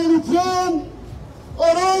երեխաներության,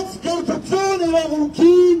 առանց կրթության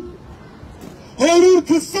իրավունքի,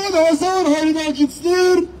 120,000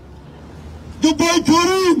 հայրենագիցներ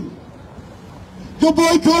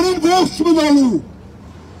կբայքարեն ողջ մնալու,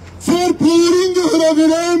 ձեր բոլորին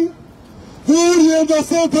կհրավիրեմ, որ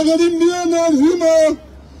երդասարտականին միանան հիմա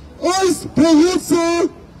այս փողոցը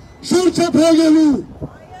շրջափակելու։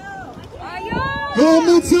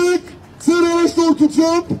 Համեցեք ձեր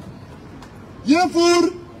առաջնորդությամբ, երբ որ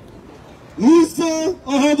լույսը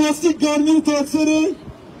ահաբասիկ գարմիր դարձել է,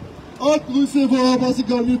 այդ լույսը ահաբասիկ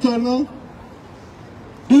գարմիր դառնա,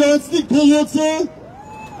 գրանցնիկ փողոցը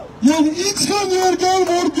և ինչքան երկար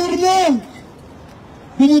որ կրնանք,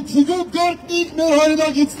 բնիցիգով կարգնիկ մեր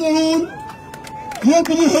հայրենագիցներուն և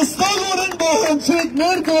բնի հստակորեն բահանչեք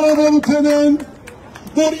մեր կառավարութենեն,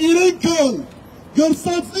 որ իրենքը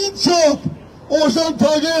գրսացնին չապ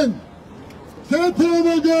օժանդագեն, թե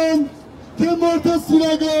թեվագան, թե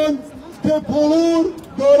մարդասիրական, թե բոլոր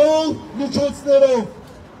դարող միջոցներով։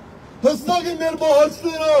 հստակ են մեր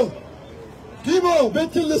մահացները, հիմա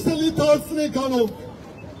պետք է լսելի դարձնենք անով,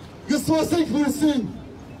 գսվասենք լույսին,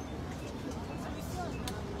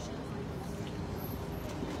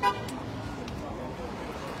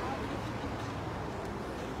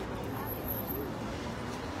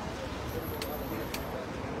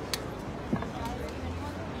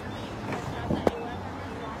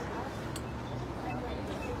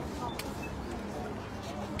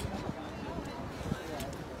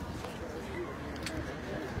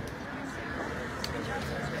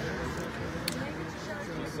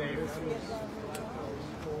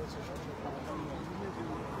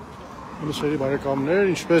 Լսելի բարեկամներ,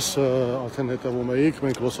 ինչպես արդեն հետևում էիք,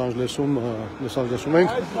 մենք Լոս Անջելեսում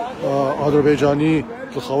ենք Ադրբեջանի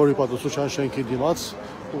գլխավոր հյուպատոսության շենքի դիմաց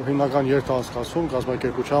հիմնական երթ անցկացում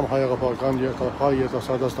կազմակերպությամբ հայ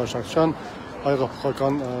երիտասարդական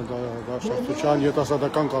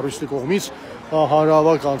երիտասարդական կառույցի կողմից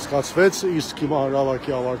հանրահավաք անցկացվեց, իսկ հիմա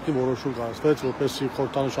հանրահավաքի ավարտին որոշում կայացվեց, որպեսզի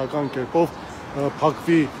խորհրդանշական կերպով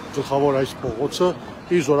փակվի գլխավոր այս փողոցը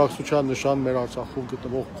իր զորակցության նշան մեր Արցախում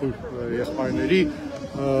գտնվող քույր եղբայրների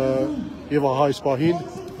եւ ահա այս պահին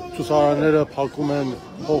ցուցարարները փակում են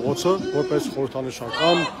փողոցը որպես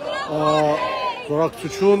խորհրդանշական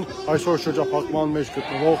զորակցություն այսօր շրջափակման մեջ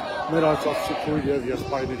գտնվող մեր արցախցի քույր եւ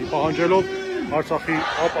եղբայրների պահանջելով Արցախի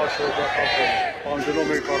ապաշրջափակումը պահանջելով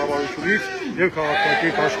մեր կառավարությունից եւ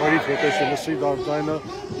քաղաքացիական աշխարհից որպեսզի լսի դարձայինը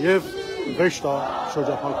եւ վերջ տա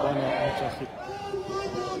շրջափակմանը Արցախի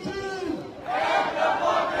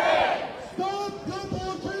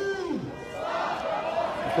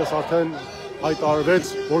Ինչպես արդեն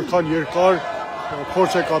հայտարարվեց, որքան երկար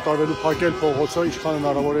փորձ է կատարվելու փակել փողոցը, ինչքան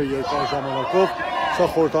հնարավոր է երկար ժամանակով, սա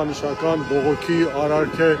խորհրդանշական բողոքի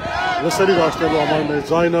արարք է լսելի դարձնելու համար մեր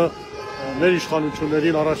ձայնը, մեր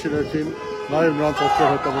իշխանություններին առաջին հերթին, նաև նրանց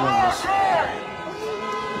ովքեր հետևում են մեզ։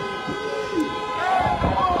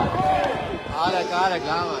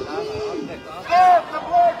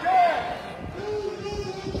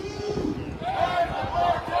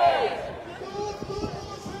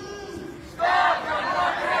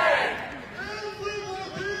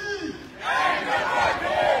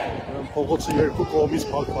 Փողոցը երկու կողմից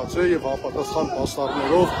փակված է եւ համապատասխան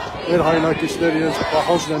պաստառներով մեր հայրենակիցները իրենց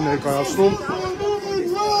պահանջն են ներկայացնում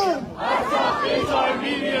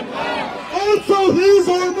Artsakh is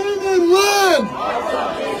Armenian land!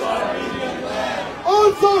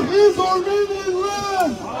 Artsakh is Armenian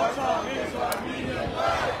land!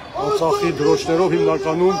 Արցախի դրոշներով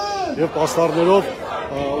հիմնականում եւ պաստառներով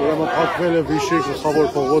ուրեմն փակվել է Վիշի գլխավոր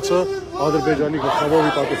փողոցը Ադրբեջանի գլխավոր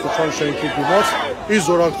հյուպատոսության շենքի դիմաց իր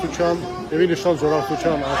զորակցության եւ նշան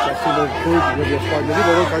զորակցության Արցախի մեր քույր եւ եղբայրների,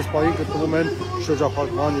 որոնք այս պահին գտնվում են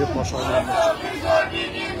շրջափակման եւ պաշարման մեջ։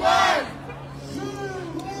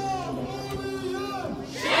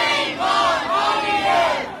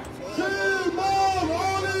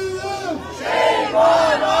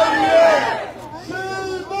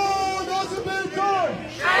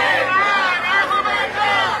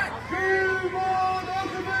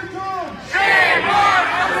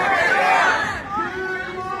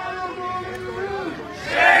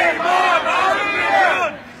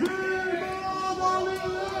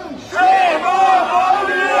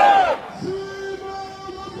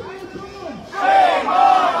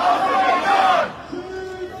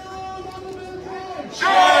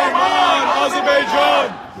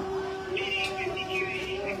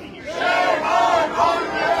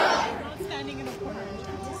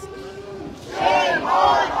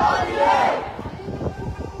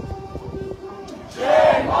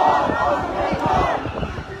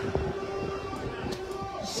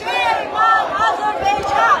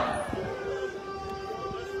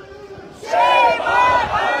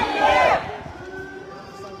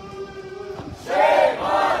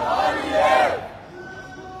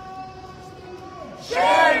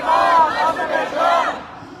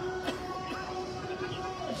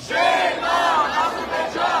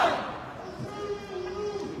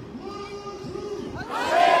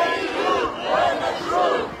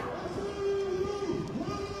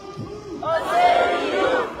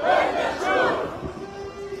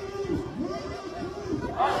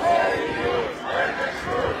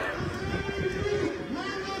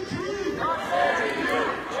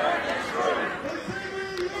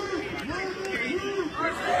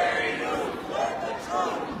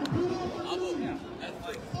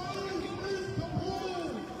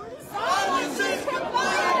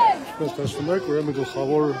 Տեսնում եք, ուրեմն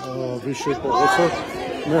գլխավոր Վիշի փողոցը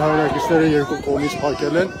մեր հայրենակիցները երկու կողմից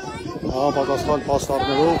փակել են համապատասխան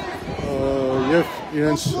պաստառներով եւ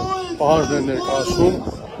իրենց պահանջն են ներկայացնում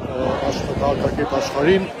աշխատակետ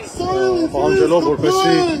աշխարհին պահանջելով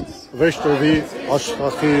որպեսզի վեճ տրվի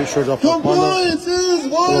Արցախի շրջափակմանը։ Compliance is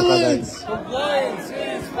violence.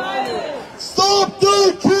 Stop the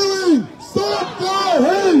killing. Stop the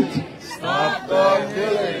hate. Stop the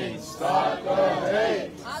killing. Stop the hate.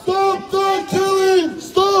 Stop the killing.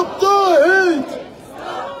 Stop the hate.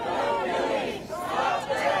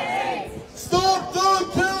 Stop the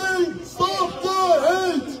killing. Stop the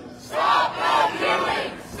hate. Stop the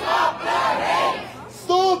killing. Stop the hate.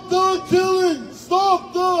 Stop the killing. Stop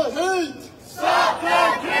the hate. Stop the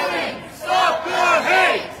killing. Stop the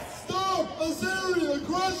hate. Stop Azeri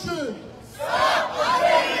aggression. Stop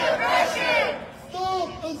Azeri aggression. Stop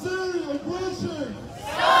Azeri aggression.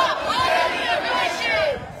 Stop Azeri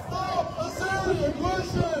aggression. Stop Azeri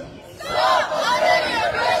aggression. Stop Azeri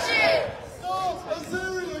aggression. Stop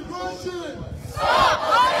Azeri aggression. Stop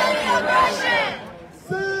Azeri aggression.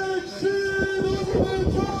 Say shit,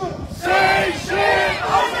 Azerbaijan. Say shit,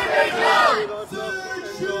 Azerbaijan.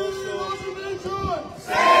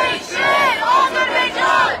 Say shit,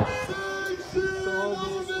 Azerbaijan.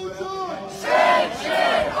 Say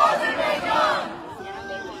shit, Azerbaijan.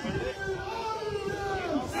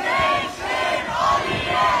 Say shit,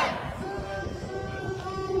 Aliyah.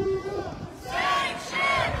 Say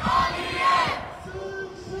shit, Aliyah.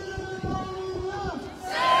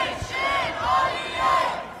 Say shit, Aliyah.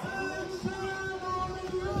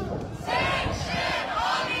 Say shit,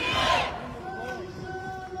 Aliyah.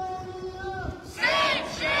 Say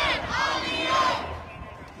shit, Aliyah.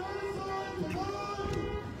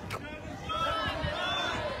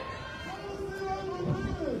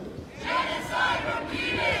 Genocide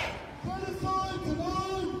repeated. Genocide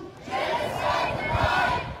denied. Genocide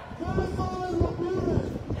denied. Genocide repeated.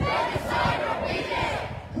 Genocide repeated.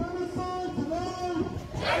 Genocide denied.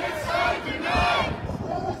 Genocide denied.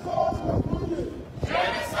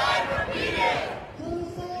 Genocide repeated.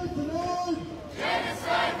 Genocide denied.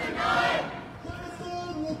 Genocide denied.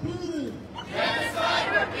 Genocide repeated. Genocide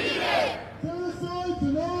repeated. Genocide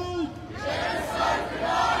denied. Genocide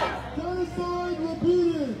denied. Genocide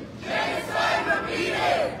repeated. Genocide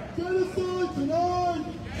repeated. Genocide denied.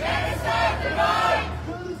 Genocide denied.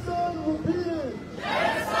 Genocide repeated.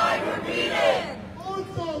 Genocide repeated.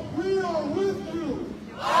 Artsakh, we are with you.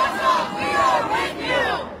 Artsakh, we are with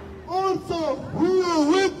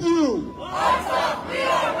you. Artsakh, we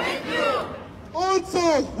are with you.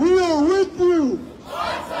 Artsakh, we are with you.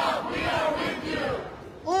 Artsakh, we are with you.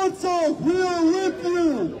 Artsakh, we are with you. Artsakh, we are with you.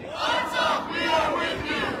 Artsakh, we are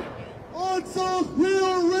with you. Artsakh, we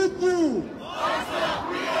are with you. Artsakh,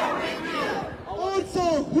 we are with you.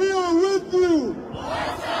 Artsakh, we are with you.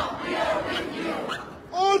 Artsakh, we are with you.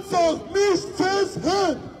 Artsakh, mis tez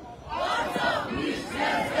head. Artsakh, mis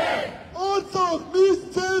tez head. Artsakh, mis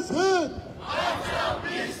tez head. Artsakh,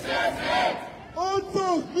 mis tez head.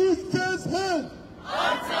 Artsakh, mis tez head.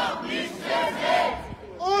 Artsakh, mis tez head.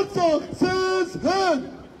 Artsakh, tez head.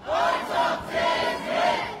 Artsakh, tez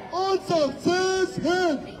head. Artsakh, tez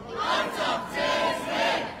head. Artsakh, tez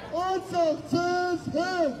head. Artsakh, tez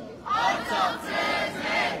head. Artsakh, tez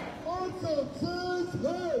head. Artsakh, tez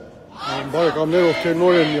head. Բարեկամներ, ովքեր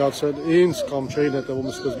նոր են միացել ինձ կամ չէին հետևում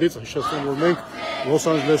սկզբից, հիշեցնեմ, որ մենք Լոս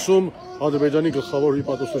Անջելեսում Ադրբեջանի գլխավոր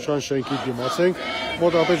հիպատոսության շենքի դիմաց ենք։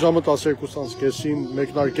 Մոտավորապես ժամը 12:30-ին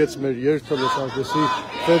մեկնարկեց մեր երթը Լոս Անջելեսի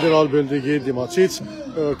ֆեդերալ բիլդինգի դիմացից,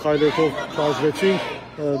 քայլերթով շարժվեցինք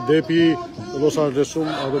դեպի Լոս Անջելեսում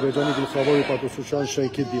Ադրբեջանի գլխավոր հիպատոսության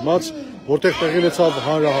շենքի դիմաց, որտեղ տեղի ունեցավ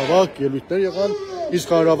հանրահավաք, ելույթներ եղան, իսկ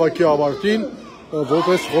հանրահավաքի ավարտին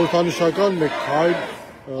որպես խորհրդանշական մեկ քայլ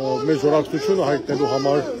մեր ժողովրդությունը հայտնելու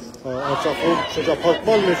համար Արցախում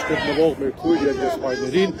շրջափակման մեջ գտնվող մեր քույր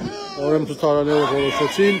երիտասարդներին ուրեմն ցուցարարները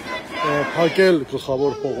որոշեցին փակել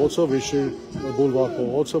գլխավոր փողոցը, Վիշի բուլվար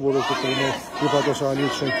փողոցը, որը գտնվում է հիպատոսյանի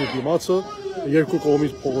շենքի դիմացը, երկու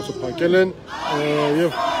կողմից փողոցը փակել են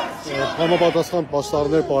եւ համապատասխան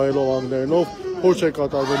պաստառներ պահելով անգլերենով փորձ է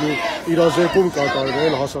կատարվելու իրազեկում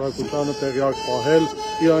կատարվել, հասարակությանը տեղյակ պահել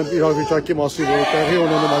իրավիճակի մասին, որը տեղի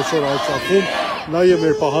ունենում այսօր Արցախում, նաև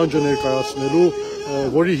մեր պահանջը ներկայացնելու,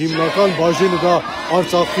 որի հիմնական բաժինը դա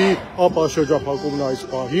Արցախի ապաշրջափակումն այս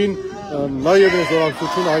պահին, նաև մեր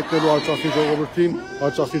զորակցությունը հայտնելու Արցախի ժողովրդին,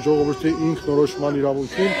 Արցախի ժողովրդի ինքնորոշման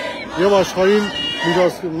իրավունքին եւ աշխարհին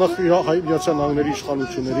նախ Միացյալ Նահանգների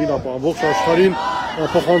իշխանություններին, ապա ամբողջ աշխարհին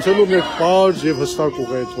փոխանցելու մեր պարզ եւ հստակ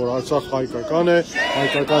ուղերձ, որ Արցախ հայկական է,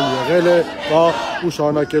 հայկական եղել է, կա ու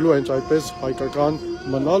շարունակելու հենց այդպես հայկական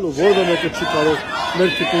մնալ, ու որևէ մեկը չի կարող մեր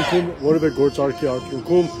թիկունքում որևէ գործարքի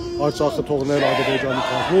արդյունքում Արցախը թողնել Ադրբեջանի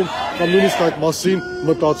կազմում կամ նույնիսկ այդ մասին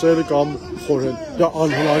մտածել կամ խորհել։ Դա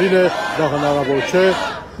անհնարին է, դա հնարավոր չէ,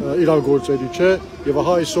 իրար գործերի չէ, եւ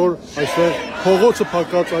ահա այսօր այստեղ փողոցը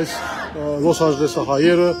փակած այս Լոս Անջելեսի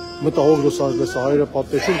հայերը, մտահոգ Լոս Անջելեսի հայերը,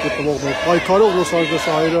 պատտեշում գտնվող մեր պայքարող Լոս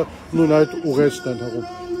Անջելեսի հայերը նույն այդ ուղերձն են հղում։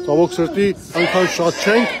 Ցավոք սրտի այնքան շատ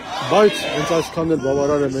չենք, բայց հենց այսքան էլ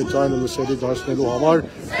բավարար է մեր ձայնը լսելի դարձնելու համար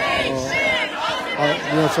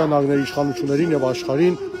Միացյալ Նահանգների իշխանություններին եւ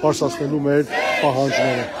աշխարհին բարձրացնելու մեր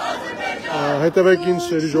պահանջները։ Հետևեք ինձ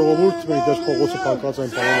սերի ժողովուրդ, մենք դեռ փողոցը փակած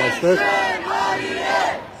են պարոն այստեղ։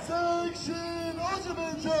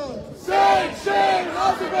 Sanction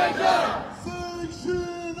Azerbaijan!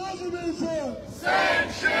 Sanction Azerbaijan!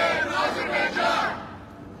 Sanction Azerbaijan!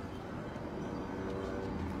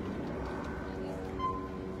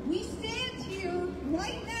 We stand here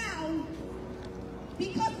right now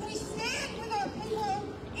because we stand with our people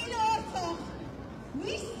in Artsakh.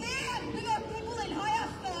 We stand with our people in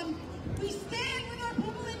Hayastan. We stand with our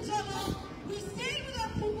people in Java. We stand with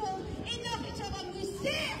our people in Nakhichevan. We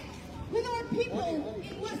stand with our people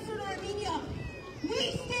in Western Armenia.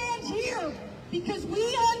 We stand here because we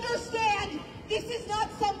understand this is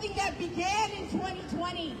not something that began in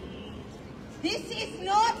 2020. This is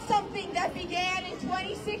not something that began in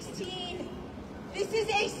 2016. This is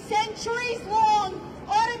a centuries-long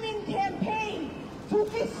Ottoman campaign to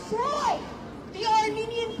destroy the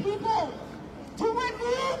Armenian people, to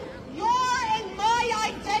remove your and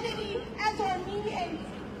my identity as Armenians,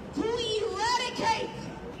 to eradicate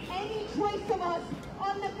any trace of us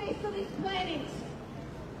on the face of this planet.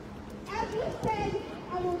 As we said,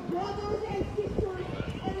 our brothers and sisters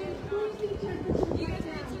are increasing temperatures.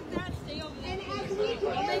 And as we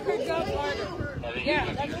Make her jump harder.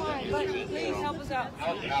 Yeah, that's fine, but please help us out.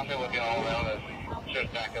 I was happy with you all around it.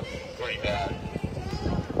 Should back up pretty bad.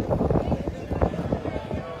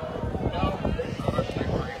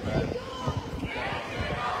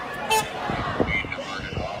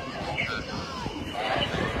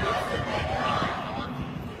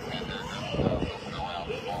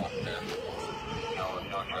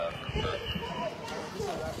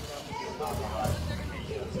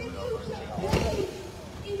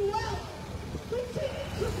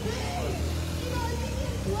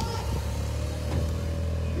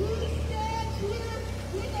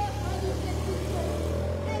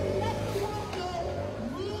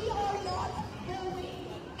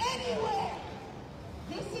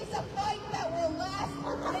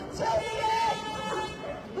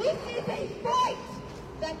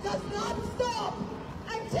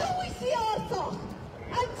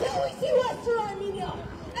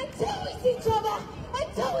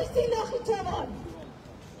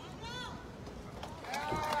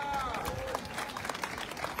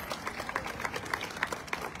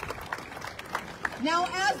 Now,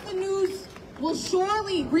 as the news will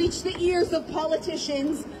surely reach the ears of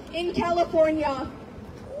politicians in California,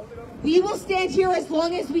 we will stand here as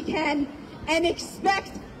long as we can and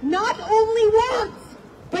expect not only words,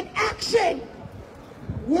 but action.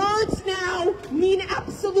 Words now mean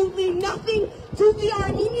absolutely nothing to the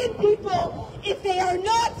Armenian people if they are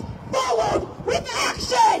not followed with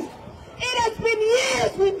action. It has been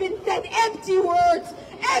years we've been said empty words,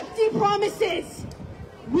 empty promises.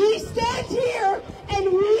 We stand here and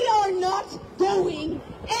we are not going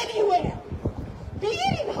anywhere. Be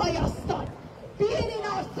it in Hayastan, be it in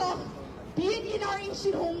Artsakh, be it in our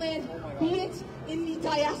ancient homeland, be it in the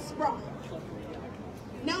diaspora.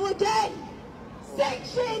 Now again,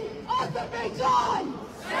 sanction Azerbaijan!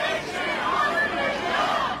 Sanction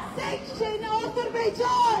Azerbaijan! Sanction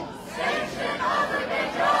Azerbaijan! Sanction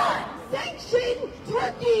Azerbaijan! Sanction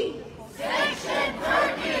Turkey! Sanction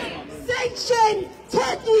Turkey! Sanction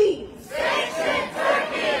Turkey! Sanction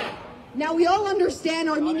Turkey! Now we all understand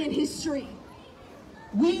Armenian history.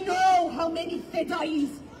 We know how many fedais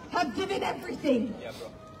have given everything,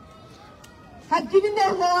 have given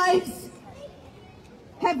their lives,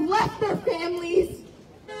 have left their families,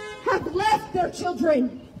 have left their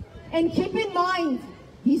children. And keep in mind,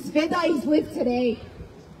 these fedais live today.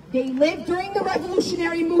 They lived during the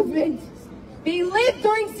revolutionary movement. They lived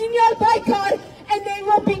during Signal Baykar, and they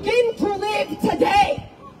will begin to live today.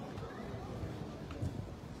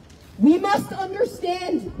 We must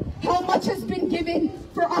understand how much has been given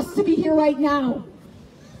for us to be here right now.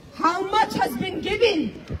 How much has been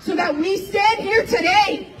given so that we stand here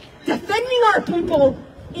today defending our people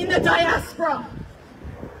in the diaspora.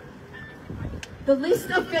 The list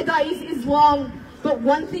of fedais is long, but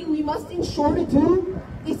one thing we must ensure to do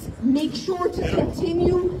is make sure to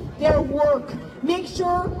continue their work. Make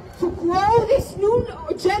sure to grow this new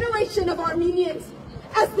generation of Armenians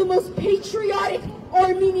as the most patriotic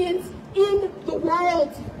Armenians in the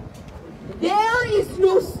world. There is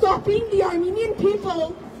no stopping the Armenian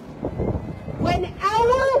people when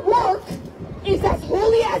our work is as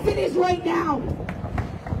holy as it is right now.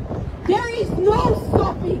 There is no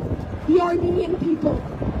stopping the Armenian people.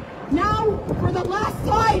 Now, for the last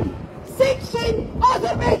time, sanction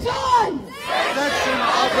Azerbaijan! Sanction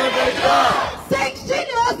Azerbaijan! Sanction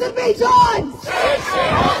Azerbaijan! Sanction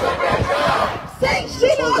Azerbaijan!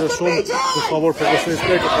 Sanction Azerbaijan! Գլխավոր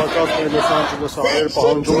փոխանցումները կապակցված Լոս Անջելեսի հայեր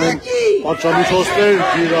պահանջում են պատժամիջոցներ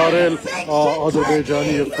կիրառել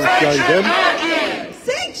Ադրբեջանի եւ Թուրքիայի դեմ։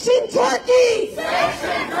 Sanction Turkey!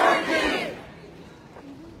 Sanction Turkey!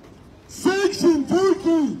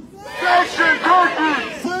 Sanction Turkey!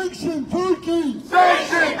 Sanction Turkey!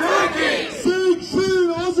 Sanction Turkey! Sanction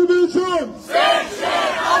Azerbaijan!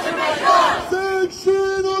 Sanction Azerbaijan!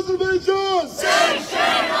 Sanction Azerbaijan!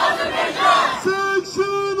 Sanction Azerbaijan!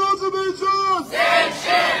 Sanction Azerbaijan!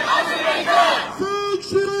 Sanction Azerbaijan!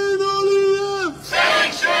 Sanction Aliyev!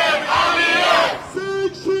 Sanction Aliyev!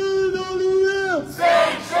 Sanction Aliyev!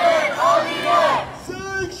 Sanction Aliyev!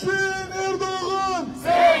 Sanction Erdogan!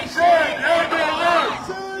 Sanction Erdogan!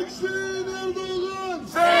 Sanction Erdogan!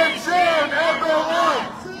 Sanction Erdogan!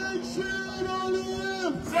 Sanction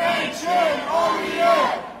Aliyev! Sanction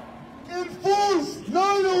Aliyev! Enforce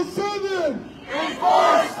 907!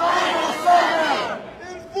 Enforce 907!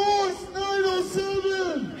 Enforce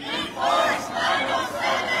 907! Enforce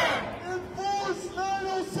 907! Enforce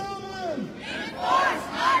 907! Enforce 907!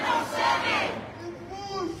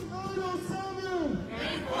 Enforce 907!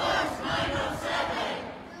 Enforce 907!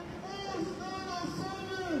 Enforce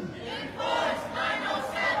 907! Enforce 907!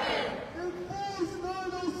 Enforce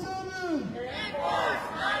 907! Enforce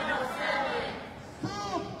 907!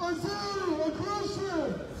 Stop Azeri aggression!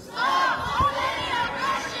 Stop Armenian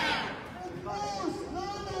aggression! Enforce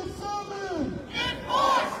 907!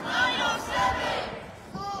 Enforce 907!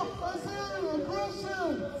 Stop Azeri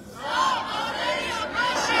aggression! Stop Armenian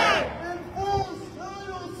aggression! Enforce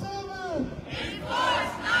 907!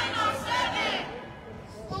 Enforce 907!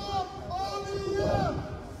 Stop Aliyev!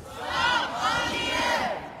 Stop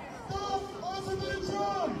Aliyev! Stop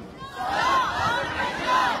Azerbaijan! Stop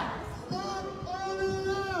Azerbaijan! Stop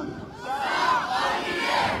Aliyev! Stop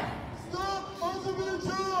Aliyev! Stop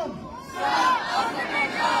Azerbaijan! Stop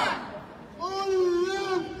Azerbaijan!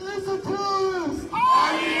 Aliyev is a terrorist!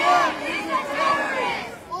 Aliyev is a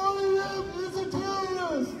terrorist! Aliyev is a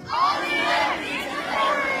terrorist! Aliyev is a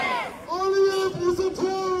terrorist! Aliyev is a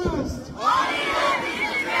terrorist! Aliyev is a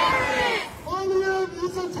terrorist! Aliyev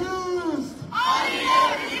is a terrorist! Aliyev is a terrorist!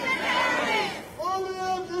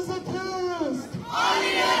 Aliyev is a terrorist!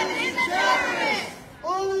 Aliyev is a terrorist!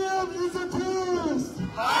 Aliyev is a terrorist!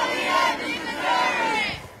 Aliyev is a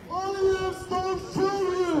terrorist! Aliyev starves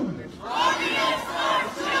children! Aliyev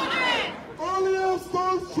starves children! Aliyev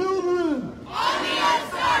starves children! Aliyev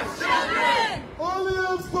starves children!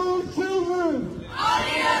 Aliyev starves children!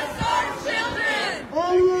 Aliyev starves children!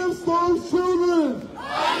 Aliyev starves children!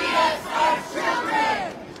 Aliyev starves children!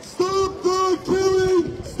 Stop the killing!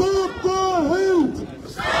 Stop the hate!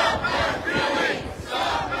 Stop the killing!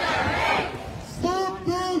 Stop the hate! Stop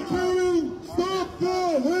the killing! Stop the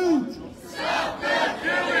hate! Stop the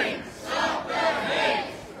killing! Stop the hate!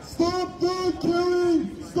 Stop the killing!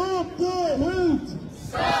 Stop the hate!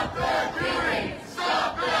 Stop the killing!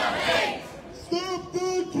 Stop the hate! Stop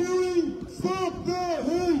the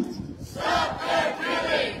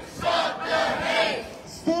killing! Stop the hate!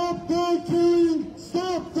 Stop the killing!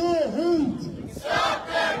 Stop the hate! Stop the killing! Stop the hate! Stop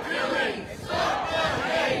the killing! Stop the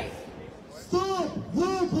hate! Stop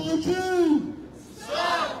the blockade!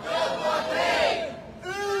 Stop the blockade!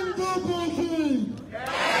 End the blockade!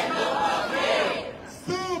 End the blockade!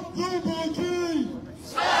 Stop the blockade!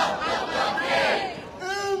 Stop the blockade!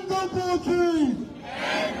 End the blockade!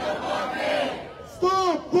 End the blockade!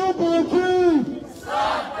 Stop the blockade!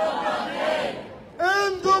 Stop the blockade!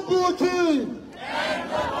 End the blockade! End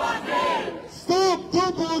the blockade! Stop the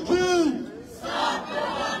blockade! Stop the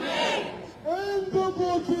blockade! End the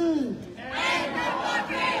blockade! End the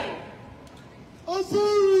blockade!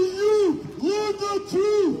 Azeri youth, learn the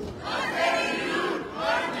truth! Azeri youth,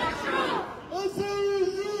 learn the truth! Azeri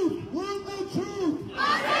youth, learn the truth!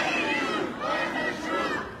 Azeri youth, learn the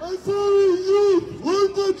truth! Azeri youth, learn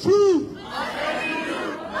the truth! Azeri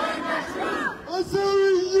youth, learn the truth!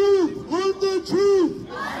 Azeri youth, learn the truth!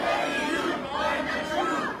 Azeri youth, learn the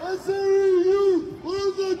truth! Azeri youth,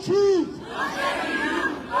 learn the truth! Azeri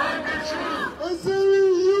youth, learn the truth! Azeri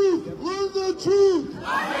youth, learn the truth!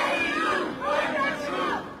 Azeri youth, learn the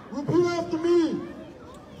truth!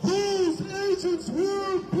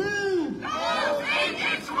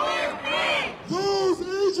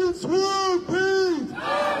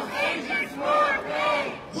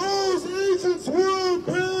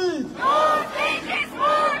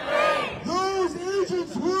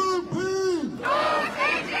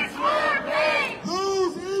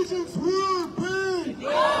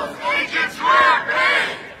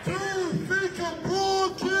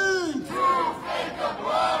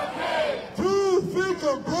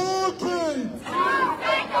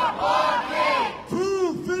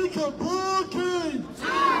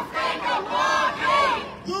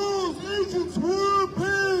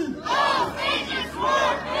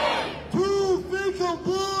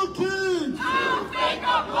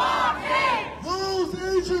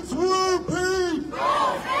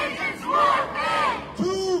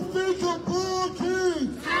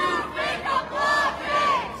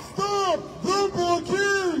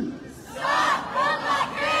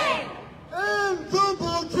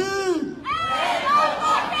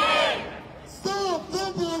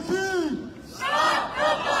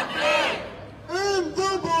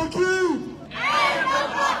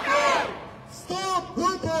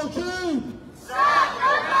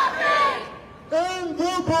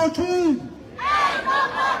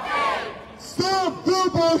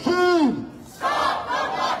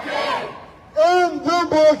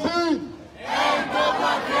 blockade! End the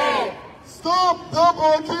blockade! Stop the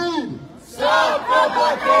blockade! Stop the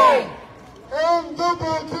blockade! End the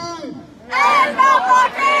blockade! End the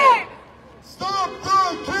blockade! Stop the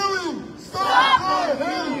killing! Stop the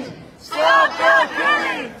hate! Stop the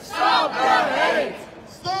killing! Stop the hate!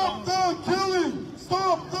 Stop the killing!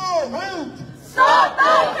 Stop the hate! Stop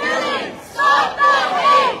the killing! Stop the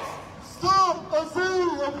hate! Stop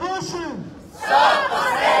Azeri aggression! Stop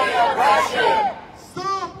Azeri aggression!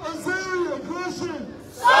 Stop Azeri aggression!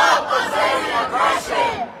 Stop Azeri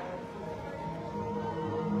aggression!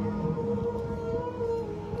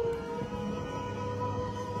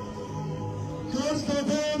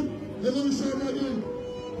 Kastadar Evolutionary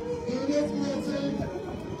Unit Music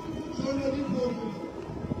Journalism Program.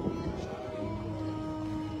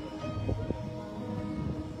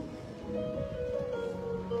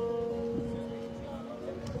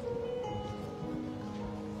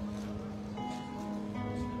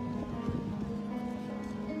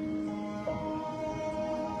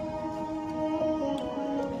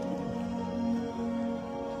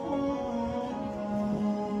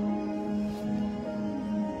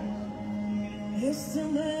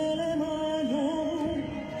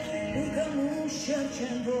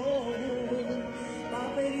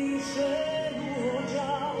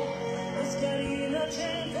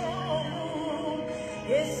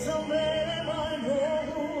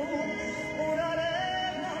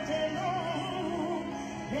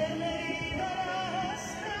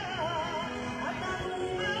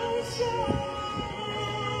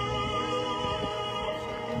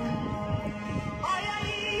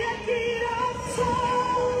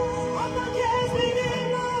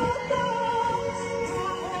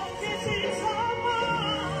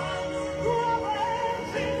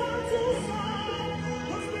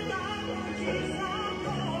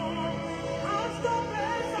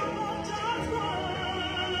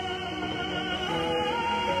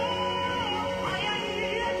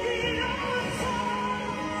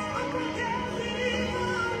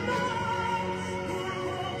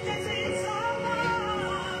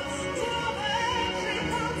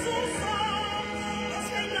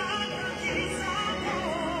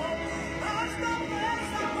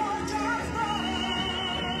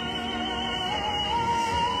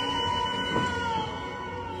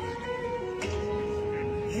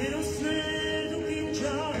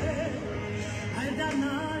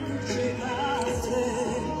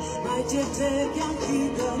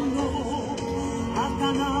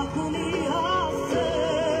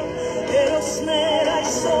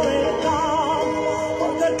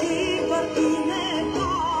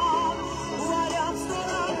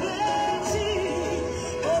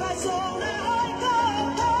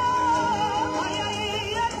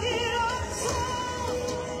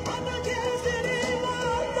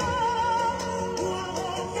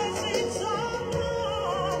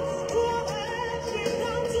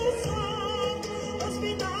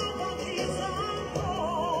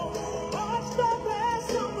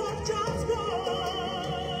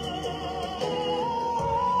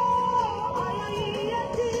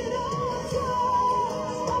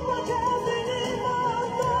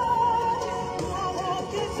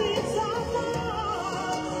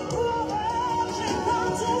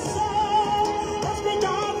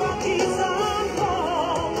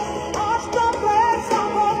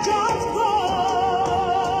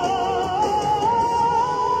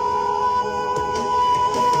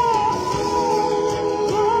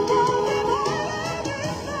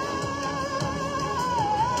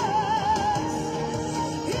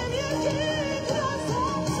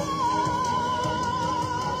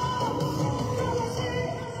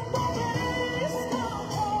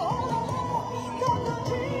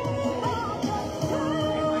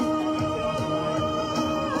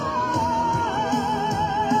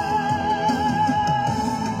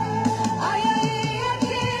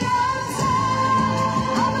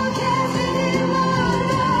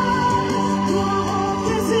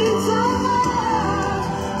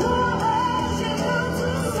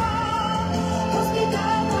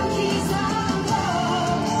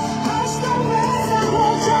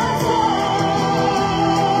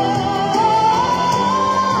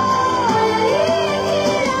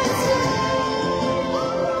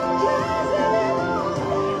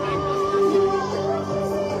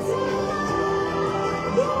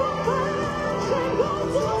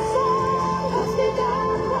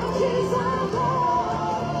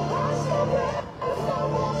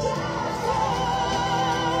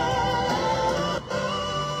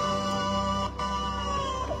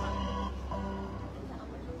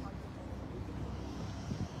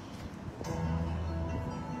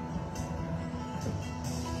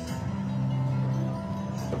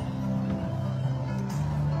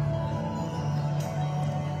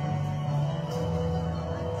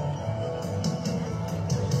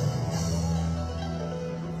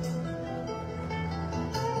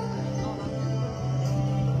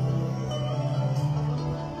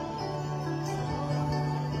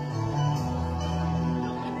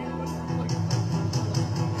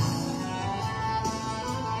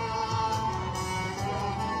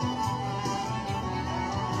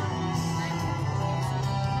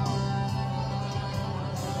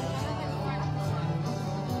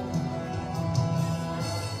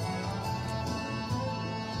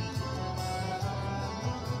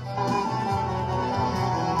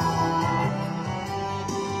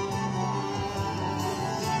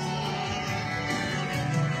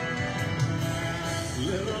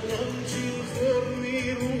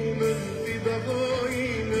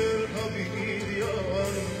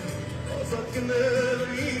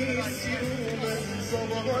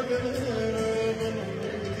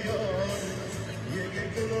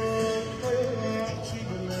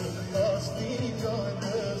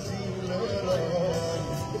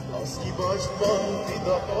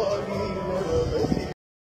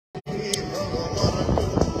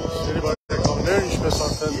 Ինչպես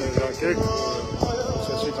արդեն ներկայացեք,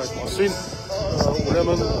 ասեցիք այդ մասին,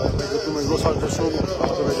 ուրեմն մենք գտնում ենք Լոս Անջելեսում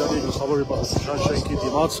Ադրբեջանի գլխավոր հպատակության շենքի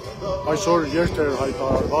դիմաց այսօր երթ էր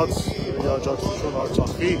հայտարարված աջակցություն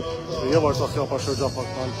Արցախի եւ Արցախի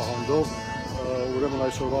ապաշրջապատման պահանջով, ուրեմն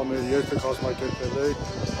այսօրվա մեր երթը կազմակերպել է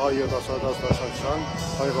հայ երիտասարդական դաշնակցության,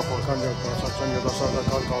 հայ ղեկավարական դաշնակցության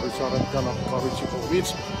երիտասարդական կառույցի կառույցի կողմից,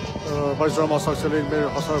 բայց դրա մասնակցել էին մեր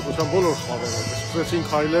հասարակության բոլոր խավերը, սկսեցին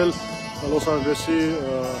քայլել Լոս Անջելեսի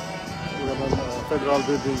ֆեդերալ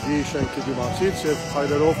բիլդինգի շենքի դիմացից եւ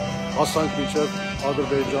քայլերով հասանք մինչև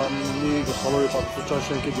Ադրբեջանի գլխավոր հպատակության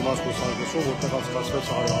շենքի դիմաց Լոս Անջելեսում, որտեղ անցկացվեց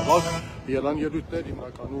հանրահավաք, ելան ելույթներ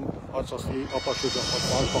հիմնականում Արցախի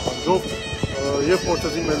ապաշրջապատման պահանջով եւ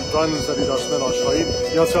փորձեցին մեր ձայնը դերակատարել աշխարհին,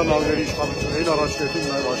 Միացյալ Նահանգների իշխանություններին, առաջնորդին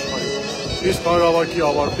նաեւ աշխարհին։ Իսկ հանրահավաքի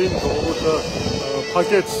ավարտին ժողովուրդը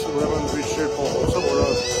փակեց ուրեմն Վիչեր փողոցը, որը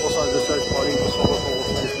Լոս Անջելեսի այդ բարին գլխավոր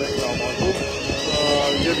փողոցներից մեկն է համարվում,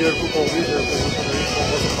 եւ երկու կողմից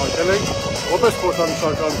փողոցը փակել են, որպես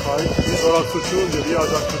խորհրդանշական քայլ, զորակցություն եւ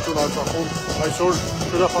աջակցություն Արցախում այսօր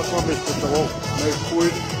շրջափակման մեջ գտնվող մեր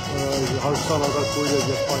քույր 120,000 քույր եւ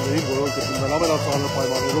եղբայրներին, որոնք գտնվում են ամենածանր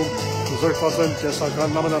պայմաններում, զրկված են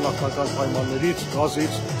կենսական ամենանախտական պայմաններից,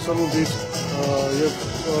 գազից, սնունդից եւ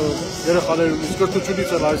երեխաների կրթությունից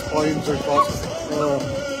են այս պահին զրկված,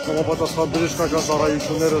 համապատասխան բժշկական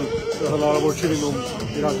ծառայությունները հնարավոր չի լինում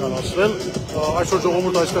իրականացնել։ Այսօր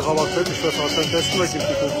ժողովուրդը այստեղ հավաքվել, ինչպես արդեն տեսնում եք իմ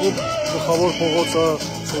թիկունքում, գլխավոր փողոցը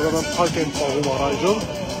ուրեմն փակ են պահում առայժմ,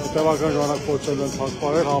 տևական ժամանակ փորձել են փակ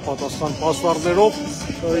պահել համապատասխան պաստառներով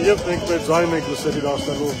եւ մենք մեր ձայնն ենք լսելի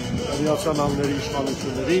դարձնելու Միացյալ Նահանգների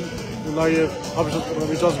իշխանություններին ու նաեւ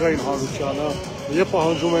միջազգային հանրությանը եւ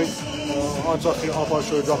պահանջում ենք Արցախի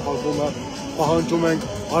ապաշրջապատումը, պահանջում ենք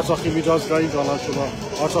Արցախի միջազգային ճանաչումը,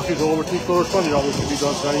 Արցախի ժողովրդի ինքնորոշման իրավունքի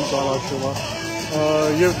միջազգային ճանաչումը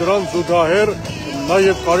եւ դրան զուգահեռ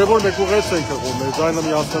նաեւ կարեւոր մեկ ուղերձ ենք հղում մեր ձայնը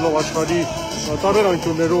միացնելով աշխարհի տարբեր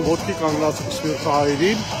անկյուններում ոտքի կանգնած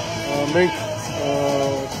սպիրտահայերին, մենք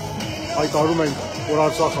հայտարարում ենք, որ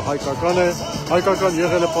Արցախը հայկական է, հայկական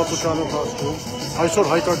եղել է պատմության ընթացքում, այսօր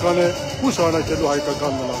հայկական է ու շարունակելու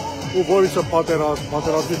հայկական մնալ։ Ու որևիցե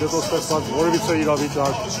պատերազմից հետո ստեղծված որևիցե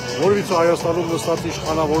իրավիճակ, որևիցե Հայաստանում նստած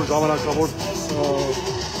իշխանավոր ժամանակավոր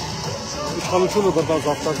իշխանությունը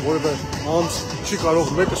բռնազավթած որևէ անձ չի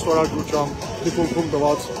կարող մեկ ստորագրությամբ թիկունքում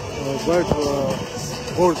տված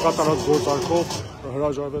որ կատարած գործարքով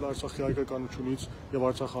հրաժարվել Արցախի հայկականությունից եւ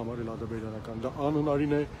Արցախը համարել ադրբեջանական։ Դա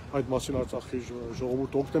անհնարին է, այդ մասին Արցախի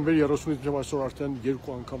ժողովուրդը օկտեմբերի 30-ից մինչեւ այսօր արդեն 2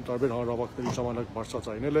 անգամ տարբեր հանրահավաքների ժամանակ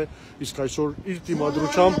բարձրացնել է, իսկ այսօր իր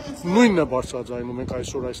դիմադրությամբ նույնն է բարձրացնում։ Մենք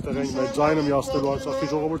այսօր այստեղ ենք մեր ձայնը միացնելու Արցախի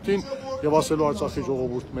ժողովրդին եւ ասելու Արցախի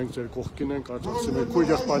ժողովուրդ, մենք ձեր կողքին ենք, արցախցի մեր քույր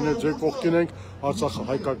եղբայրներ ձեր կողքին ենք, Արցախը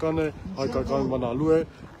հայկական է, հայկական մնալու է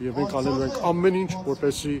եւ մենք անելու ենք ամեն ինչ,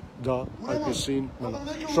 որպեսզի դա այդպեսին մնա։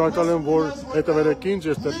 Շնորհակալ եմ, որ հետևել եք ինձ,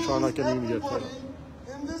 ես դեռ շարունակեմ իմ երթերը։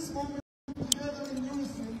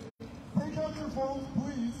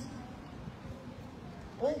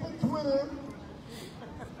 Open Twitter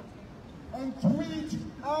and tweet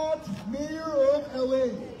at Mayor of LA.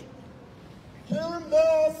 Karen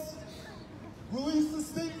Bass released a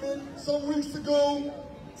statement some weeks ago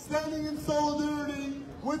standing in solidarity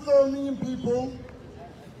with the Armenian people,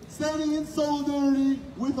 standing in solidarity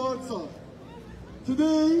with Artsakh.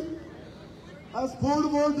 Today, as part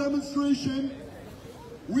of our demonstration,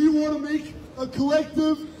 we want to make a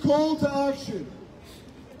collective call to action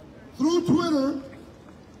through Twitter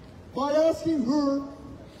by asking her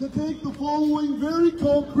to take the following very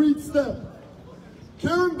concrete step.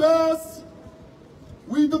 Karen Bass,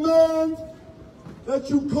 we demand that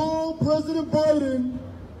you call President Biden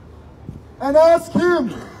and ask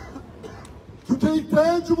him to take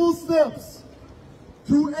tangible steps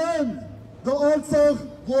to end the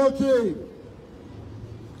Artsakh blockade.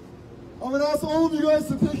 I'm going to ask all of you guys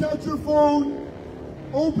to take out your phone,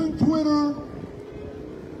 open Twitter,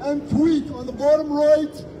 and tweet. On the bottom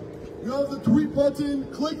right, you have the tweet button.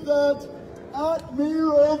 Click that, at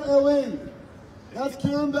Mayor of LA. That's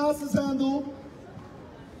Karen Bass's handle.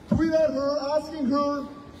 Tweet at her, asking her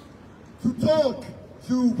to talk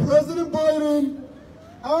to President Biden,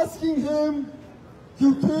 asking him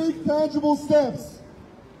to take tangible steps.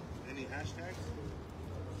 Any hashtags?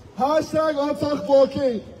 Hashtag Artsakh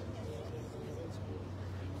blockade.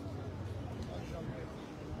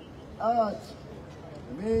 At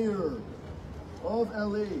Mayor of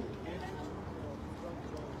LA.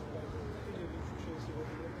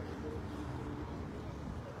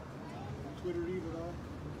 Twitter, Mayor of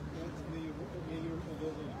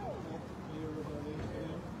LA.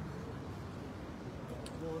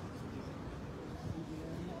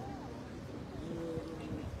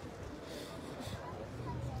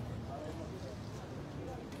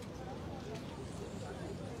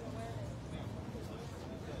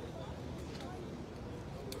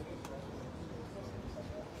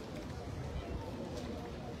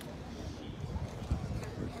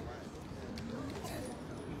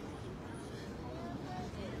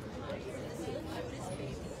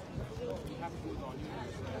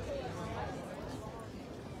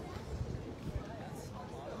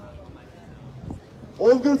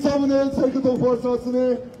 Ով գրծավն է, ցերկը թող բարձրացնի։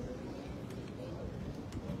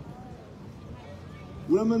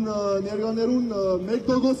 Ուրեմն ներկաներուն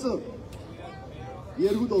 1%-ը,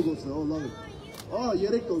 2%-ը, լավ է։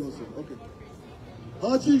 3%-ը, օքեյ։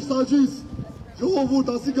 Հաջիս,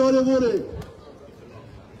 ժողովուրդ, ասի կարևոր է։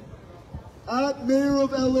 At Mayor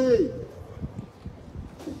of LA.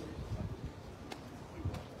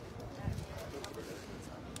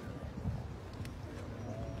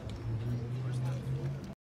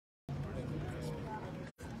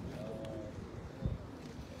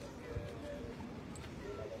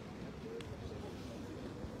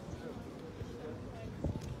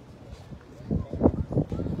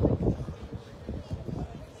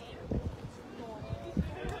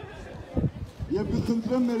 Եվ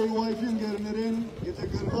կխնդրեմ մեր EYF ընկերներին, եթե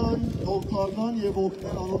գրվան, թող թարնան եւ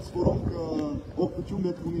օգնեն անոնց, որոնք օգնություն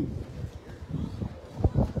պետք ունին։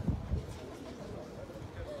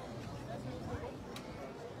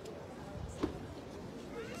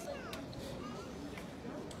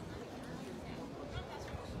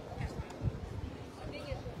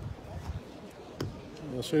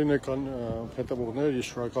 Սիրուն եկան հետևողներ,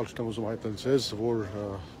 ես շնորհակալ չեմ ուզում հայտնել ձեզ, որ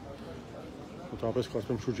Մոտավորապես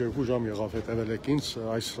կարծում եմ շուրջ 2 ժամ եղավ հետևել եք ինձ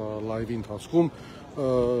այս լայվի ընթացքում։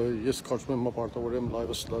 Ես կարծում եմ պարտավոր եմ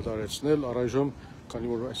լայվս դադարեցնել առայժմ,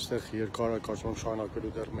 քանի որ այստեղ երկար է կարծում եմ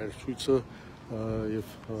շարունակելու դեռ մեր ցույցը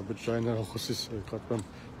եւ բջջային հերոսից կարծում եմ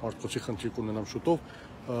արտկոցի խնդիր կունենամ շուտով։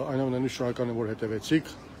 Այնուամենայնիվ շնորհակալ եմ, որ հետևեցիք։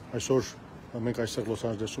 Այսօր մենք այստեղ Լոս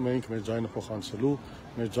Անջելեսում էինք մեր ձայնը փոխանցելու,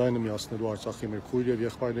 մեր ձայնը միացնելու Արցախի մեր քույր եւ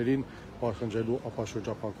եղբայրներին, պահանջելու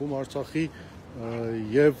ապաշրջապակում Արցախի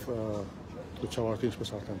եւ Լուչավարտի,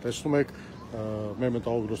 ինչպես արդեն տեսնում եք, մեր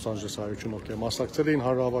մտահոգ Լոս Անջելեսի հայրություն, ովքեր մասնակցել էին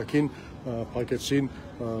հանրահավաքին, փակեցին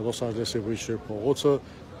Լոս Անջելեսի Վիշեր փողոցը,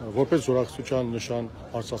 որպես զորակցության նշան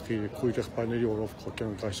Արցախի քույր եղբայրների,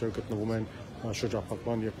 որոնք այսօր գտնվում են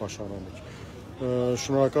շրջափակման եւ պաշարման մեջ։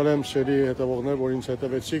 Շնորհակալ եմ սերի հետևողներ, որ ինձ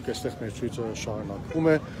հետևեցիք, այստեղ մեր ցույցը շարունակվում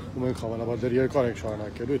է, ու մենք հավանաբար դեռ երկար ենք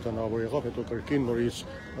շարունակելու, եթե հնարավոր եղավ, հետո կրկին նորից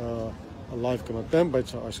լայվ կմտնեմ,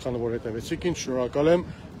 բայց այսքանը որ հետևեցիք ինձ, շնորհակալ եմ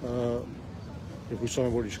եւ հույսով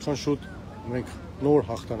եմ, որ ինչքան շուտ մենք նոր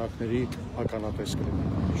հաղթանակների ականատես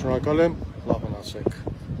կլինենք։ Շնորհակալ եմ, լավ մնացեք։